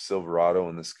Silverado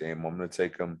in this game. I'm going to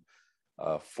take them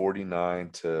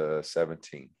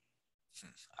 49-17.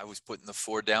 I was putting the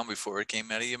 4 down before it came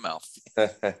out of your mouth.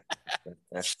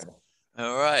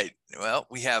 All right. Well,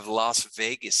 we have Las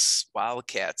Vegas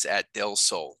Wildcats at Del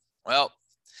Sol. Well,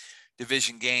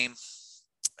 division game.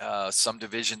 Some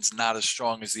divisions not as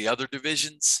strong as the other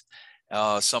divisions.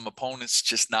 Some opponents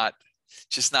just not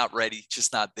ready,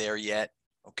 just not there yet.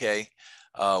 Okay.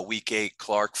 Week 8,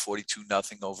 Clark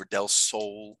 42-0 over Del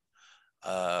Sol.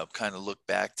 Kind of look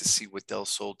back to see what Del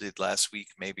Sol did last week.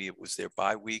 Maybe it was their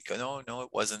bye week. No, it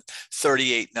wasn't.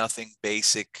 38-0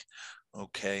 basic.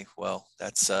 Okay, well,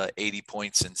 that's 80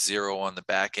 points and 0 on the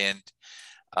back end.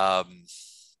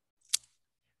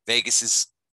 Vegas is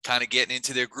kind of getting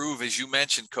into their groove, as you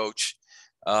mentioned, Coach.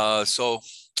 So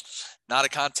not a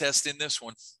contest in this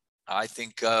one. I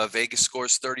think Vegas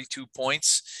scores 32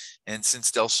 points. And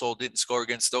since Del Sol didn't score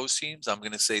against those teams, I'm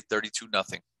going to say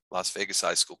 32-0, Las Vegas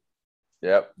High School.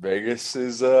 Yep, Vegas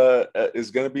is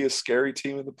going to be a scary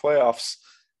team in the playoffs.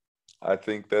 I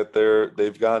think that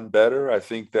they've gotten better. I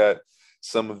think that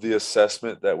some of the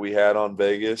assessment that we had on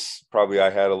Vegas, probably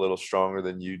I had a little stronger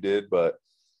than you did, but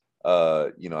I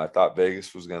thought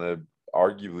Vegas was going to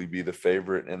arguably be the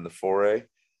favorite in the 4A.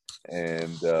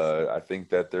 and I think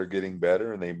that they're getting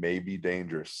better, and they may be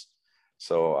dangerous.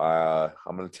 So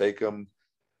I'm going to take them.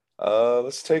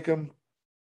 Let's take them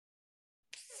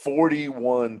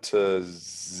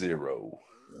 41-0.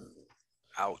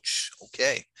 Ouch.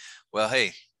 Okay. Well,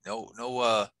 hey, no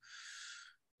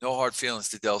hard feelings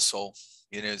to Del Sol.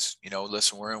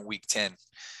 Listen, we're in week 10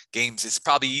 games. It's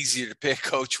probably easier to pick,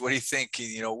 Coach. What do you think?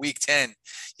 Week 10,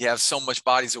 you have so much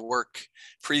bodies of work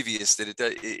previous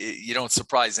that you don't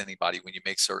surprise anybody when you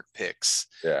make certain picks.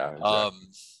 Yeah. Exactly.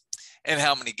 And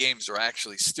how many games are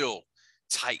actually still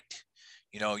tight.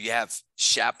 You have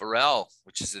Chaparral,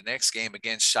 which is the next game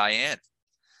against Cheyenne.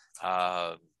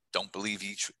 Don't believe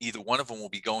either one of them will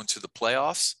be going to the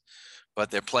playoffs,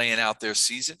 but they're playing out their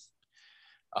season.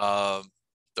 30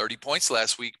 points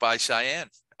last week by Cheyenne.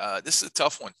 This is a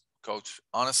tough one, Coach.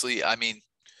 Honestly, I mean,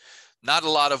 not a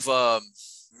lot of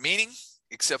meaning,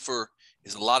 except for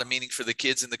there's a lot of meaning for the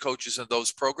kids and the coaches of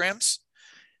those programs,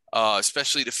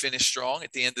 especially to finish strong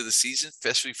at the end of the season,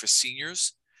 especially for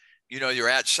seniors. You're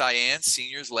at Cheyenne,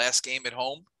 seniors, last game at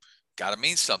home. Got to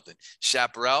mean something.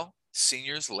 Chaparral,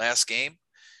 seniors, last game.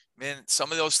 Man,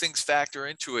 some of those things factor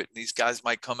into it. And these guys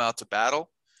might come out to battle.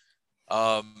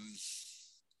 I'm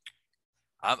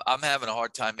having a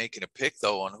hard time making a pick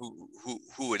though on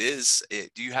who it is.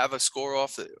 Do you have a score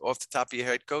off the top of your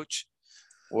head, Coach?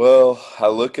 Well, I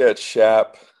look at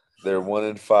Shap. They're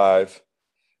 1-5.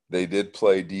 They did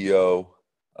play Do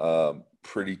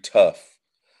pretty tough,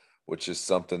 which is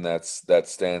something that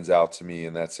stands out to me,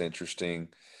 and that's interesting.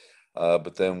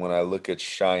 But then when I look at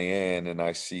Cheyenne and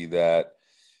I see that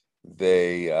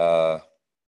they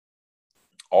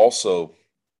also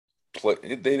play,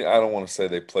 I don't want to say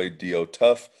they played Do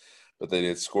tough, but they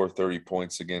did score 30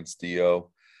 points against Do.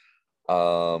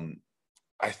 I'm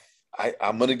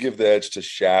going to give the edge to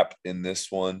Shap in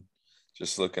this one,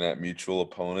 just looking at mutual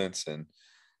opponents, and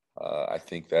I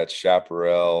think that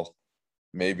Chaparral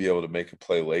may be able to make a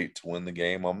play late to win the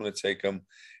game. I'm going to take them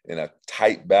in a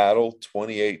tight battle,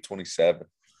 28-27.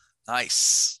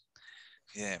 Nice.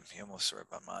 Yeah, you almost read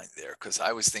my mind there because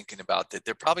I was thinking about that.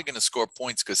 They're probably going to score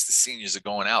points because the seniors are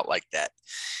going out like that.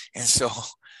 And so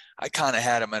I kind of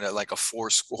had them at a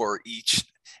 4-score each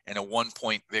and a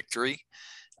 1-point victory.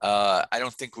 I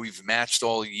don't think we've matched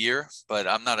all year, but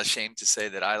I'm not ashamed to say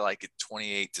that I like it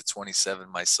 28-27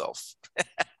 myself.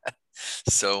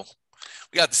 So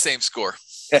we got the same score.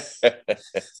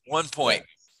 1 point.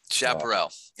 Chaparral.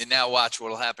 And now watch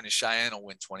what'll happen is Cheyenne will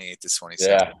win 28-27.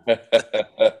 Yeah.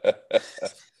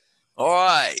 All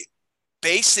right.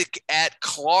 Basic at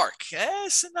Clark. Yeah,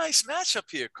 it's a nice matchup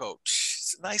here, Coach.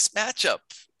 It's a nice matchup.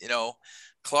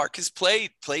 Clark has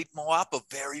played Moapa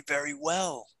very, very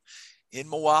well in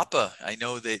Moapa. I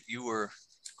know that you were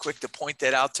quick to point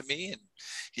that out to me, and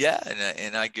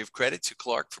I give credit to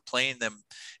Clark for playing them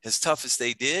as tough as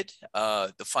they did.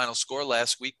 The final score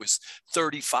last week was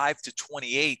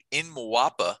 35-28 in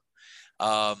Moapa.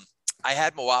 I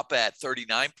had Moapa at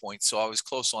 39 points, so I was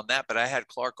close on that, but I had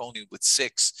Clark only with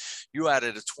 6. You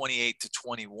added a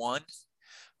 28-21.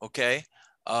 Okay.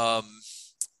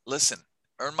 Listen,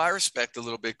 earn my respect a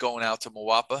little bit going out to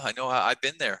Moapa. I know how I've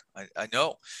been there. I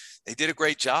know they did a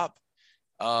great job.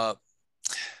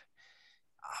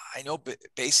 I know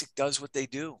Basic does what they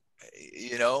do,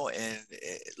 and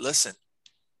listen,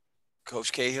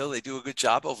 Coach Cahill, they do a good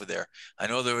job over there. I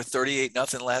know they were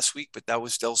 38-0 last week, but that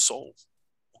was Del Sol.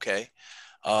 Okay.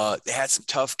 They had some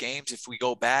tough games. If we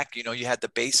go back, you had the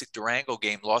Basic Durango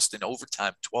game lost in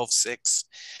overtime, 12-6.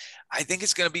 I think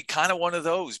it's going to be kind of one of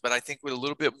those, but I think with a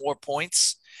little bit more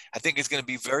points, I think it's going to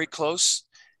be very close.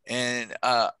 And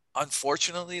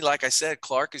unfortunately, like I said,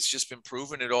 Clark has just been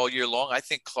proving it all year long. I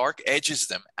think Clark edges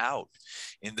them out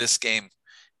in this game.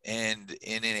 And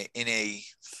in a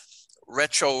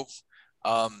retro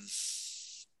kind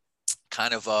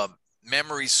of a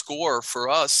memory score for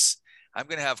us, I'm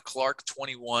going to have Clark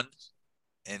 21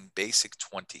 and Basic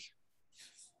 20.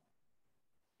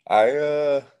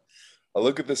 I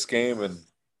look at this game, and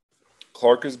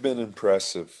Clark has been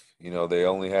impressive. They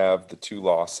only have the 2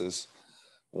 losses,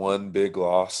 one big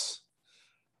loss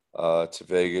to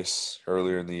Vegas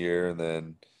earlier in the year, and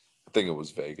then I think it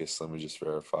was Vegas. Let me just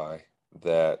verify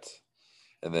that.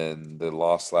 And then the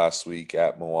loss last week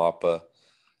at Moapa.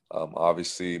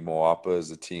 Obviously, Moapa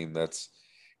is a team that's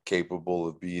capable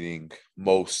of beating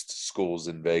most schools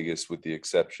in Vegas, with the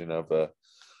exception of a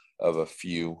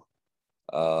few.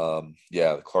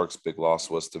 The Clark's big loss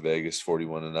was to Vegas,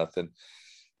 41-0.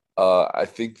 I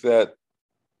think that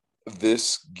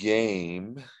this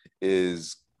game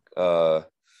is I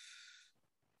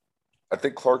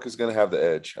think Clark is going to have the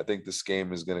edge. I think this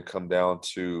game is going to come down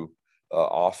to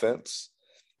offense.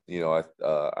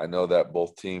 I know that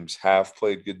both teams have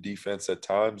played good defense at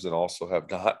times and also have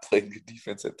not played good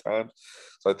defense at times.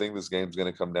 So I think this game's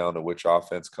going to come down to which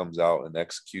offense comes out and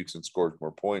executes and scores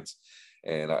more points.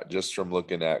 And just from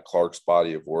looking at Clark's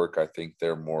body of work, I think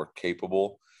they're more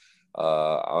capable.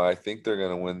 I think they're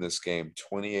going to win this game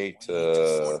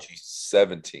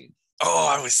 28-17. Oh,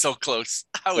 I was so close.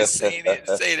 I was saying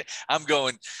it. I'm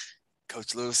going,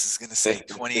 Coach Lewis is going to say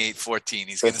 28-14.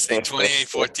 He's going to say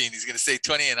 28-14. He's going to say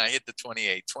 20, and I hit the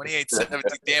 28. 28-17.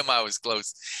 Damn, I was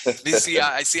close.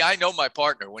 I know my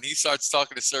partner. When he starts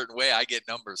talking a certain way, I get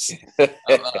numbers. I'm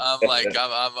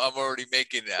already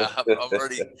making.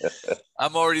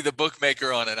 I'm already the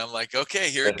bookmaker on it. I'm like, okay,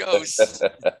 here it goes.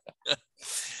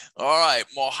 All right,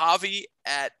 Mojave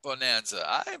at Bonanza.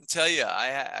 I am tell you,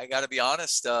 I got to be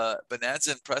honest.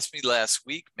 Bonanza impressed me last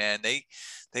week, man. They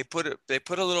put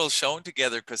a little showing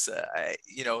together because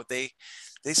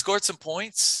they scored some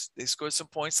points. They scored some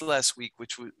points last week,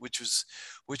 which was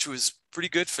pretty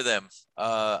good for them.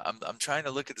 I'm trying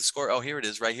to look at the score. Oh, here it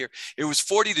is, right here. It was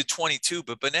 40-22,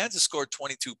 but Bonanza scored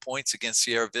 22 points against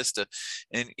Sierra Vista,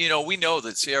 and we know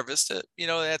that Sierra Vista,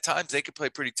 at times they could play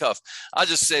pretty tough. I'll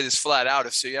just say this flat out: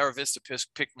 if Sierra Vista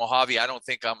picked Mojave, I don't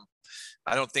think I'm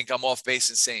off base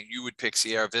in saying you would pick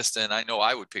Sierra Vista, and I know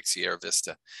I would pick Sierra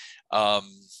Vista.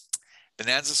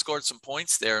 Bonanza scored some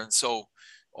points there, and so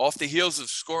off the heels of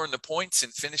scoring the points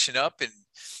and finishing up and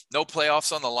no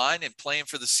playoffs on the line and playing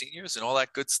for the seniors and all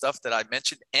that good stuff that I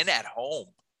mentioned and at home,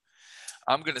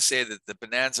 I'm going to say that the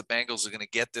Bonanza Bengals are going to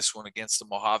get this one against the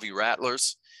Mojave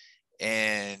Rattlers.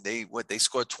 And they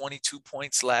scored 22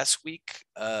 points last week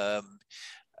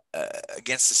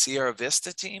against the Sierra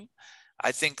Vista team.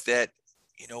 I think that,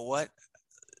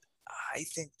 I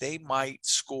think they might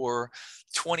score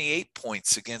 28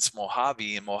 points against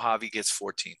Mojave, and Mojave gets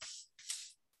 14.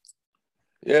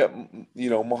 Yeah,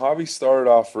 Mojave started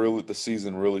off the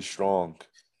season really strong.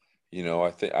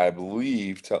 I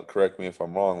believe, correct me if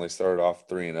I'm wrong, they started off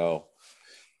 3-0,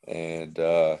 and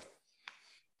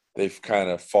they've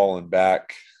kind of fallen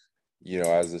back,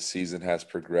 as the season has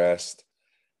progressed.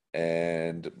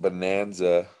 And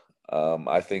Bonanza,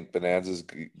 I think Bonanza's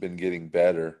been getting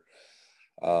better.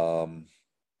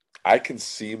 I can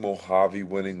see Mojave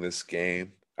winning this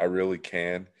game. I really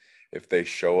can, if they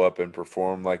show up and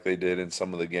perform like they did in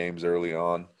some of the games early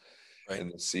on in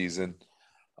the season.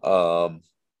 I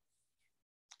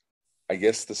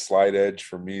guess the slight edge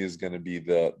for me is going to be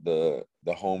the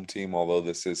home team, although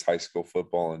this is high school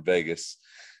football in Vegas.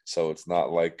 So it's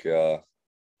not like,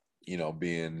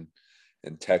 being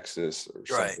in Texas or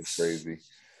something crazy.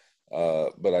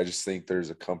 But I just think there's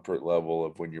a comfort level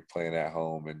of when you're playing at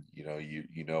home and,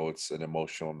 it's an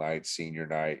emotional night, senior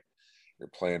night. You're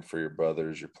playing for your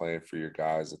brothers. You're playing for your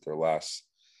guys at their last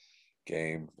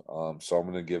game. So I'm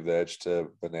going to give the edge to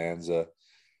Bonanza. I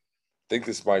think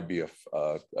this might be a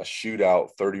shootout,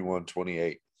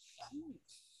 31-28.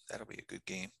 That'll be a good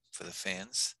game for the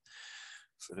fans,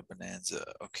 for the Bonanza.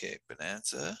 Okay,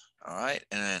 Bonanza. All right.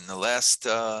 And then the last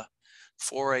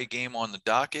 4A game on the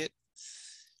docket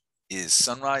is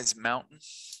Sunrise Mountain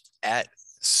at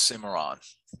Cimarron.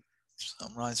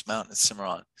 Sunrise Mountain at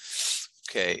Cimarron.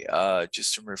 Okay,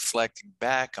 just from reflecting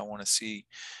back, I want to see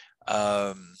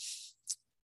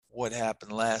what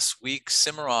happened last week.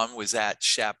 Cimarron was at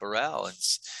Chaparral, and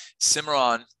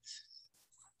Cimarron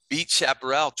beat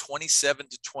Chaparral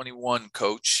 27-21,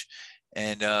 Coach.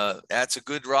 And that's a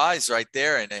good rise right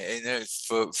there. And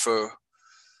for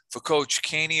Coach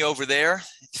Caney over there,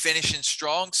 finishing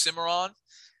strong, Cimarron.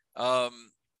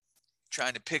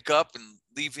 Trying to pick up and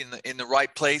leave in the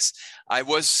right place. I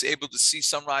was able to see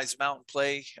Sunrise Mountain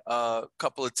play a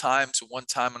couple of times, one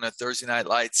time on a Thursday Night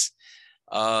Lights.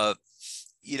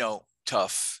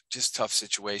 Tough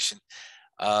situation.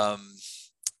 I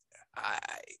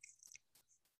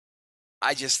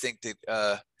just think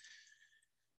that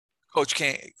Coach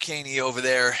Caney over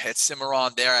there at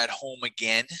Cimarron, they're at home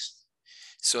again.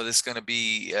 So this is going to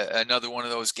be another one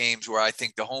of those games where I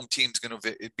think the home team's going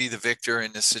to be the victor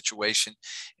in this situation.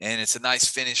 And it's a nice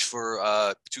finish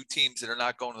for two teams that are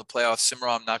not going to the playoffs.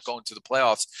 Cimarron not going to the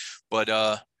playoffs, but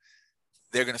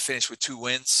they're going to finish with 2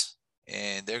 wins,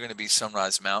 and they're going to be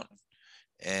Sunrise Mountain.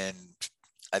 And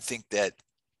I think that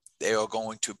they are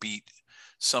going to beat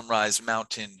Sunrise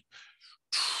Mountain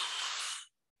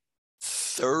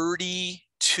 32-10.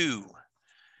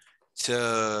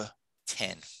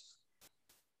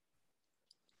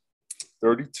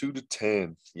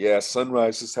 32-10. Yeah,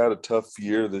 Sunrise has had a tough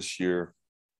year this year.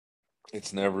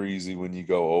 It's never easy when you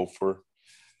go over.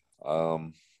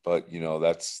 But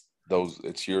it's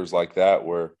years like that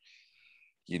where,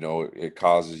 it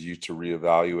causes you to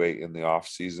reevaluate in the off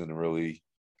season and really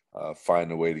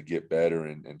find a way to get better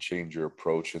and change your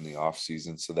approach in the off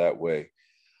season. So that way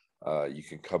you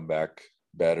can come back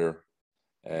better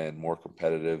and more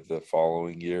competitive the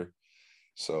following year.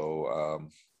 So,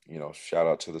 shout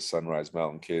out to the Sunrise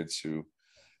Mountain kids who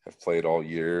have played all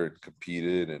year and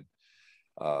competed and,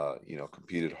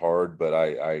 competed hard. But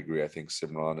I agree. I think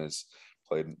Cimarron has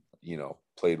played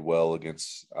well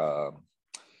against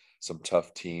some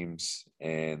tough teams,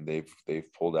 and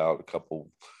they've pulled out a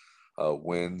couple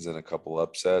wins and a couple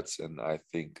upsets. And I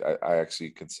think I actually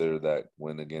consider that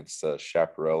win against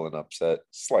Chaparral an upset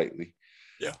slightly.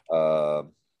 Yeah.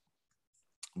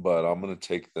 But I'm going to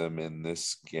take them in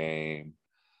this game.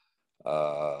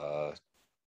 I'm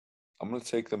going to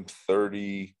take them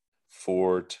 34-0.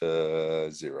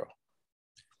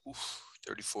 Oof,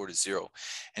 34-0.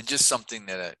 And just something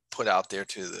that I put out there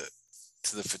to the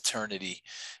fraternity,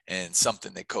 and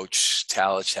something that Coach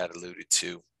Talich had alluded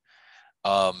to.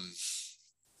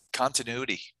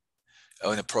 Continuity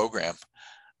in the program.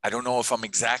 I don't know if I'm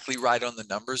exactly right on the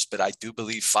numbers, but I do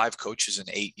believe 5 coaches in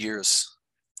 8 years,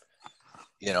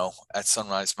 at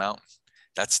Sunrise Mountain.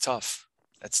 That's tough.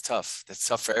 That's tough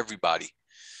for everybody.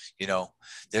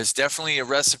 There's definitely a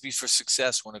recipe for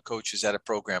success when a coach is at a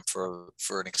program for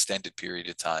an extended period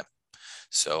of time.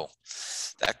 So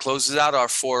that closes out our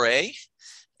 4A,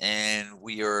 and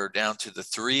we are down to the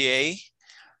 3A.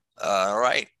 All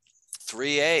right,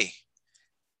 3A.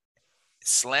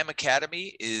 Slam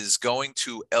Academy is going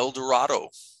to El Dorado,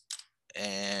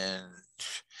 and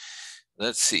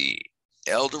let's see.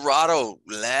 El Dorado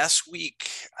last week,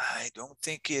 I don't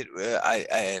think it.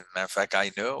 Matter of fact,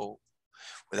 I know,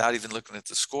 without even looking at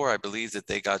the score, I believe that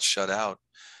they got shut out.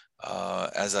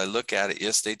 As I look at it,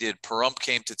 yes, they did. Pahrump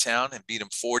came to town and beat them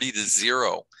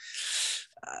 40-0.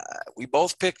 We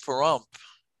both picked Pahrump.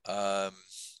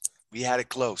 We had it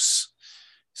close,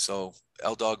 so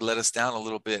El Dog let us down a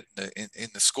little bit in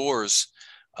the scores.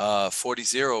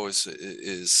 40-0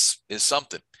 is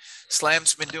something.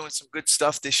 Slam's been doing some good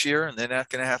stuff this year, and they're not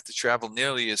going to have to travel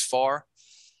nearly as far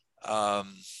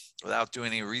without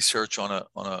doing any research on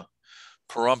a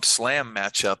Pahrump Slam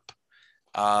matchup.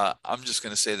 I'm just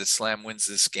going to say that Slam wins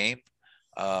this game.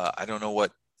 I don't know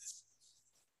what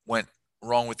went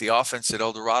wrong with the offense at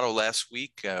El Dorado last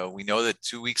week. We know that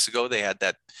 2 weeks ago they had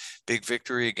that big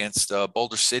victory against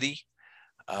Boulder City.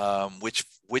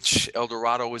 Which El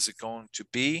Dorado is it going to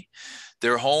be?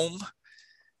 They're home,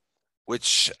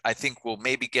 which I think will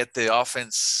maybe get the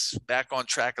offense back on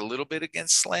track a little bit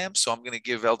against Slam. So I'm going to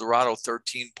give El Dorado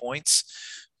 13 points,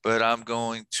 but I'm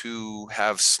going to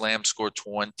have Slam score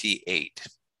 28.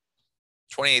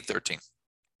 28-13.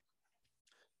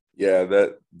 Yeah,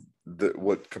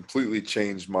 what completely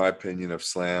changed my opinion of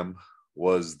Slam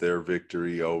was their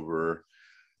victory over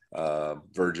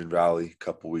Virgin Valley a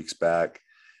couple weeks back.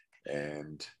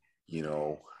 And,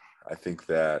 I think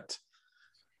that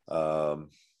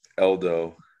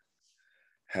Eldo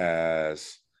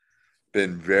has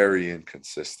been very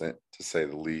inconsistent, to say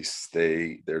the least.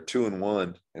 They're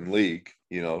 2-1 in league,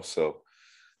 so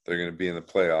they're going to be in the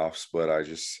playoffs, but I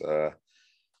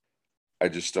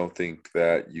just don't think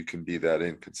that you can be that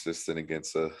inconsistent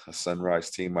against a Sunrise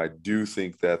team. I do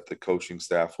think that the coaching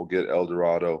staff will get El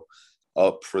Dorado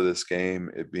up for this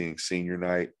game, it being senior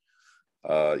night.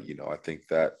 I think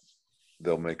that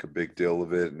they'll make a big deal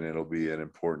of it, and it'll be an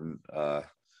important,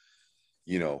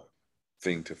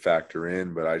 thing to factor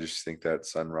in. But I just think that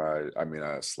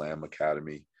Slam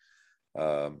Academy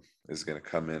is going to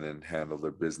come in and handle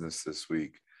their business this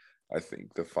week. I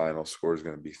think the final score is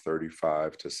going to be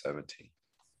 35-17.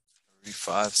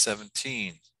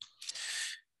 35-17.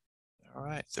 All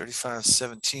right,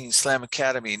 35-17, Slam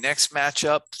Academy. Next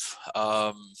matchup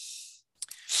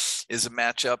is a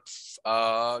matchup.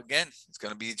 Again, it's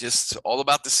going to be just all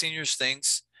about the seniors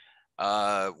things.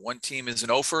 One team is an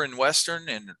Ophir in Western,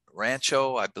 and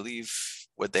Rancho, I believe,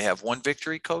 would they have one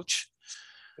victory, Coach?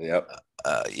 Yep.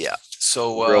 Yeah.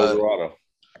 So El Dorado.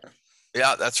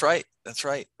 Yeah, that's right. That's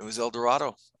right. It was El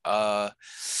Dorado.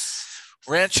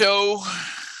 Rancho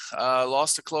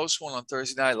lost a close one on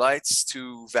Thursday Night Lights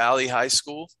to Valley High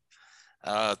School.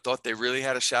 Thought they really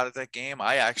had a shot at that game.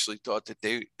 I actually thought that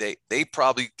they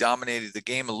probably dominated the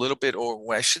game a little bit, or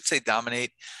well, I should say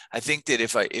dominate. I think that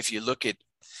if you look at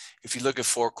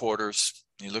 4 quarters,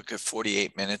 you look at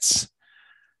 48 minutes,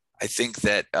 I think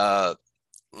that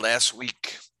last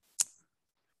week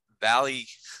Valley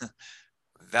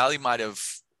might have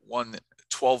won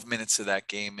 12 minutes of that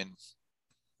game, and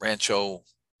Rancho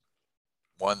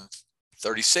won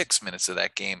 36 minutes of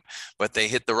that game, but they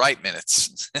hit the right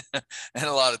minutes and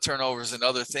a lot of turnovers and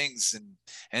other things, and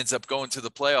ends up going to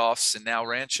the playoffs. And now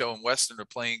Rancho and Western are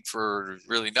playing for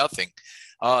really nothing.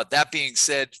 That being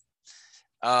said,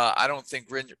 I don't think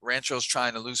Rancho's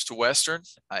trying to lose to Western.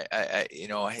 I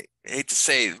hate to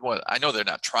say, well, I know they're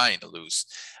not trying to lose.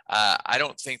 I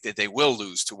don't think that they will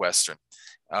lose to Western.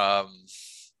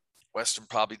 Western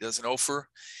probably does an offer,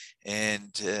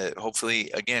 and hopefully,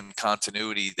 again,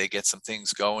 continuity. They get some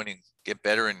things going and get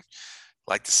better, and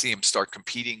like to see them start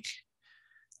competing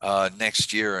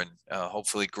next year, and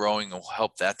hopefully growing will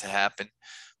help that to happen,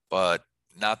 but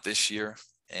not this year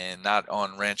and not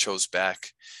on Rancho's back.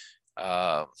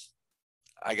 I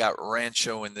got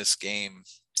Rancho in this game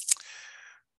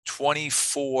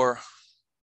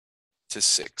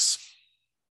 24-6.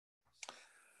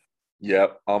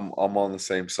 Yep, I'm on the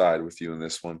same side with you in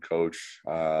this one, Coach.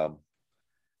 I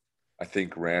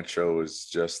think Rancho is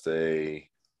just a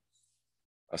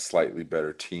slightly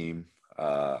better team.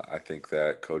 I think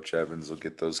that Coach Evans will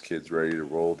get those kids ready to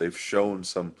roll. They've shown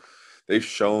some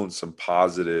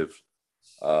positive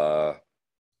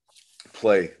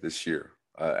play this year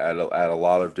at a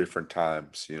lot of different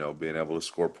times. Being able to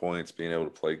score points, being able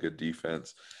to play good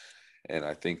defense, and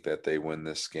I think that they win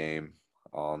this game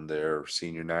on their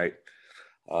senior night.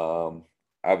 I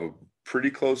have a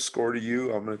pretty close score to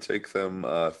you. I'm going to take them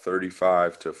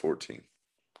 35-14.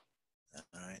 All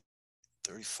right,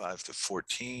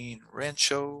 35-14,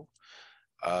 Rancho.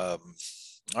 All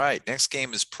right, next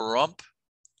game is Pahrump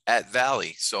at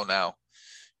Valley. So now,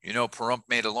 Pahrump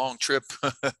made a long trip.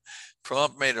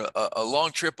 Pahrump made a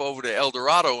long trip over to El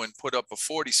Dorado and put up a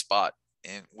 40 spot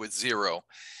and with 0.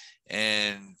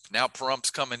 And now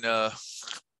Parump's coming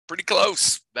pretty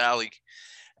close, Valley.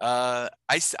 I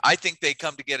think they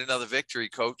come to get another victory,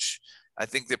 Coach. I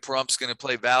think that Parump's going to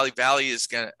play Valley. Valley is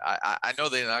going to. I know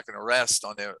they're not going to rest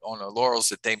on the laurels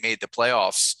that they made the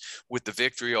playoffs with the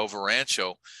victory over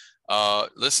Rancho.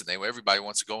 Listen, everybody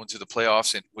wants to go into the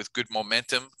playoffs and with good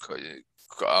momentum.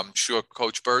 I'm sure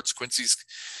Coach Quincy's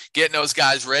getting those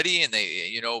guys ready, and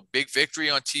they, big victory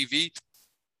on TV.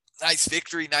 Nice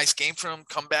victory, nice game for them.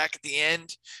 Come back at the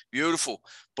end, beautiful.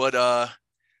 But I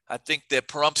think that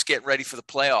Parump's getting ready for the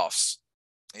playoffs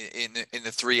in the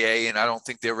 3A, and I don't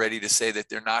think they're ready to say that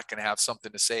they're not going to have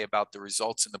something to say about the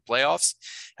results in the playoffs.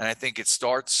 And I think it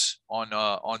starts on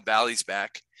Valley's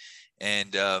back,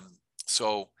 and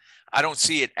so I don't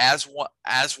see it as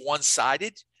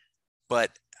one-sided, but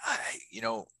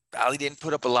Valley didn't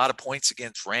put up a lot of points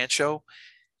against Rancho.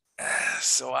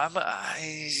 So I'm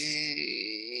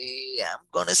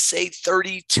going to say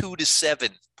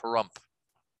 32-7 Pahrump.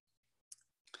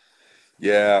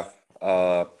 Yeah.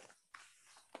 Pahrump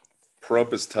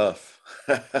is tough.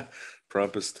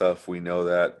 Pahrump is tough. We know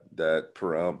that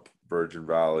Pahrump, Virgin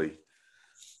Valley,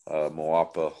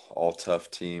 Moapa, all tough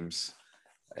teams.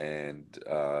 And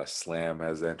Slam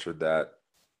has entered that,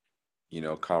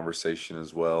 conversation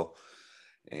as well.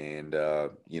 And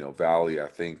Valley, I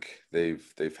think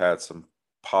they've had some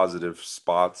positive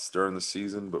spots during the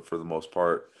season, but for the most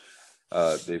part,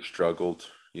 they've struggled,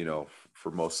 for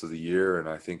most of the year. And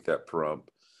I think that Pahrump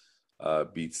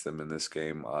beats them in this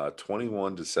game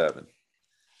 21-7.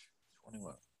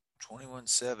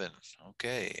 21-7.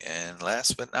 Okay. And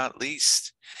last but not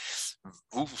least,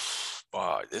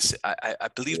 this I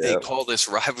believe they call this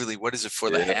rivalry. What is it, for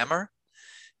the Hammer?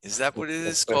 Is that what it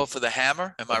is called, for the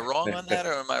Hammer? Am I wrong on that,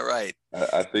 or am I right?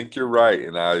 I think you're right,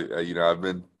 and I've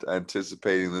been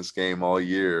anticipating this game all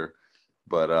year,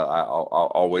 but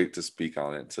I'll wait to speak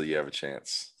on it until you have a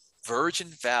chance. Virgin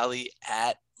Valley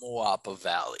at Moapa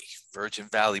Valley. Virgin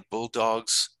Valley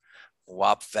Bulldogs,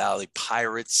 Moapa Valley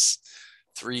Pirates.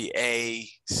 3A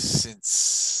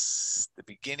since the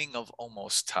beginning of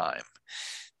almost time.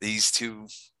 These two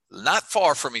not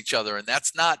far from each other, and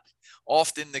that's not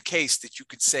often the case that you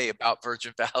could say about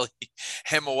Virgin Valley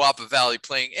and Moapa Valley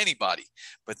playing anybody,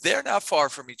 but they're not far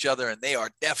from each other, and they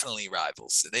are definitely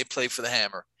rivals, and they play for the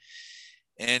Hammer.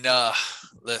 And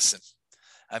listen,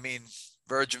 I mean,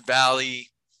 Virgin Valley,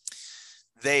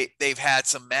 they've had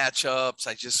some matchups.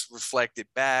 I just reflected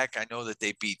back. I know that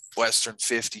they beat Western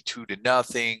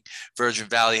 52-0. Virgin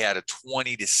Valley had a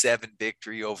 20-7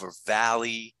 victory over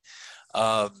Valley.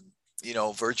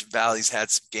 Virgin Valley's had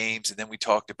some games, and then we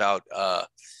talked about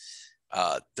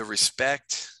the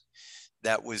respect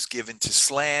that was given to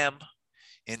Slam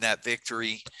in that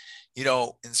victory,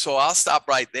 and so I'll stop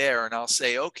right there and I'll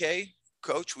say, okay,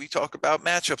 Coach, we talk about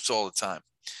matchups all the time.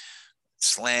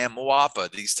 Slam,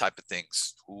 Moapa, these type of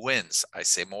things. Who wins? I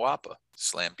say Moapa.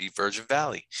 Slam beat Virgin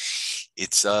Valley.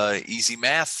 It's easy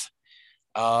math.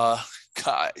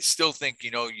 I still think,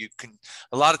 you know, you can,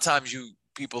 a lot of times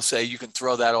people say you can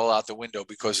throw that all out the window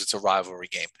because it's a rivalry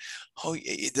game. Oh,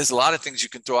 there's a lot of things you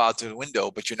can throw out the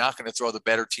window, but you're not going to throw the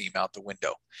better team out the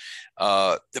window.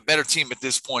 The better team at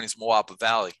this point is Moapa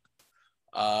Valley.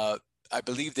 I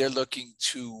believe they're looking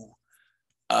to,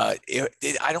 I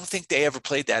don't think they ever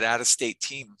played that out-of-state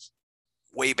team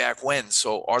way back when.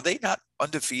 So are they not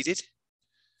undefeated?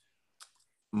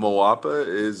 Moapa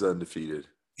is undefeated.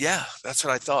 Yeah, that's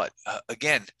what I thought.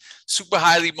 Again, super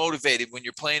highly motivated when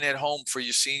you're playing at home for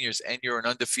your seniors and you're an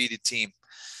undefeated team.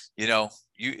 You know,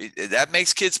 that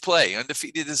makes kids play.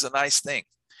 Undefeated is a nice thing.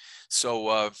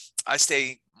 So I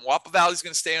say Moapa Valley's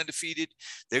going to stay undefeated.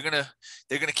 They're going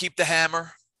to keep the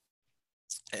hammer,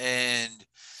 and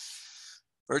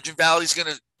Virgin Valley's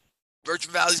going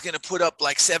to put up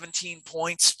like 17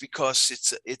 points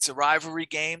because it's a rivalry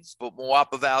game, but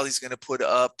Moapa Valley's going to put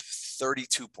up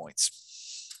 32 points.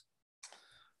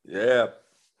 Yeah,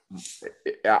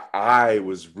 I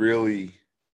was really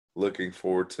looking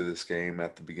forward to this game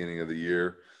at the beginning of the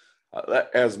year,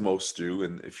 as most do.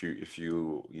 And if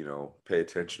you pay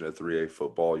attention to 3A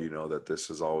football, you know that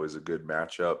this is always a good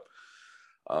matchup.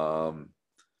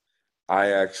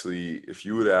 I actually, if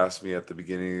you would ask me at the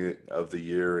beginning of the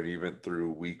year and even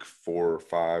through week 4 or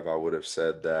 5, I would have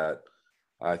said that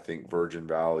I think Virgin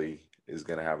Valley is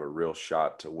going to have a real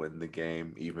shot to win the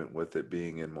game, even with it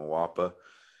being in Moapa.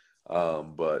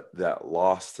 But that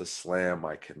loss to Slam,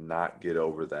 I cannot get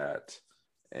over that.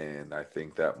 And I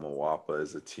think that Moapa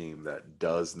is a team that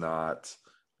does not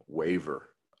waver.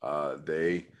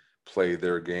 They play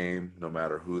their game no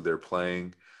matter who they're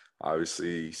playing.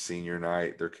 Obviously, senior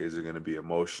night, their kids are going to be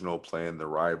emotional playing the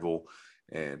rival.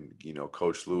 And,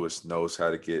 Coach Lewis knows how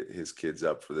to get his kids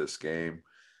up for this game.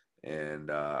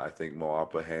 And I think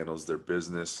Moapa handles their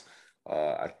business.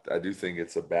 I do think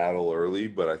it's a battle early,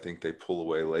 but I think they pull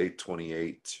away late,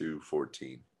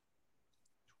 28-14.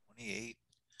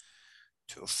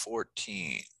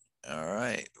 28-14. All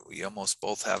right. We almost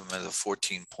both have them as a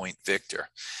 14-point victor.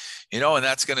 And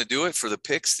that's going to do it for the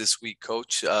picks this week,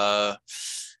 Coach. Glad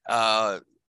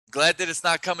that it's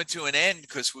not coming to an end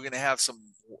because we're going to have some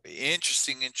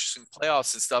interesting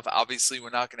playoffs and stuff. Obviously,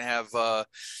 we're not going to have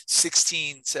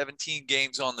 16, 17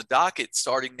 games on the docket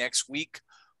starting next week.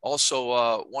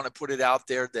 Also, want to put it out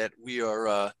there that we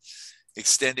are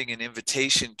extending an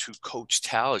invitation to Coach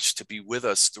Talich to be with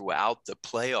us throughout the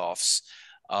playoffs.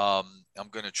 I'm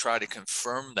going to try to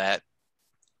confirm that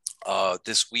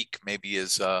this week, maybe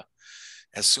as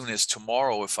soon as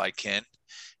tomorrow if I can,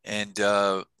 and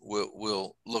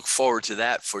we'll look forward to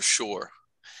that for sure.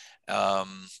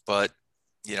 But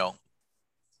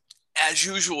as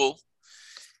usual,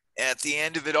 at the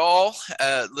end of it all,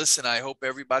 listen, I hope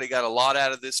everybody got a lot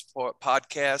out of this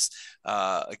podcast.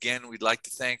 Again, we'd like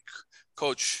to thank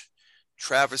Coach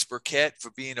Travis Burkett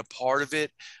for being a part of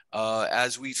it.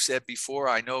 As we've said before,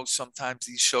 I know sometimes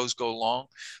these shows go long,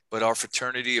 but our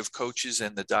fraternity of coaches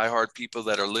and the diehard people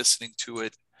that are listening to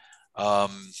it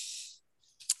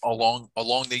along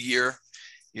the year,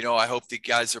 I hope that you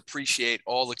guys appreciate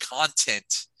all the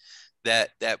content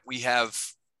that we have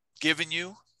given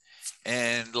you.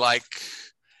 And like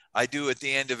I do at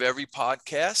the end of every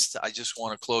podcast, I just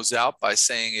want to close out by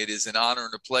saying it is an honor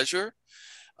and a pleasure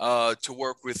to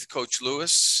work with Coach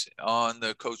Lewis on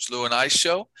the Coach Lou and Ice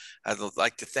Show. I'd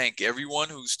like to thank everyone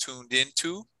who's tuned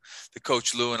into the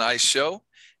Coach Lou and Ice Show,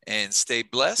 and stay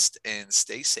blessed and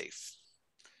stay safe.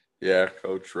 Yeah,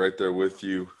 Coach, right there with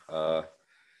you. I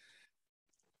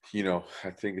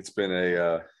think it's been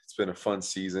a fun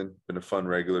season, been a fun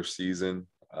regular season.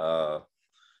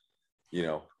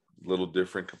 Little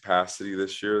different capacity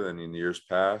this year than in years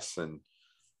past. And,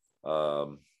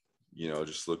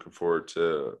 just looking forward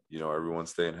to, everyone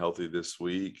staying healthy this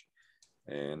week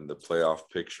and the playoff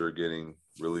picture getting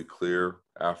really clear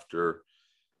after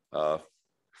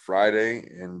Friday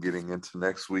and getting into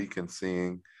next week and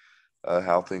seeing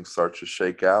how things start to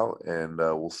shake out. And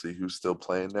we'll see who's still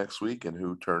playing next week and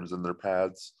who turns in their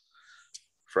pads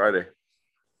Friday.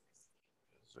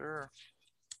 Yes, sir.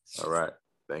 All right.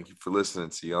 Thank you for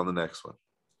listening. See you on the next one.